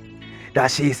Ernestina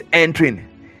that she is entering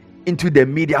into the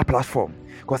media platform,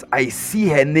 because I see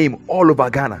her name all over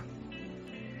Ghana,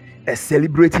 a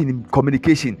celebrating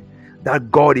communication that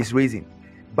God is raising.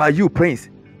 But you, Prince,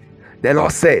 the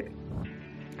Lord said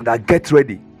that get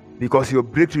ready, because your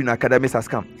breakthrough in academics has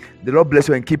come. The Lord bless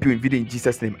you and keep you in video in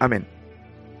Jesus' name. Amen.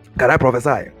 Can I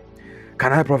prophesy?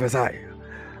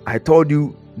 I told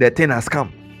you the thing has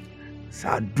come.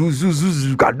 Can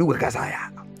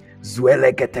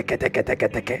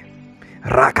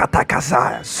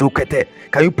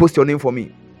you post your name for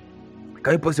me?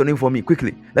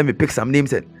 Quickly? Let me pick some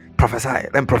names and prophesy.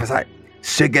 Let me prophesy.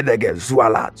 Shegedege,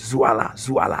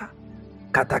 Zuala.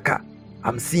 Kataka.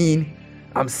 I'm seeing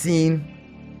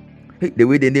the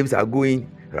way the names are going.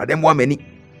 Them one many.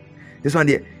 This one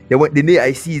there, the name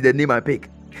I see is the name I pick.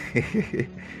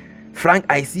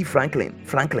 I see Franklin.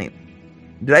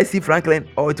 Did I see Franklin?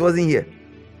 Oh, it wasn't here.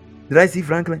 Did I see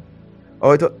Franklin?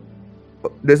 Oh,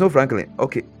 there's no Franklin.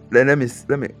 Okay, let me.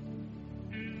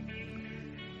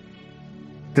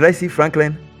 Did I see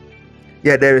Franklin?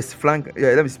 Yeah, there is Frank. Yeah,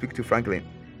 let me speak to Franklin.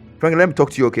 Franklin, let me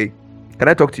talk to you. Okay, can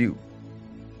I talk to you?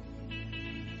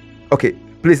 Okay,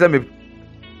 please let me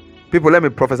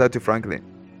prophesy to Franklin.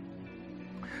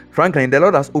 Franklin, the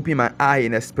Lord has opened my eye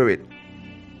in a spirit.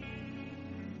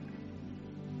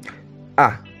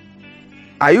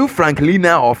 Are you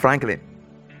Franklina or Franklin?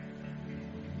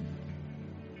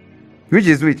 Which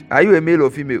is which? Are you a male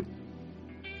or female?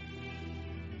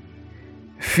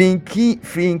 Franklin.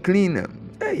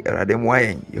 Hey, Radem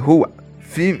Wine. Who?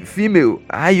 Female.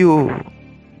 Are you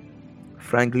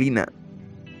Franklina?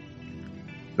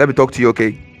 Let me talk to you,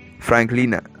 okay?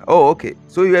 Franklina. Oh, okay.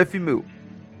 So you're a female.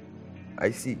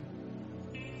 I see.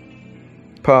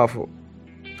 Powerful.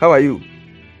 How are you?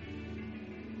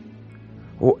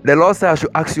 Oh, the Lord said I should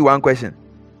ask you one question.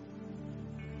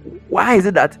 Why is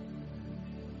it that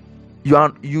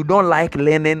you don't like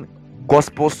learning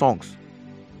gospel songs?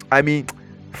 I mean,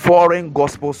 foreign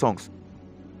gospel songs.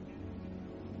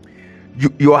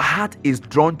 Your heart is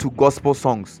drawn to gospel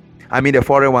songs. I mean, the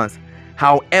foreign ones.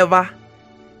 However,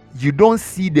 you don't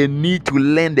see the need to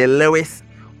learn the lyrics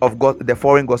of the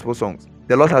foreign gospel songs.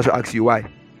 The Lord has to ask you why.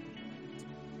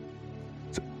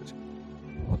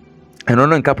 I don't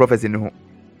know in prophecy no.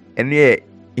 Any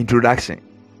introduction.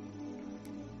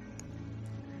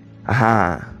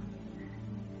 Aha.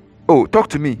 Oh, talk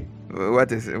to me.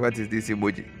 What is this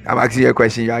emoji? I'm asking you a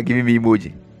question. You are giving me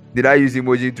emoji. Did I use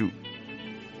emoji too?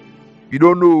 You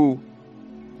don't know.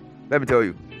 Let me tell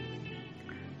you.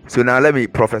 So now let me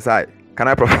prophesy. Can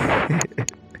I prophesy?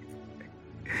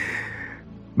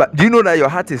 But do you know that your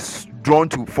heart is drawn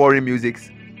to foreign musics,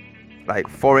 like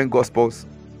foreign gospels?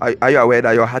 Are you aware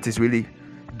that your heart is really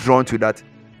drawn to that?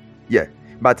 Yeah.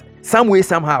 But some way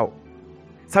somehow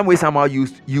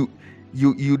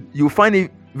you find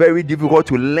it very difficult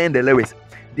to learn the lyrics.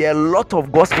 There are a lot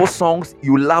of gospel songs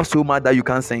you love so much that you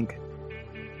can't sing.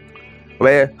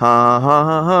 Where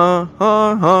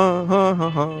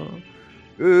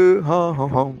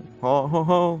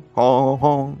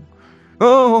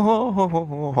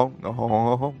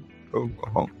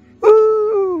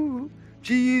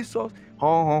Jesus.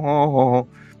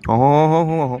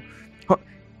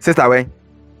 Sister Wayne,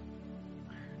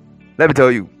 let me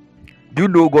tell you, do you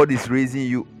know God is raising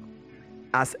you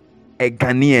as a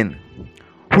Ghanaian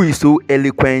who is so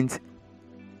eloquent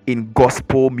in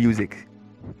gospel music?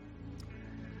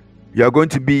 You are going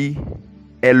to be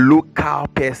a local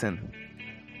person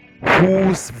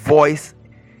whose voice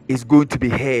is going to be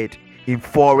heard in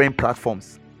foreign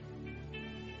platforms.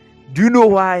 Do you know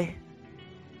why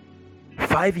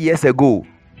 5 years ago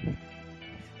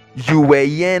you were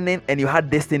yearning and you had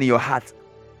destiny in your heart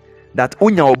that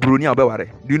unya obroni abeware?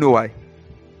 Do you know why?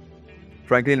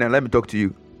 Franklin, now let me talk to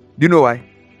you. Do you know why?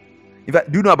 In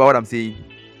fact, do you know about what I'm saying?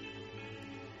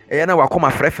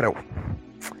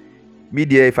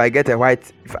 Media, if I get a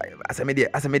white,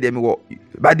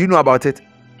 but do you know about it?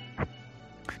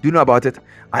 Do you know about it?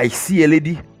 I see a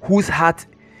lady whose heart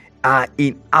are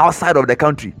in outside of the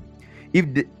country.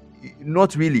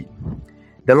 Not really.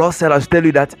 The Lord said I should tell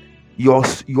you that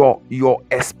your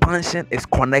expansion is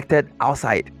connected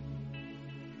outside.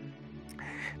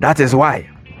 That is why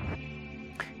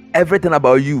everything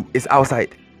about you is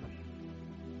outside.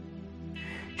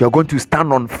 You're going to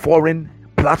stand on foreign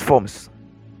platforms.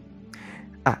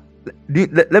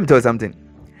 Let me tell you something.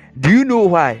 Do you know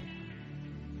why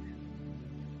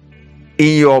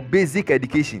in your basic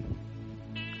education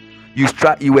you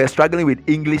were struggling with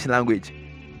English language?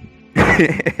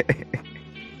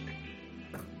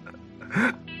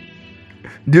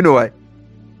 Do you know why?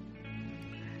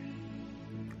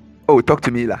 Oh, talk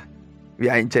to me, La. We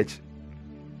are in church.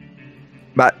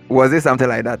 But was it something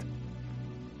like that?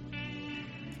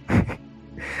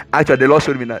 Actually, the Lord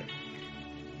showed me that.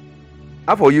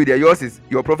 And for you,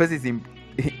 your prophecy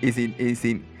is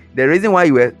in. The reason why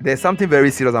there's something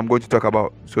very serious I'm going to talk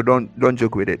about. So don't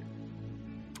joke with it.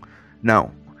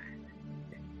 Now,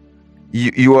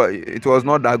 it was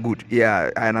not that good.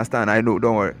 Yeah, I understand. I know.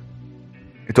 Don't worry.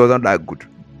 It wasn't that good.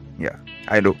 Yeah,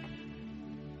 I know.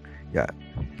 Yeah,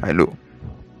 I know.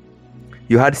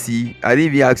 You had C. I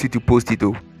didn't even ask you to post it.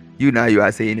 Oh, you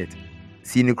are saying it.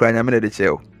 See, you crying. I'm in the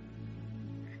chair.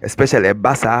 Especially a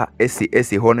basa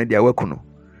esse honor dia wakuno.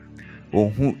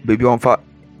 Who baby on fa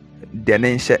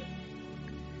denenche.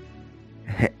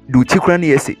 Do chikra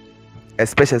ni esse.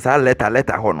 Especially sa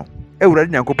letter hono. Ewurade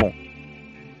nyankopon.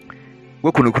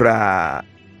 Wakuno kra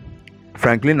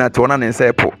Franklin na tona ne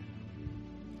nsepo.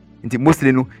 Nti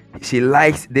mostly no she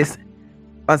likes this.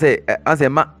 Answer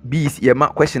ma bees ye ma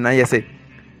question na say.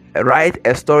 Write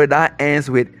a story that ends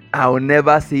with I'll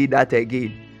never say that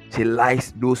again. She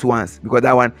likes those ones because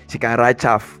that one she can write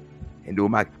chaff and do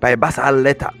mark. By a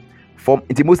letter,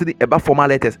 it's mostly about formal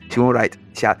letters. She won't write.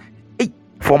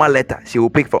 Formal letter. She will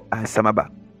pick for Samaba.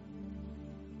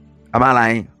 Am I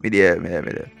lying?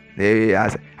 I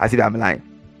see that I'm lying.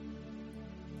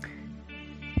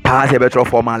 Pass a better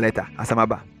formal letter.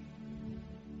 Samaba.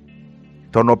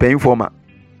 Turn up informa.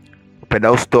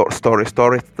 Pedal story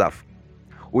stuff.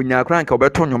 When you're crank,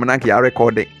 Alberto, your manaki are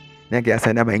recording. Then I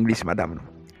send them English, madam.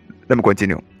 Let me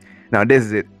continue. Now this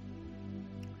is it.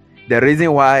 The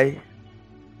reason why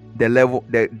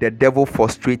the devil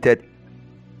frustrated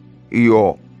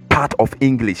your part of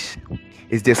English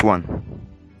is this one.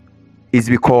 It's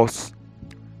because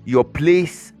your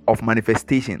place of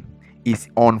manifestation is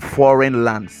on foreign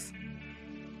lands.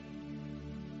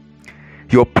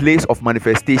 Your place of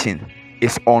manifestation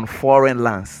is on foreign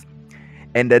lands.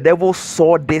 And the devil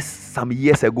saw this some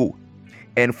years ago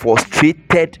and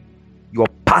frustrated your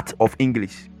part of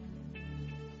English.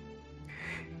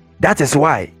 That is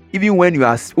why, even when you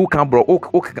are do you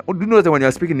know that when you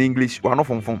are speaking English, you are not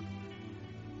from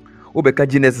Ubeka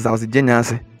Genesis house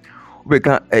Genesis.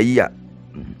 Ubeka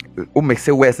make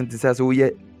say words and says oh yeah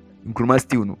nkruma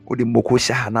still no o de moko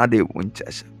sha na de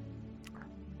wonchasha.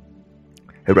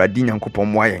 Eradi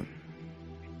nyankopon moyen.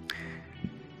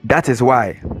 That is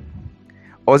why.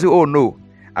 Also, oh no,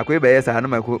 I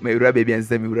baby and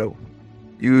send me.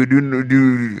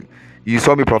 You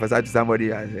saw me prophesy to somebody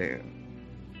and say,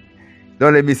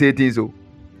 don't let me say things so.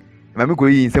 Mammy go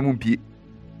in some pee.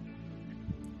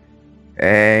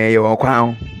 You're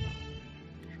crown.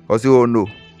 Also, oh no.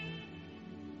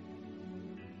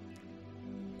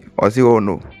 Also, oh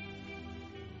no.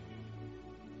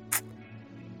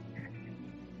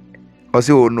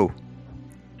 Also, oh no.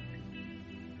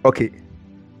 Okay.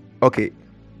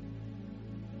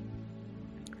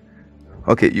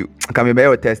 You can be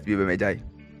better test be mejai.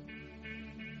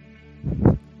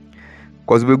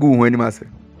 Cause we go when master.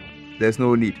 There's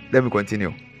no need. Let me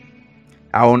continue.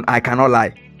 I cannot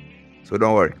lie. So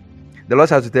don't worry. The Lord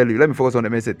has to tell you. Let me focus on the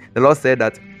message. The Lord said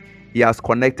that He has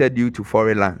connected you to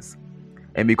foreign lands.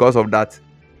 And because of that,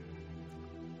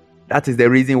 that is the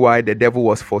reason why the devil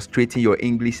was frustrating your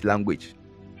English language.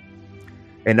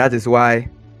 And that is why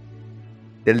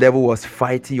the devil was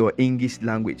fighting your English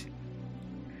language.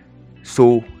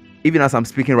 So, even as I'm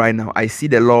speaking right now, I see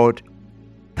the Lord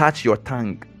touch your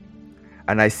tongue.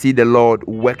 And I see the Lord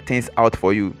work things out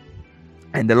for you.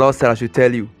 And the Lord said I should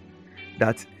tell you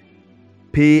that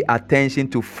pay attention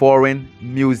to foreign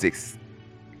musics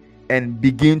and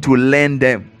begin to learn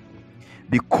them,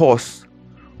 because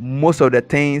most of the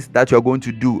things that you're going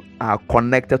to do are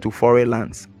connected to foreign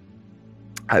lands.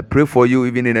 I pray for you,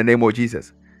 even in the name of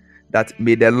Jesus, that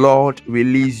may the Lord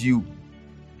release you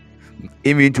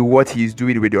even to what He is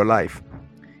doing with your life,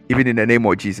 even in the name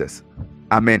of Jesus.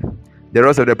 Amen. The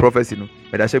rest of the prophecy,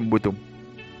 let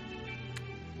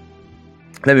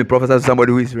me prophesy to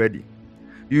somebody who is ready.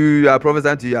 You are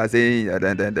prophesying to you, are saying,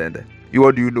 you,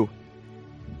 what do you know?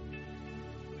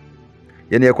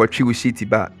 Let me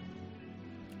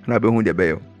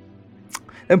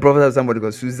prophesy to somebody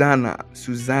called Susanna.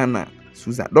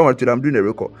 Don't worry, I'm doing a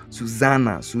record.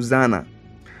 Susanna.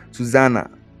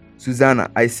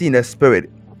 I see in the spirit.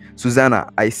 Susanna,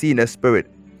 I see in the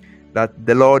spirit that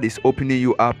the Lord is opening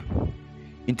you up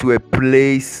into a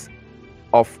place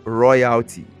of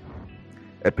royalty.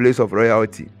 A place of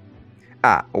royalty.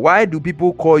 Why do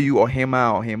people call you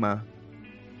Ohema?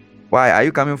 Why are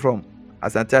you coming from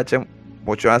Asante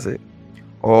Mochase?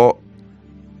 Or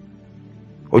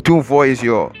Otunfo is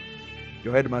your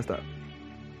headmaster?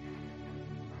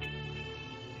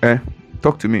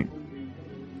 Talk to me.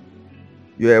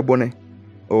 You're a bonnet.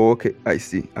 Oh, okay. I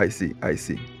see.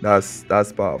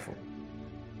 That's powerful.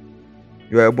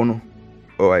 You're a bono.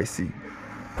 Oh, I see.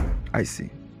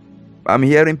 I'm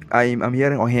hearing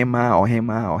Ohema.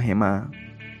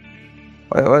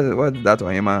 What's that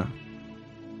Ohema?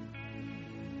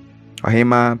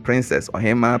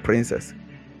 Ohema princess.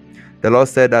 The Lord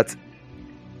said that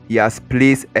He has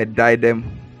placed a diadem.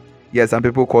 Yes, some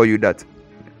people call you that.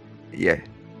 Yeah.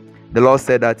 The Lord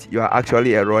said that you are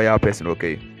actually a royal person,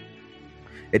 okay?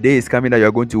 A day is coming that you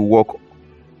are going to walk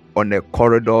on the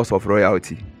corridors of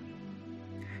royalty.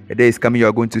 A day is coming you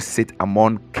are going to sit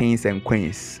among kings and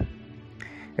queens.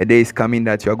 A day is coming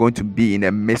that you are going to be in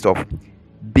the midst of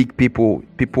big people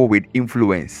with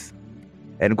influence.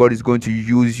 And God is going to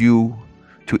use you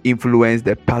to influence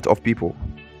the path of people.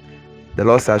 The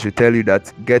Lord says I should tell you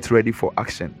that get ready for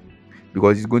action,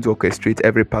 because He's going to orchestrate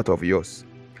every part of yours.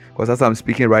 Because as I'm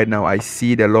speaking right now, I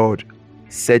see the Lord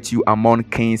set you among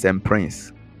kings and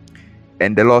princes.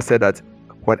 And the Lord said that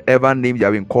whatever name they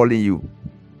have been calling you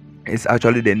is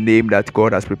actually the name that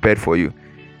God has prepared for you.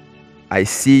 I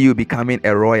see you becoming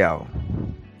a royal.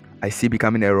 I see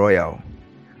becoming a royal.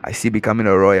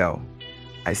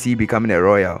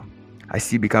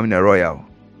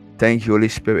 Thank you, Holy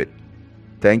Spirit.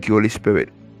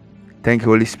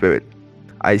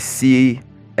 I see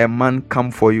a man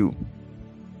come for you.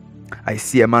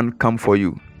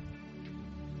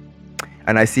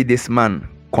 And I see this man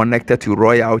connected to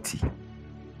royalty.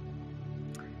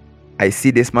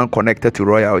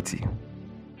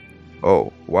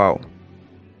 Oh, wow.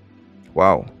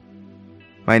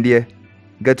 My dear,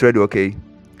 get ready, okay?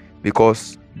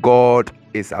 Because God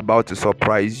is about to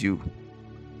surprise you.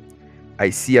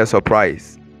 I see a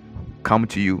surprise come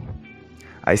to you.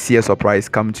 I see a surprise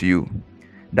come to you.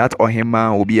 That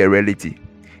Ohima will be a reality,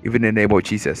 even in the name of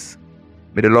Jesus.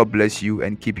 May the Lord bless you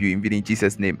and keep you, even in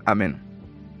Jesus' name. Amen.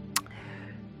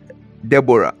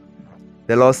 Deborah,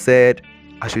 the Lord said,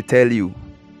 I should tell you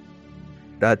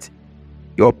that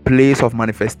your place of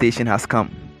manifestation has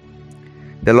come.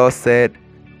 The Lord said,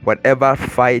 whatever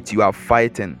fight you are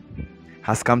fighting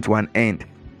has come to an end.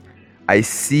 I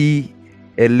see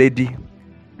a lady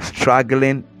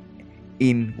struggling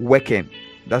in working.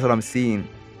 That's what I'm seeing.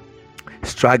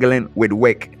 Struggling with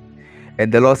work.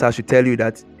 And the Lord said I should tell you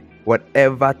that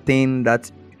whatever thing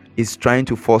that is trying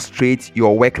to frustrate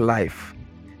your work life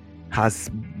has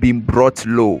been brought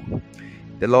low.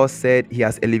 The Lord said He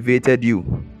has elevated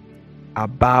you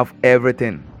above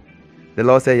everything. The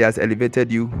Lord said He has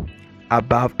elevated you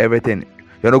above everything.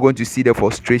 You're not going to see the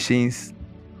frustrations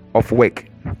of work.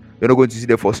 You're not going to see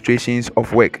the frustrations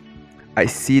of work. I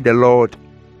see the Lord.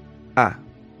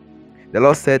 The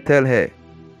Lord said, tell her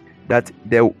that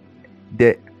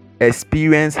the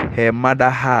experience her mother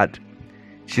had,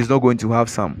 she's not going to have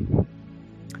some.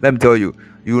 Let me tell you,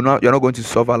 you're not going to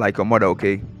suffer like your mother,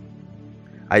 okay?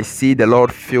 I see the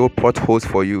Lord fill potholes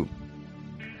for you.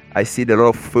 I see the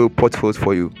Lord fill potholes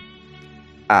for you.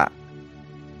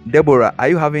 Deborah, are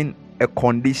you having a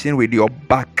condition with your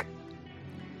back?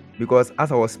 Because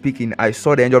as I was speaking, I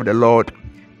saw the angel of the Lord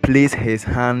place his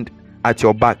hand at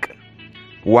your back.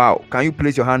 Wow. Can you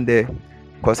place your hand there?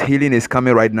 Because healing is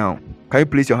coming right now. Can you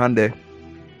place your hand there?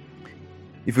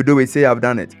 If you do it, say I've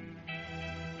done it.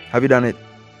 Have you done it?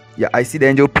 Yeah, I see the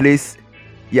angel place.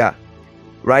 Yeah.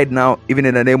 Right now, even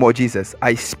in the name of Jesus,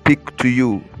 I speak to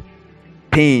you.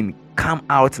 Pain, come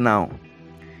out now.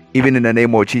 Even in the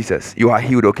name of Jesus, you are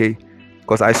healed, okay?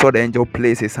 Because I saw the angel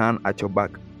place his hand at your back.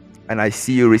 And I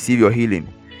see you receive your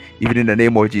healing. Even in the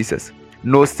name of Jesus.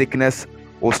 No sickness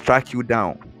will strike you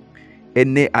down.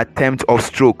 Any attempt of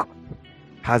stroke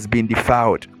has been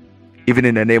defiled. Even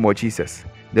in the name of Jesus.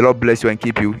 The Lord bless you and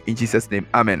keep you. In Jesus' name.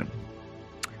 Amen.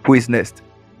 Who is next?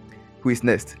 Who is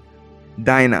next?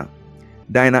 Dinah.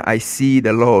 Dinah, I see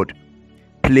the Lord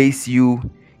place you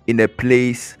in a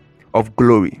place of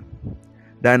glory.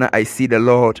 Dinah, I see the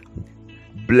Lord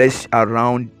bless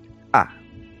around.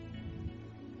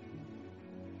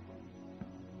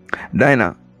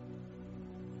 Dinah,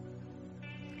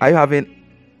 are you having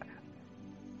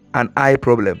an eye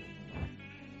problem?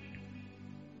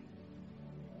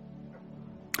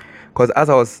 Because as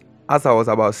I was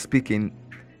about speaking,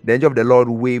 the angel of the Lord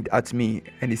waved at me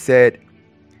and he said,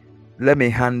 let me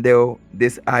handle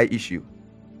this eye issue.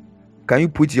 Can you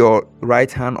put your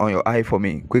right hand on your eye for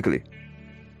me quickly?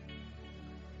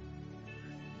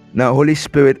 Now, Holy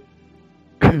Spirit,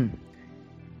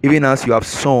 even as you have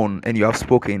sown and you have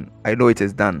spoken, I know it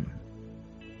is done.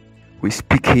 We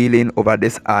speak healing over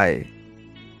this eye,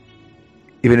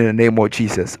 even in the name of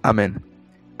Jesus. Amen.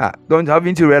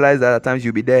 Haven't you realized that at times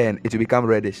you'll be there and it will become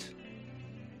reddish?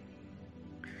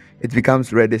 It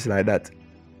becomes reddish like that.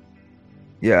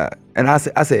 Yeah. And I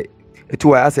say,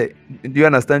 do you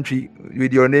understand tree?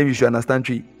 With your name, you should understand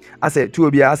tree. I say,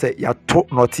 you're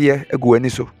not here, go any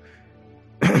so.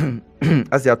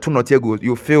 As you're not here, go,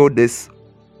 you feel this.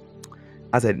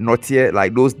 I said, not here,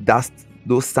 like those dust,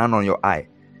 those sand on your eye.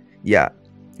 Yeah.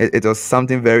 It was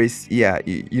something very,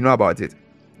 you know about it.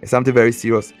 It's something very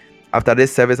serious. After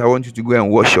this service, I want you to go and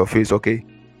wash your face, okay?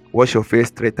 Wash your face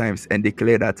 3 times and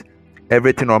declare that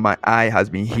everything on my eye has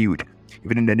been healed.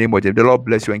 Even in the name of Jesus. The Lord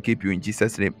bless you and keep you in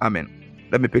Jesus' name. Amen.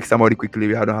 Let me pick somebody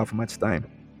quickly. I don't have much time.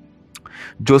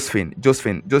 Josephine,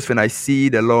 I see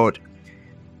the Lord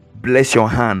bless your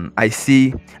hand. I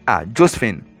see,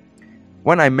 Josephine,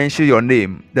 when I mentioned your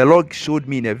name, the Lord showed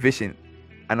me in a vision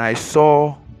and I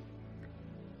saw,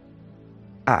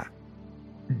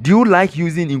 do you like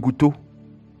using Inguto?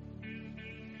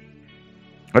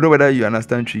 I don't know whether you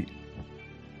understand tree.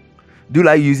 Do you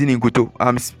like using Inguto?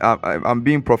 I'm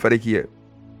being prophetic here.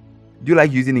 Do you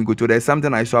like using Inguto? There's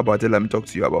something I saw about it. Let me talk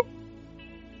to you about.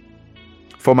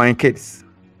 For my kids.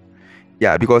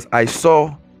 Yeah, because I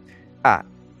saw that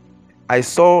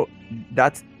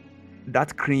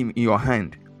cream in your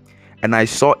hand and I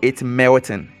saw it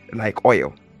melting like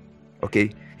oil,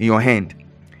 okay, in your hand.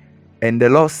 And the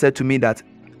Lord said to me that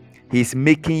He's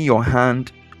making your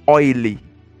hand oily.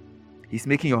 He's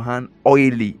making your hand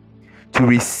oily to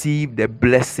receive the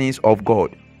blessings of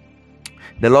God.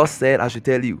 The Lord said I should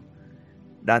tell you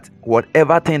that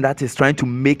whatever thing that is trying to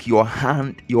make your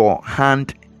hand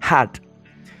hard,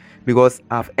 because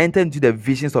I've entered into the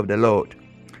visions of the Lord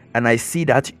and I see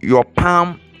that your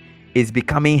palm is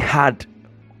becoming hard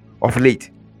of late.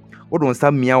 What don't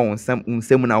stop me on some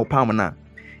now palm.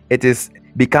 It is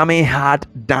becoming hard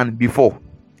than before.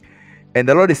 And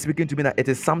the Lord is speaking to me that it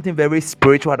is something very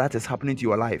spiritual that is happening to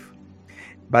your life.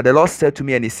 But the Lord said to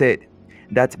me, and He said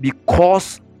that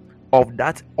because of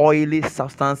that oily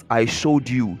substance I showed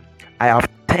you, I have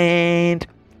turned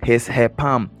her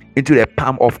palm into the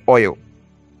palm of oil.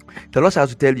 The Lord has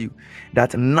to tell you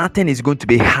that nothing is going to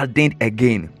be hardened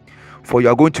again, for you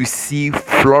are going to see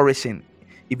flourishing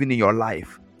even in your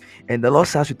life. And the Lord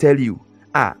has to tell you,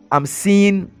 I'm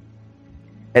seeing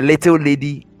a little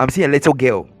lady, I'm seeing a little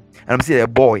girl, and I'm seeing a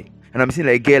boy, and I'm seeing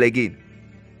a girl again.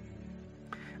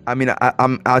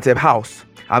 I'm at a house,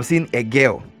 I'm seeing a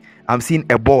girl, I'm seeing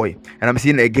a boy, and I'm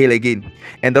seeing a girl again.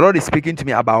 And the Lord is speaking to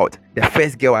me about the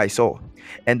first girl I saw.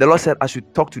 And the Lord said I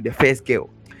should talk to the first girl.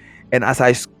 And as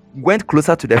I went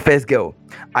closer to the first girl,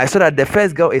 I saw that the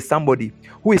first girl is somebody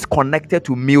who is connected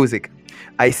to music.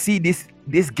 I see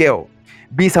this girl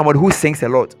being somebody who sings a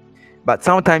lot, but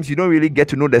sometimes you don't really get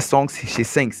to know the songs she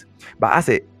sings. But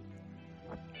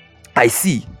I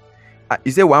see,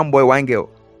 you say one boy, one girl.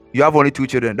 You have only 2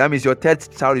 children. That means your third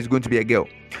child is going to be a girl.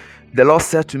 The Lord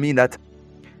said to me that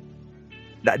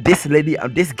this lady,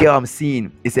 this girl I'm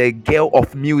seeing is a girl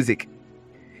of music.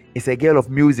 It's a girl of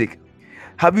music.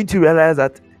 Having to realize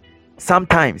that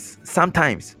sometimes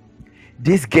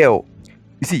this girl,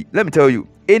 you see, let me tell you,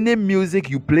 any music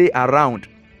you play around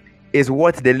is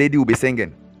what the lady will be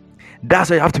singing. That's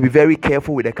why you have to be very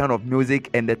careful with the kind of music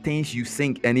and the things you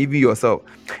sing, and even yourself,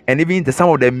 and even some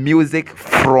of the music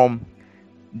from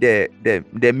the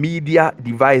media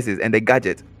devices and the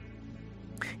gadget.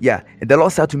 Yeah, and the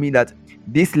Lord said to me that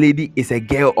this lady is a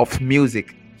girl of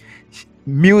music.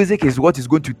 Music is what is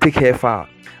going to take her far.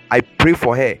 I pray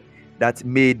for her that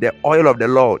may the oil of the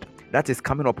Lord that is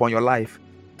coming upon your life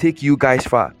take you guys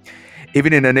far,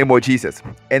 even in the name of Jesus.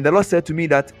 And the Lord said to me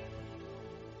that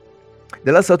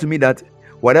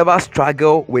whatever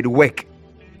struggle with work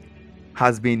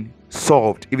has been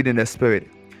solved, even in the spirit.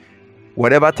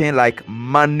 Whatever thing like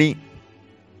money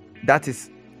that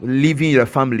is leaving your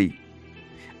family,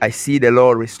 I see the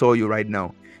Lord restore you right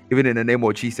now, even in the name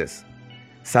of Jesus.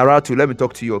 Sarah, let me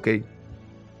talk to you, okay?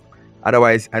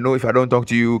 Otherwise, I know if I don't talk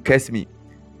to you, curse me.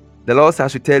 The Lord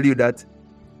has to tell you that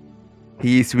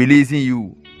He is releasing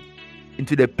you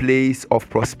into the place of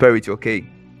prosperity, okay?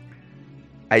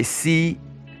 I see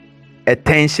a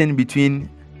tension between,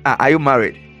 are you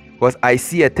married? Because I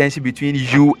see a tension between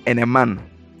you and a man.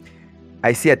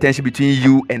 I see a tension between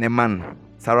you and a man,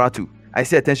 Saratu. I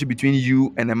see a tension between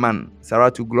you and a man,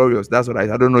 Saratu Glorious. That's what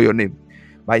I don't know your name.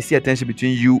 But I see a tension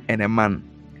between you and a man.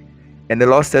 And the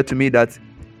Lord said to me that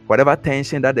whatever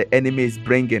tension that the enemy is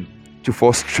bringing to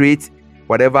frustrate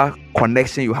whatever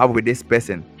connection you have with this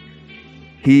person,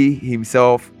 He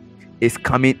Himself is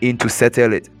coming in to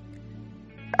settle it.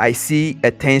 I see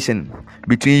a tension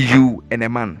between you and a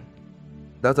man.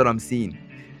 That's what I'm seeing.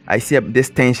 I see this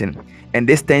tension, and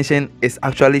this tension is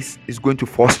going to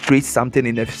frustrate something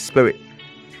in the spirit.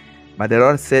 But the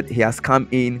Lord said He has come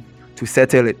in to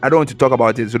settle it. I don't want to talk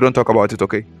about it, so don't talk about it,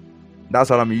 okay? That's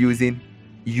what I'm using,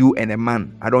 you and a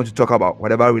man. I don't want to talk about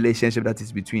whatever relationship that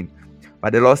is between.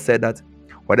 But the Lord said that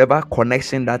whatever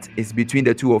connection that is between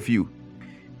the two of you,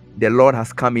 the Lord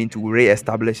has come in to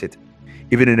re-establish it,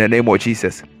 even in the name of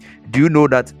Jesus. Do you know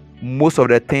that most of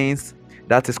the things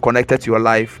that is connected to your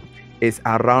life is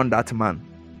around that man?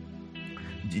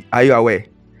 Are you aware?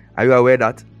 Are you aware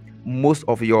that most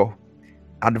of your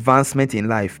advancement in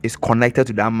life is connected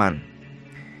to that man?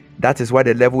 That is why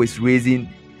the devil is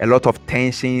raising a lot of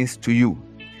tensions to you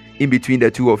in between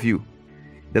the two of you.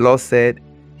 The Lord said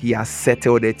He has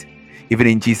settled it, even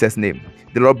in Jesus' name.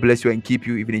 The Lord bless you and keep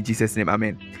you, even in Jesus' name.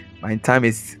 Amen. My time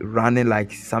is running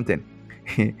like something.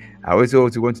 I also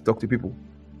want to talk to people.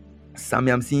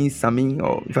 Sammy, I'm seeing Sammy,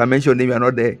 or if I mention your name, you are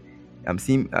not there. I'm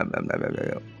seeing.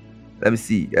 Let me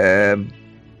see.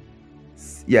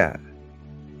 Yeah.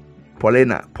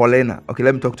 Paulina. Okay,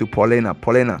 let me talk to Paulina.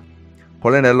 Paulina,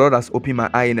 the Lord has opened my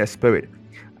eye in the spirit,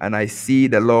 and I see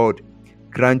the Lord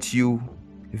grant you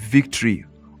victory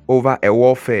over a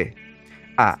warfare.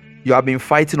 You have been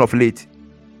fighting of late.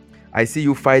 I see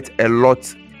you fight a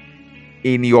lot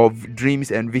in your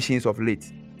dreams and visions of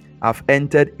late. I've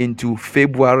entered into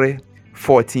February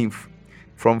 14th.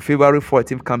 From February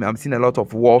 14th coming, I'm seeing a lot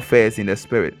of warfares in the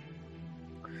spirit.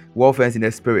 Warfares in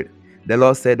the spirit. The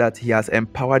Lord said that He has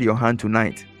empowered your hand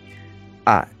tonight.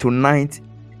 Tonight,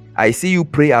 I see you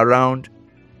pray around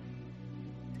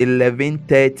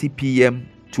 11:30 p.m.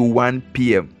 to 1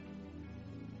 p.m.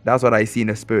 That's what I see in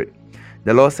the spirit.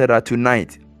 The Lord said that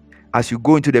tonight, as you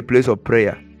go into the place of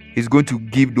prayer, He's going to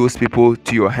give those people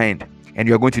to your hand, and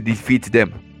you're going to defeat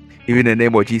them, even in the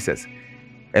name of Jesus.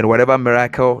 And whatever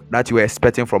miracle that you were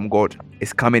expecting from God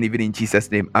is coming even in Jesus'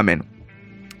 name. Amen.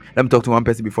 Let me talk to one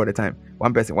person before the time.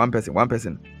 One person.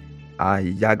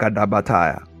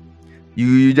 Ayagadabataya.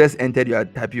 You just entered your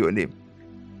type your name.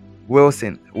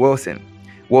 Wilson.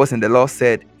 The Lord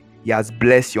said He has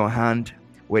blessed your hand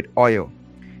with oil.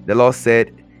 The Lord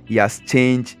said He has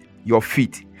changed your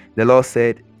feet. The Lord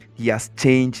said He has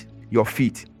changed your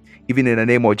feet. Even in the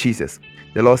name of Jesus.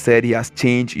 The Lord said He has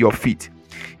changed your feet.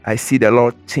 I see the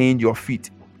Lord change your feet.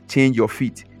 Change your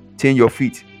feet. Change your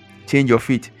feet. Change your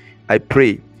feet. I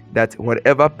pray that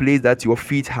whatever place that your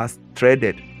feet has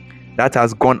treaded, that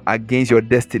has gone against your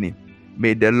destiny,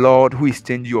 may the Lord who is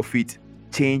changing your feet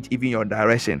change even your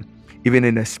direction, even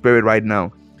in the spirit right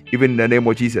now, even in the name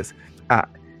of Jesus.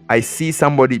 I see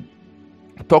somebody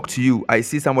talk to you. I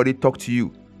see somebody talk to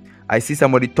you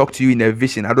in a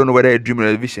vision. I don't know whether a dream or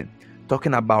a vision,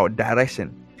 talking about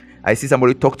direction. I see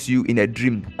somebody talk to you in a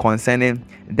dream concerning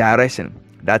direction.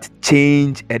 That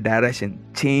change a direction.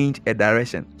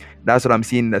 That's what I'm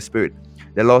seeing in the spirit.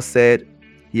 The Lord said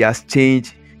He has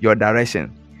changed your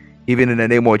direction, even in the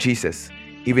name of Jesus.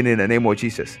 Even in the name of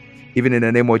Jesus. Even in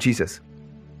the name of Jesus.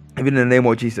 Even in the name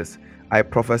of Jesus. I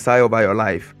prophesy over your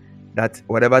life that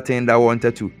whatever thing that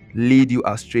wanted to lead you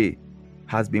astray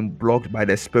has been blocked by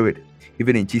the Spirit.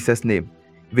 Even in Jesus' name.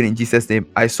 Even in Jesus' name.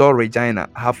 I saw Regina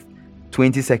have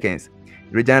 20 seconds.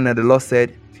 Regina, the Lord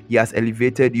said He has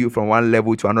elevated you from one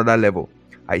level to another level.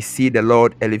 I see the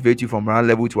Lord elevate you from one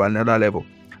level to another level.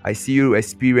 I see you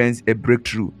experience a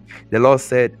breakthrough. The Lord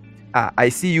said, I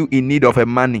see you in need of a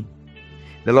money.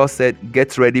 The Lord said,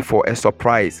 get ready for a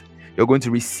surprise. You're going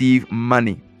to receive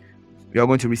money. You're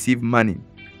going to receive money.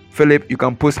 Philip, you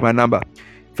can post my number.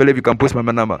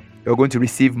 You're going to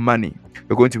receive money.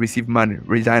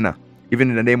 Regina, even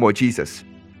in the name of Jesus.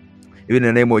 Even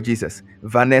in the name of Jesus.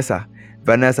 Vanessa,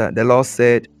 the Lord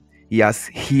said He has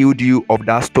healed you of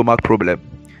that stomach problem.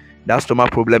 That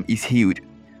stomach problem is healed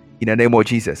in the name of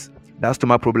Jesus. That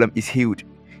stomach problem is healed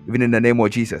even in the name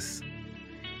of Jesus.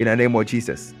 In the name of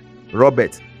Jesus.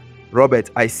 Robert,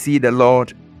 I see the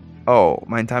Lord. Oh,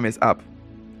 my time is up.